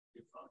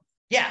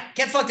 Yeah,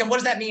 get fucked. And what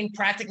does that mean,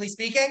 practically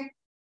speaking?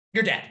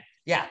 You're dead.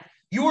 Yeah,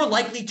 you are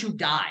likely to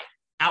die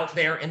out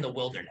there in the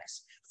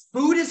wilderness.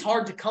 Food is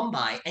hard to come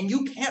by, and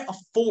you can't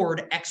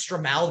afford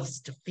extra mouths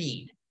to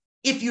feed.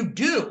 If you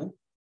do,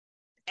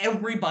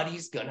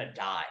 everybody's gonna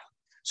die.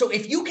 So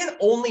if you can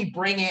only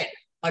bring in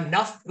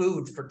enough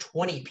food for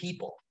 20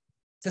 people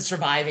to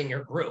survive in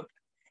your group,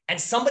 and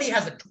somebody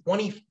has a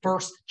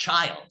 21st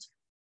child,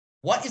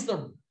 what is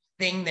the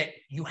thing that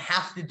you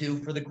have to do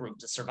for the group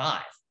to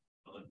survive?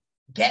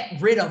 Get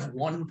rid of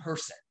one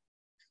person.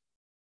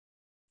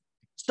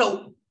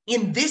 So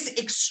in this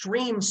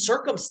extreme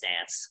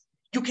circumstance,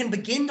 you can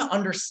begin to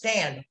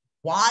understand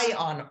why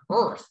on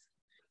earth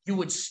you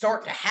would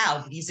start to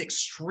have these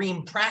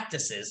extreme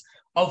practices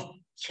of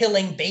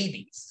killing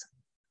babies.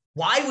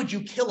 Why would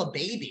you kill a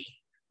baby?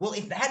 Well,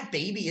 if that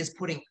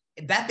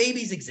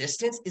baby's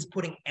existence is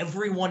putting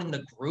everyone in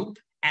the group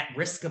at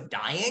risk of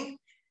dying,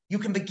 you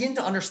can begin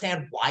to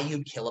understand why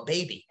you'd kill a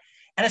baby.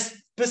 And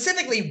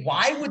specifically,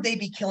 why would they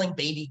be killing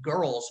baby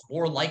girls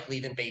more likely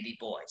than baby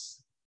boys?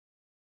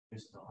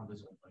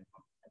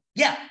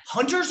 Yeah,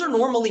 hunters are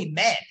normally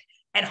men,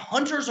 and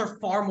hunters are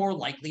far more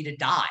likely to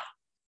die.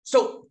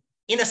 So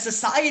in a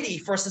society,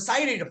 for a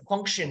society to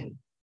function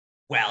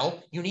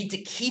well, you need to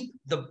keep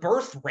the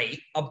birth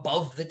rate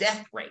above the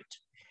death rate.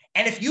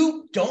 And if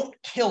you don't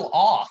kill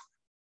off,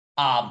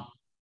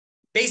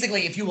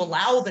 basically, if you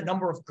allow the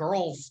number of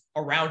girls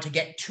around to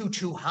get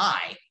too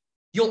high,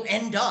 you'll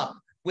end up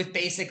with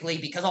basically,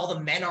 because all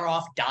the men are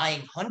off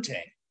dying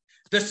hunting,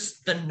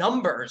 the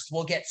numbers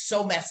will get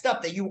so messed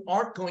up that you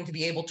aren't going to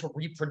be able to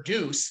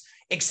reproduce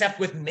except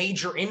with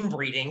major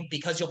inbreeding,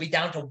 because you'll be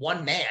down to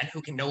one man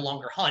who can no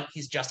longer hunt.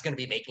 He's just going to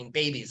be making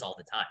babies all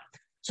the time.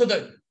 So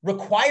the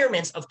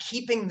requirements of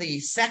keeping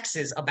the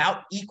sexes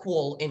about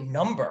equal in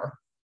number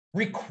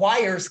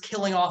requires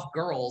killing off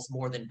girls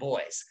more than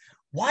boys.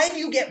 Why do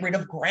you get rid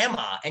of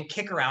grandma and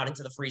kick her out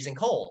into the freezing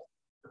cold?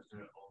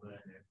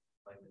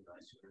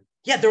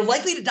 Yeah, they're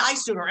likely to die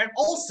sooner. And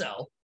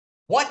also,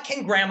 what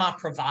can grandma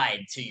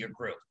provide to your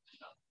group?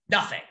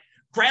 Nothing.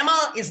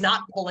 Grandma is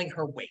not pulling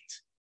her weight.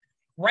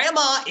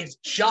 Grandma is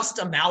just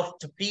a mouth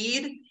to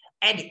feed,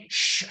 and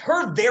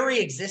her very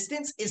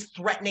existence is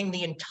threatening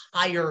the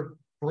entire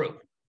group.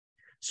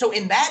 So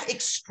in that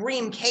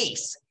extreme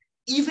case,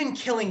 even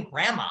killing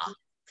grandma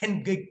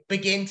can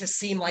begin to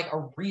seem like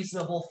a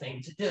reasonable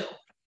thing to do,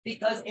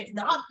 because it's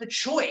not the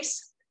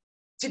choice.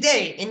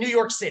 Today in New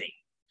York City,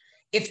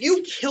 if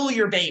you kill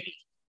your baby,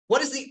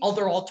 what is the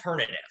other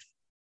alternative?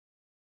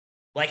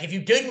 Like, if you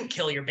didn't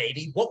kill your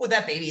baby, what would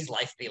that baby's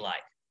life be like?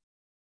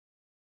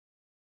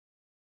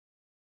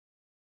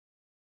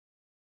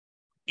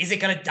 Is it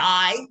going to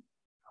die?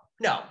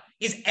 No.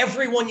 Is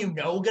everyone you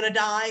know going to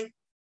die?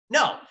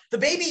 No. The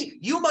baby,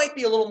 you might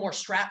be a little more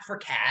strapped for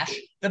cash.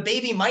 The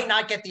baby might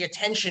not get the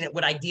attention it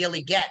would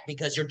ideally get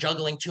because you're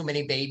juggling too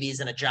many babies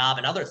and a job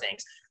and other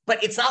things.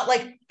 But it's not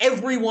like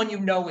everyone you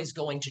know is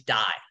going to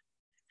die.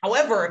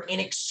 However, in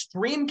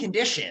extreme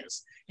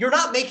conditions, you're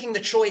not making the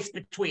choice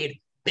between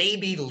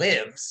baby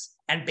lives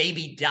and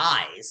baby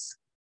dies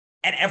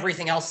and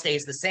everything else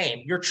stays the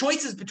same. Your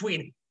choice is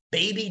between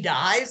baby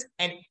dies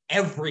and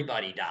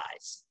everybody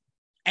dies.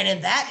 And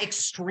in that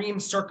extreme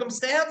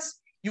circumstance,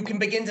 you can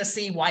begin to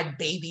see why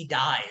baby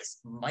dies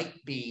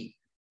might be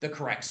the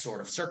correct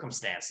sort of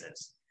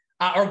circumstances,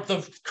 or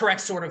the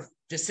correct sort of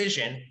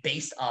decision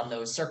based on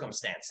those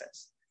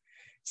circumstances.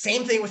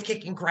 Same thing with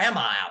kicking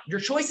grandma out.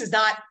 Your choice is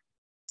not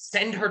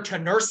send her to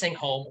nursing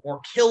home or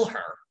kill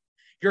her.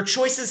 Your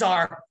choices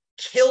are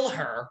kill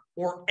her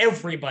or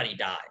everybody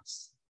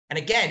dies. And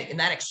again, in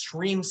that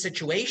extreme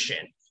situation,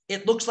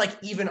 it looks like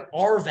even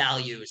our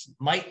values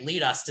might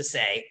lead us to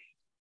say,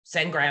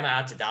 send grandma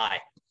out to die.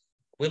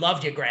 We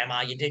loved you,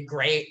 grandma. You did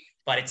great,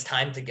 but it's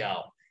time to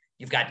go.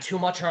 You've got too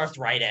much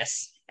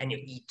arthritis and you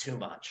eat too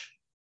much.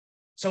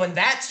 So in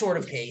that sort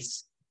of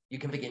case, you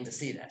can begin to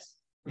see this.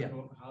 Yeah.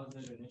 How is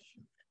it an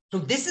issue? So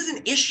this is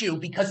an issue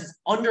because it's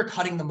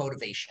undercutting the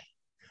motivation.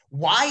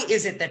 Why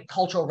is it that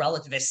cultural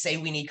relativists say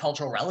we need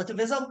cultural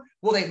relativism?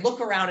 Well, they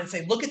look around and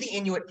say, look at the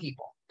Inuit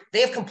people.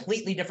 They have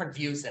completely different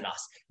views than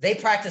us. They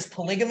practice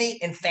polygamy,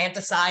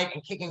 infanticide,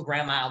 and kicking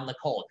grandma out in the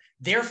cold.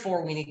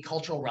 Therefore, we need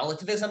cultural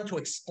relativism to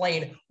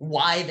explain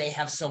why they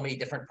have so many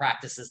different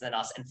practices than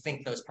us and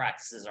think those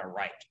practices are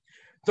right.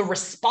 The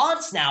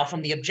response now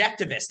from the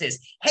objectivist is,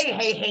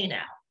 hey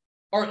now.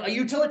 Or a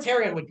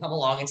utilitarian would come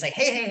along and say,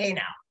 hey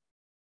now.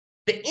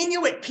 The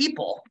Inuit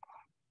people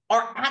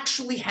are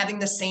actually having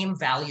the same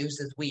values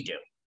as we do.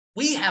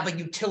 We have a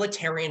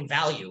utilitarian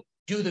value,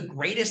 do the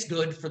greatest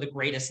good for the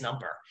greatest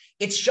number.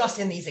 It's just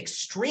in these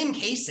extreme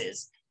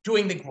cases,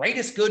 doing the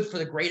greatest good for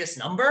the greatest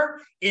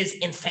number is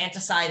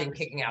infanticide and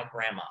kicking out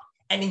grandma.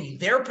 And in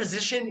their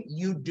position,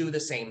 you do the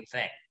same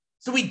thing.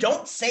 So we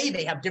don't say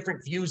they have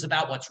different views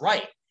about what's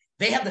right.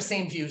 They have the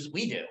same views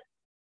we do.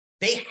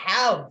 They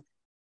have,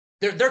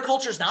 their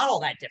culture is not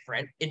all that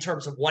different in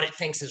terms of what it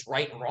thinks is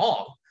right and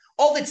wrong.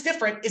 All that's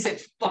different is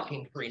it's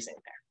fucking freezing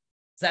there.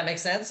 Does that make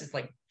sense? It's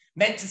like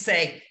meant to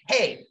say,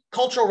 hey,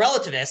 cultural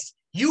relativists,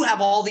 you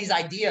have all these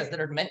ideas that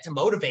are meant to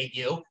motivate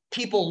you.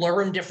 People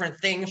learn different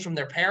things from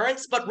their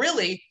parents, but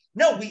really,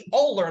 no, we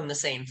all learn the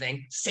same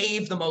thing.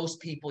 Save the most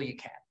people you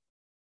can.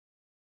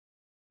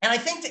 And I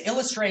think to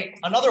illustrate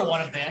another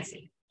one of this,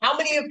 how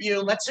many of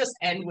you, let's just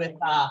end with,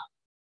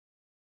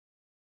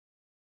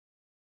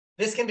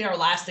 this can be our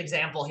last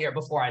example here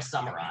before I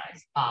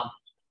summarize.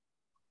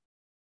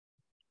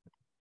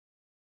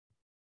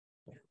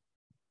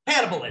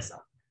 Cannibalism.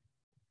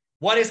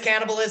 What is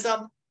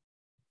cannibalism?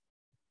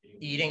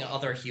 Eating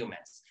other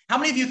humans. How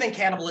many of you think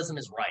cannibalism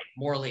is right,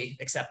 morally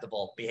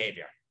acceptable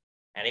behavior?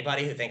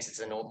 Anybody who thinks it's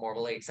a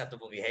morally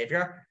acceptable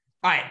behavior?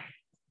 All right.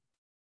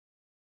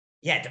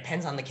 Yeah, it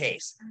depends on the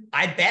case.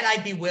 I bet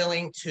I'd be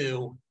willing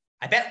to,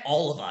 I bet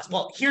all of us,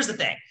 well, here's the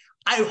thing.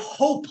 I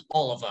hope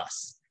all of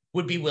us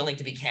would be willing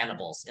to be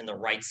cannibals in the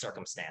right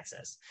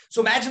circumstances.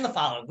 So imagine the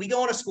following. We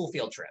go on a school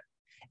field trip.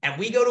 And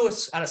we go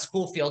on a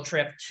school field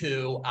trip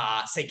to,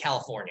 say,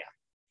 California.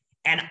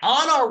 And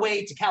on our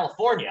way to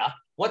California,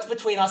 what's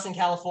between us and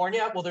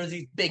California? Well, there's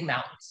these big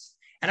mountains.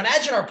 And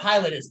imagine our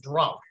pilot is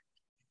drunk.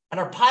 And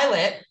our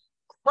pilot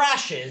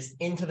crashes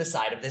into the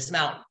side of this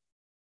mountain.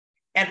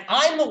 And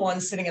I'm the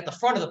one sitting at the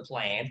front of the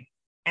plane,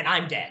 and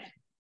I'm dead.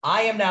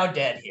 I am now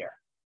dead here.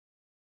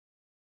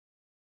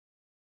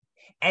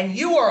 And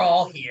you are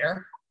all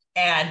here,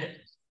 and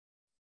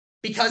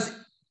because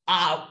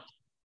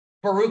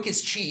Baruch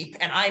is cheap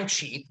and I'm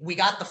cheap, we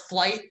got the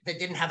flight that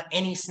didn't have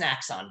any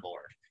snacks on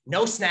board.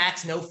 No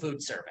snacks, no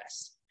food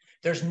service.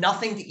 There's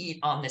nothing to eat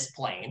on this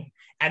plane.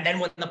 And then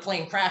when the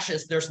plane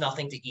crashes, there's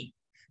nothing to eat.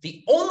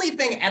 The only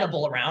thing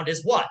edible around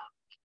is what?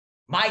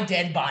 My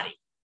dead body.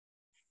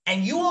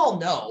 And you all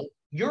know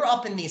you're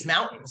up in these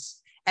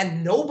mountains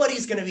and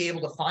nobody's going to be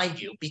able to find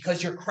you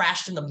because you're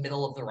crashed in the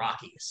middle of the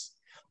Rockies.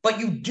 But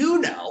you do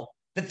know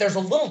that there's a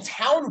little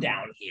town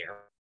down here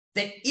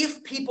that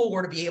if people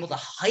were to be able to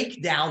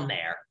hike down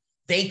there,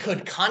 they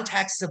could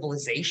contact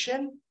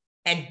civilization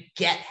and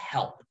get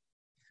help.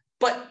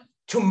 But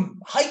to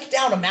hike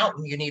down a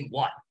mountain, you need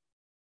what?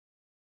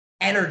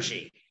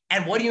 Energy.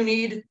 And what do you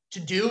need to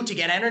do to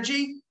get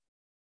energy?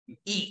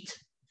 Eat.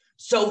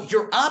 So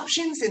your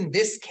options in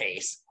this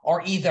case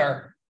are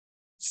either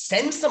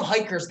send some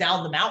hikers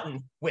down the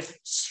mountain with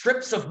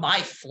strips of my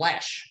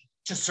flesh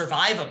to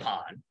survive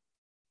upon,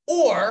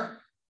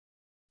 or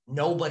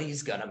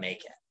nobody's gonna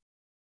make it.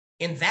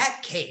 In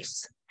that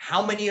case,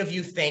 how many of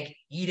you think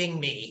eating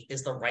me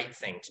is the right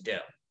thing to do?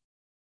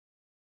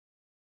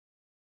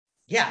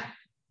 Yeah.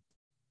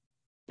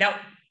 Now,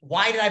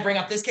 why did I bring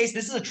up this case?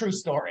 This is a true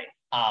story.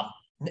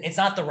 It's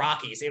not the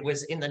Rockies. It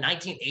was in the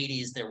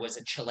 1980s, there was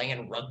a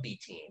Chilean rugby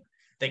team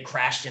they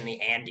crashed in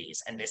the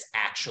Andes and this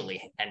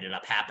actually ended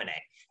up happening.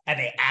 And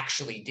they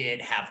actually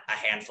did have a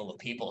handful of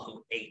people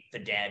who ate the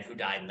dead who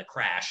died in the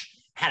crash,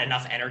 had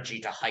enough energy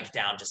to hike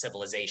down to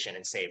civilization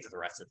and save the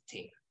rest of the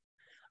team.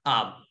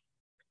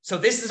 So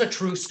this is a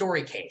true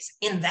story case.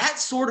 In that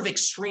sort of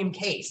extreme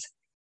case,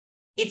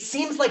 it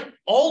seems like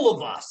all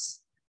of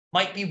us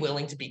might be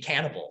willing to be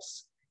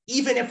cannibals,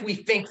 even if we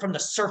think from the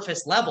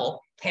surface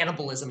level,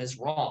 cannibalism is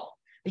wrong.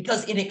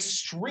 Because in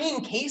extreme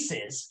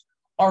cases,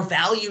 our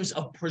values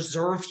of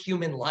preserve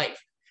human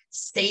life,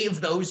 save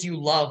those you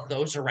love,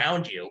 those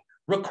around you,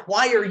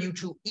 require you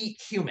to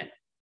eat human.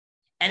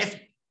 And if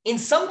in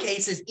some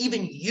cases,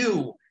 even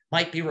you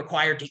might be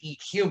required to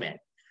eat human,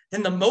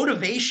 then the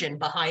motivation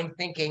behind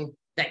thinking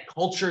that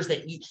cultures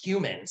that eat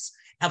humans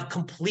have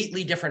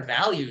completely different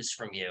values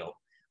from you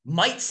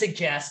might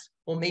suggest,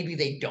 well, maybe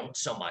they don't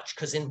so much,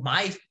 because in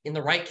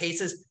the right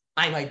cases,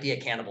 I might be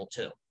a cannibal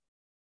too.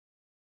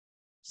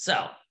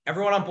 So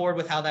everyone on board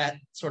with how that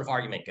sort of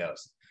argument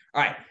goes?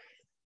 All right.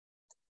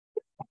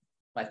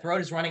 My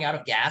throat is running out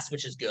of gas,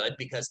 which is good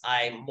because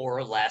I'm more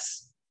or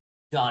less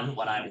done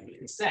what I was going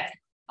to say.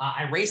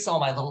 I erased all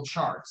my little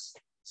charts.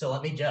 So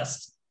let me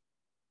just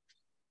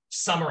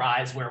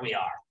summarize where we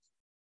are.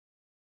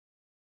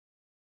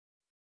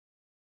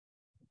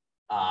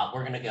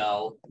 We're going to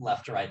go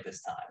left to right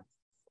this time.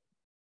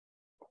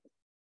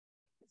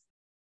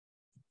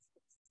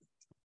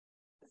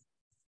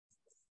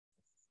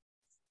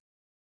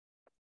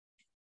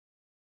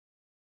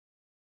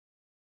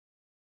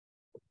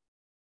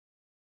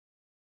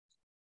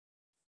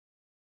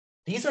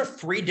 These are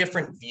three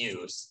different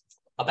views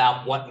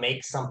about what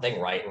makes something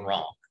right and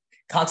wrong.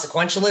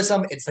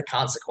 Consequentialism, it's the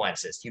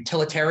consequences.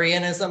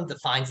 Utilitarianism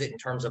defines it in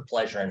terms of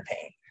pleasure and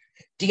pain.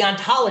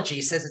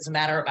 Deontology says it's a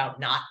matter about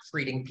not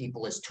treating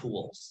people as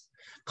tools.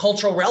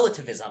 Cultural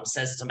relativism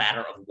says it's a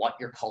matter of what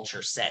your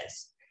culture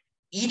says.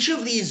 Each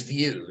of these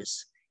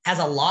views has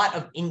a lot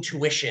of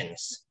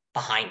intuitions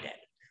behind it,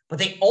 but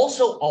they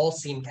also all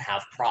seem to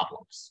have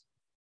problems.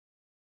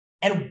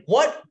 And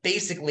what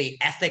basically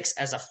ethics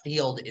as a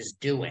field is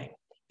doing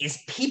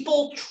is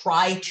people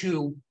try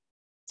to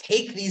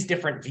take these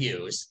different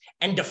views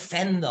and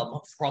defend them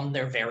from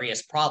their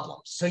various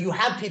problems. So you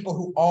have people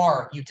who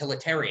are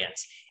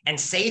utilitarians and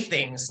say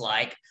things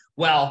like,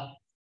 well,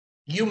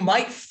 you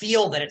might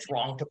feel that it's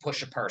wrong to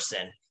push a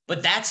person,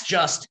 but that's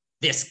just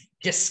this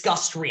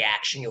disgust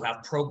reaction you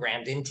have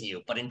programmed into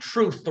you. But in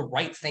truth, the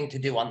right thing to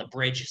do on the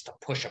bridge is to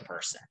push a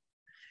person.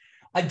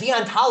 A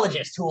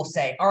deontologist who will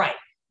say, all right,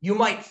 you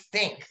might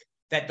think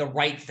that the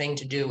right thing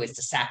to do is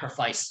to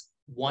sacrifice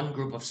one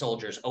group of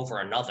soldiers over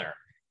another.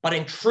 But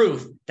in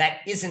truth, that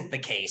isn't the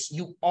case.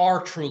 You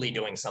are truly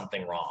doing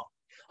something wrong.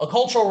 A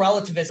cultural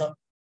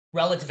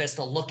relativist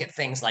will look at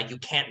things like you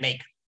can't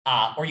make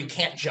or you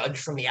can't judge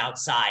from the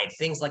outside.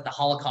 Things like the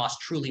Holocaust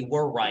truly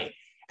were right.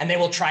 And they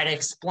will try to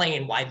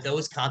explain why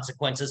those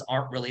consequences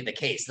aren't really the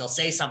case. They'll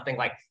say something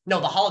like, no,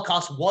 the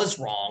Holocaust was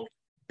wrong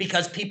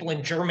because people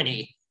in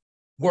Germany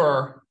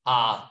were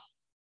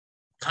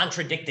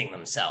contradicting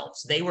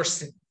themselves. They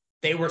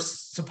were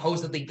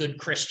supposedly good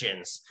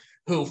Christians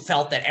who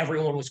felt that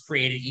everyone was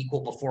created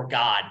equal before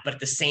God, but at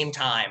the same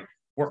time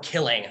were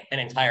killing an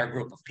entire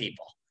group of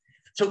people.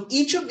 So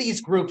each of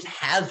these groups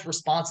has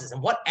responses,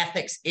 and what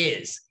ethics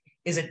is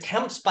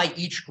attempts by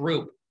each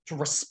group to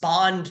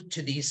respond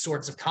to these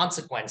sorts of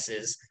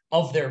consequences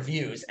of their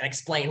views and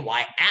explain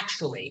why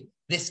actually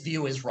this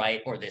view is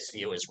right or this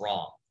view is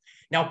wrong.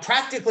 Now,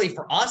 practically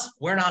for us,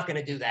 we're not going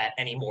to do that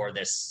anymore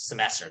this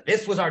semester.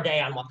 This was our day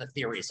on what the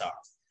theories are.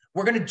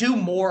 We're going to do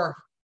more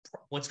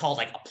what's called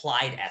like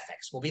applied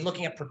ethics. We'll be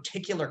looking at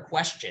particular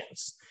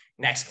questions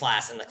next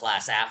class and the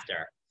class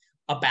after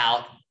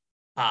about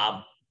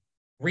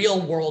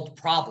real world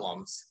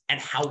problems and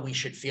how we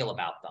should feel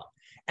about them.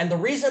 And the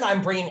reason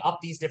I'm bringing up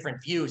these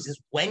different views is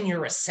when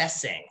you're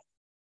assessing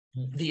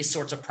these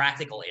sorts of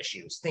practical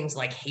issues, things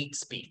like hate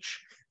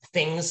speech,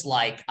 things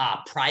like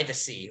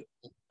privacy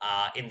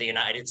in the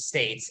United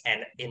States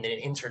and in the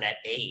internet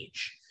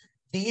age,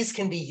 these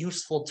can be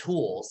useful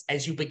tools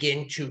as you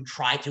begin to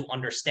try to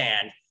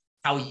understand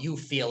how you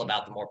feel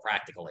about the more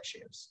practical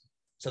issues.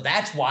 So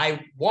that's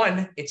why,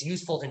 one, it's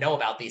useful to know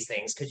about these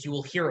things because you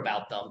will hear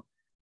about them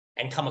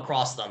and come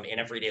across them in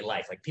everyday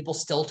life. Like people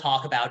still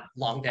talk about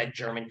long dead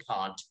German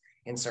Kant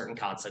in certain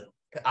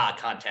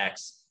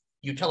contexts.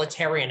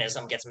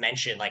 Utilitarianism gets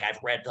mentioned. Like I've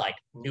read like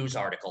news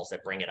articles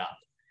that bring it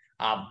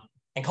up.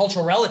 And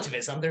cultural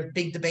relativism, there's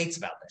big debates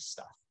about this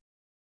stuff.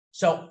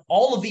 So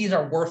all of these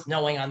are worth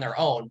knowing on their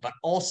own, but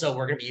also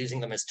we're going to be using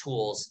them as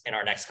tools in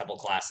our next couple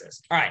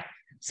classes. All right.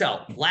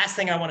 So last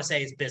thing I want to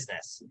say is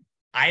business.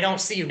 I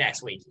don't see you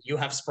next week. You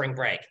have spring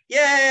break.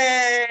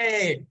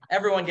 Yay!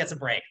 Everyone gets a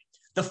break.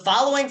 The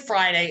following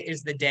Friday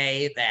is the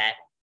day that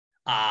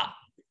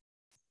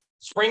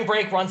spring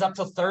break runs up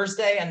till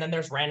Thursday, and then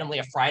there's randomly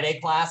a Friday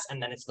class,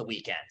 and then it's the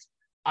weekend.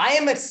 I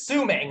am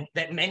assuming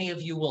that many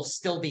of you will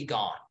still be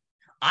gone.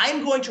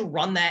 I'm going to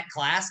run that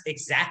class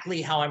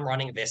exactly how I'm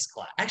running this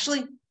class.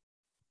 Actually,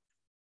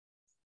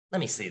 let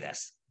me see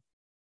this.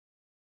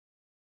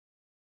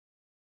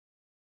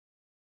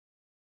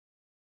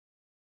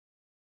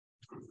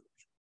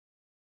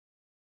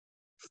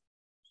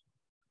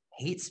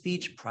 Hate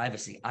speech,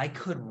 privacy. I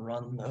could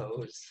run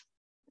those.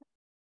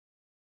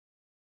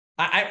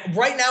 I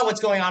right now, what's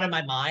going on in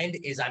my mind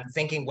is I'm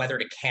thinking whether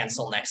to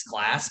cancel next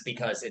class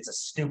because it's a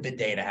stupid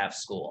day to have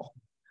school.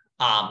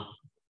 Let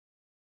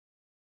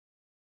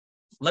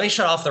me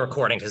shut off the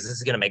recording because this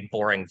is going to make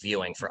boring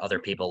viewing for other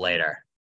people later.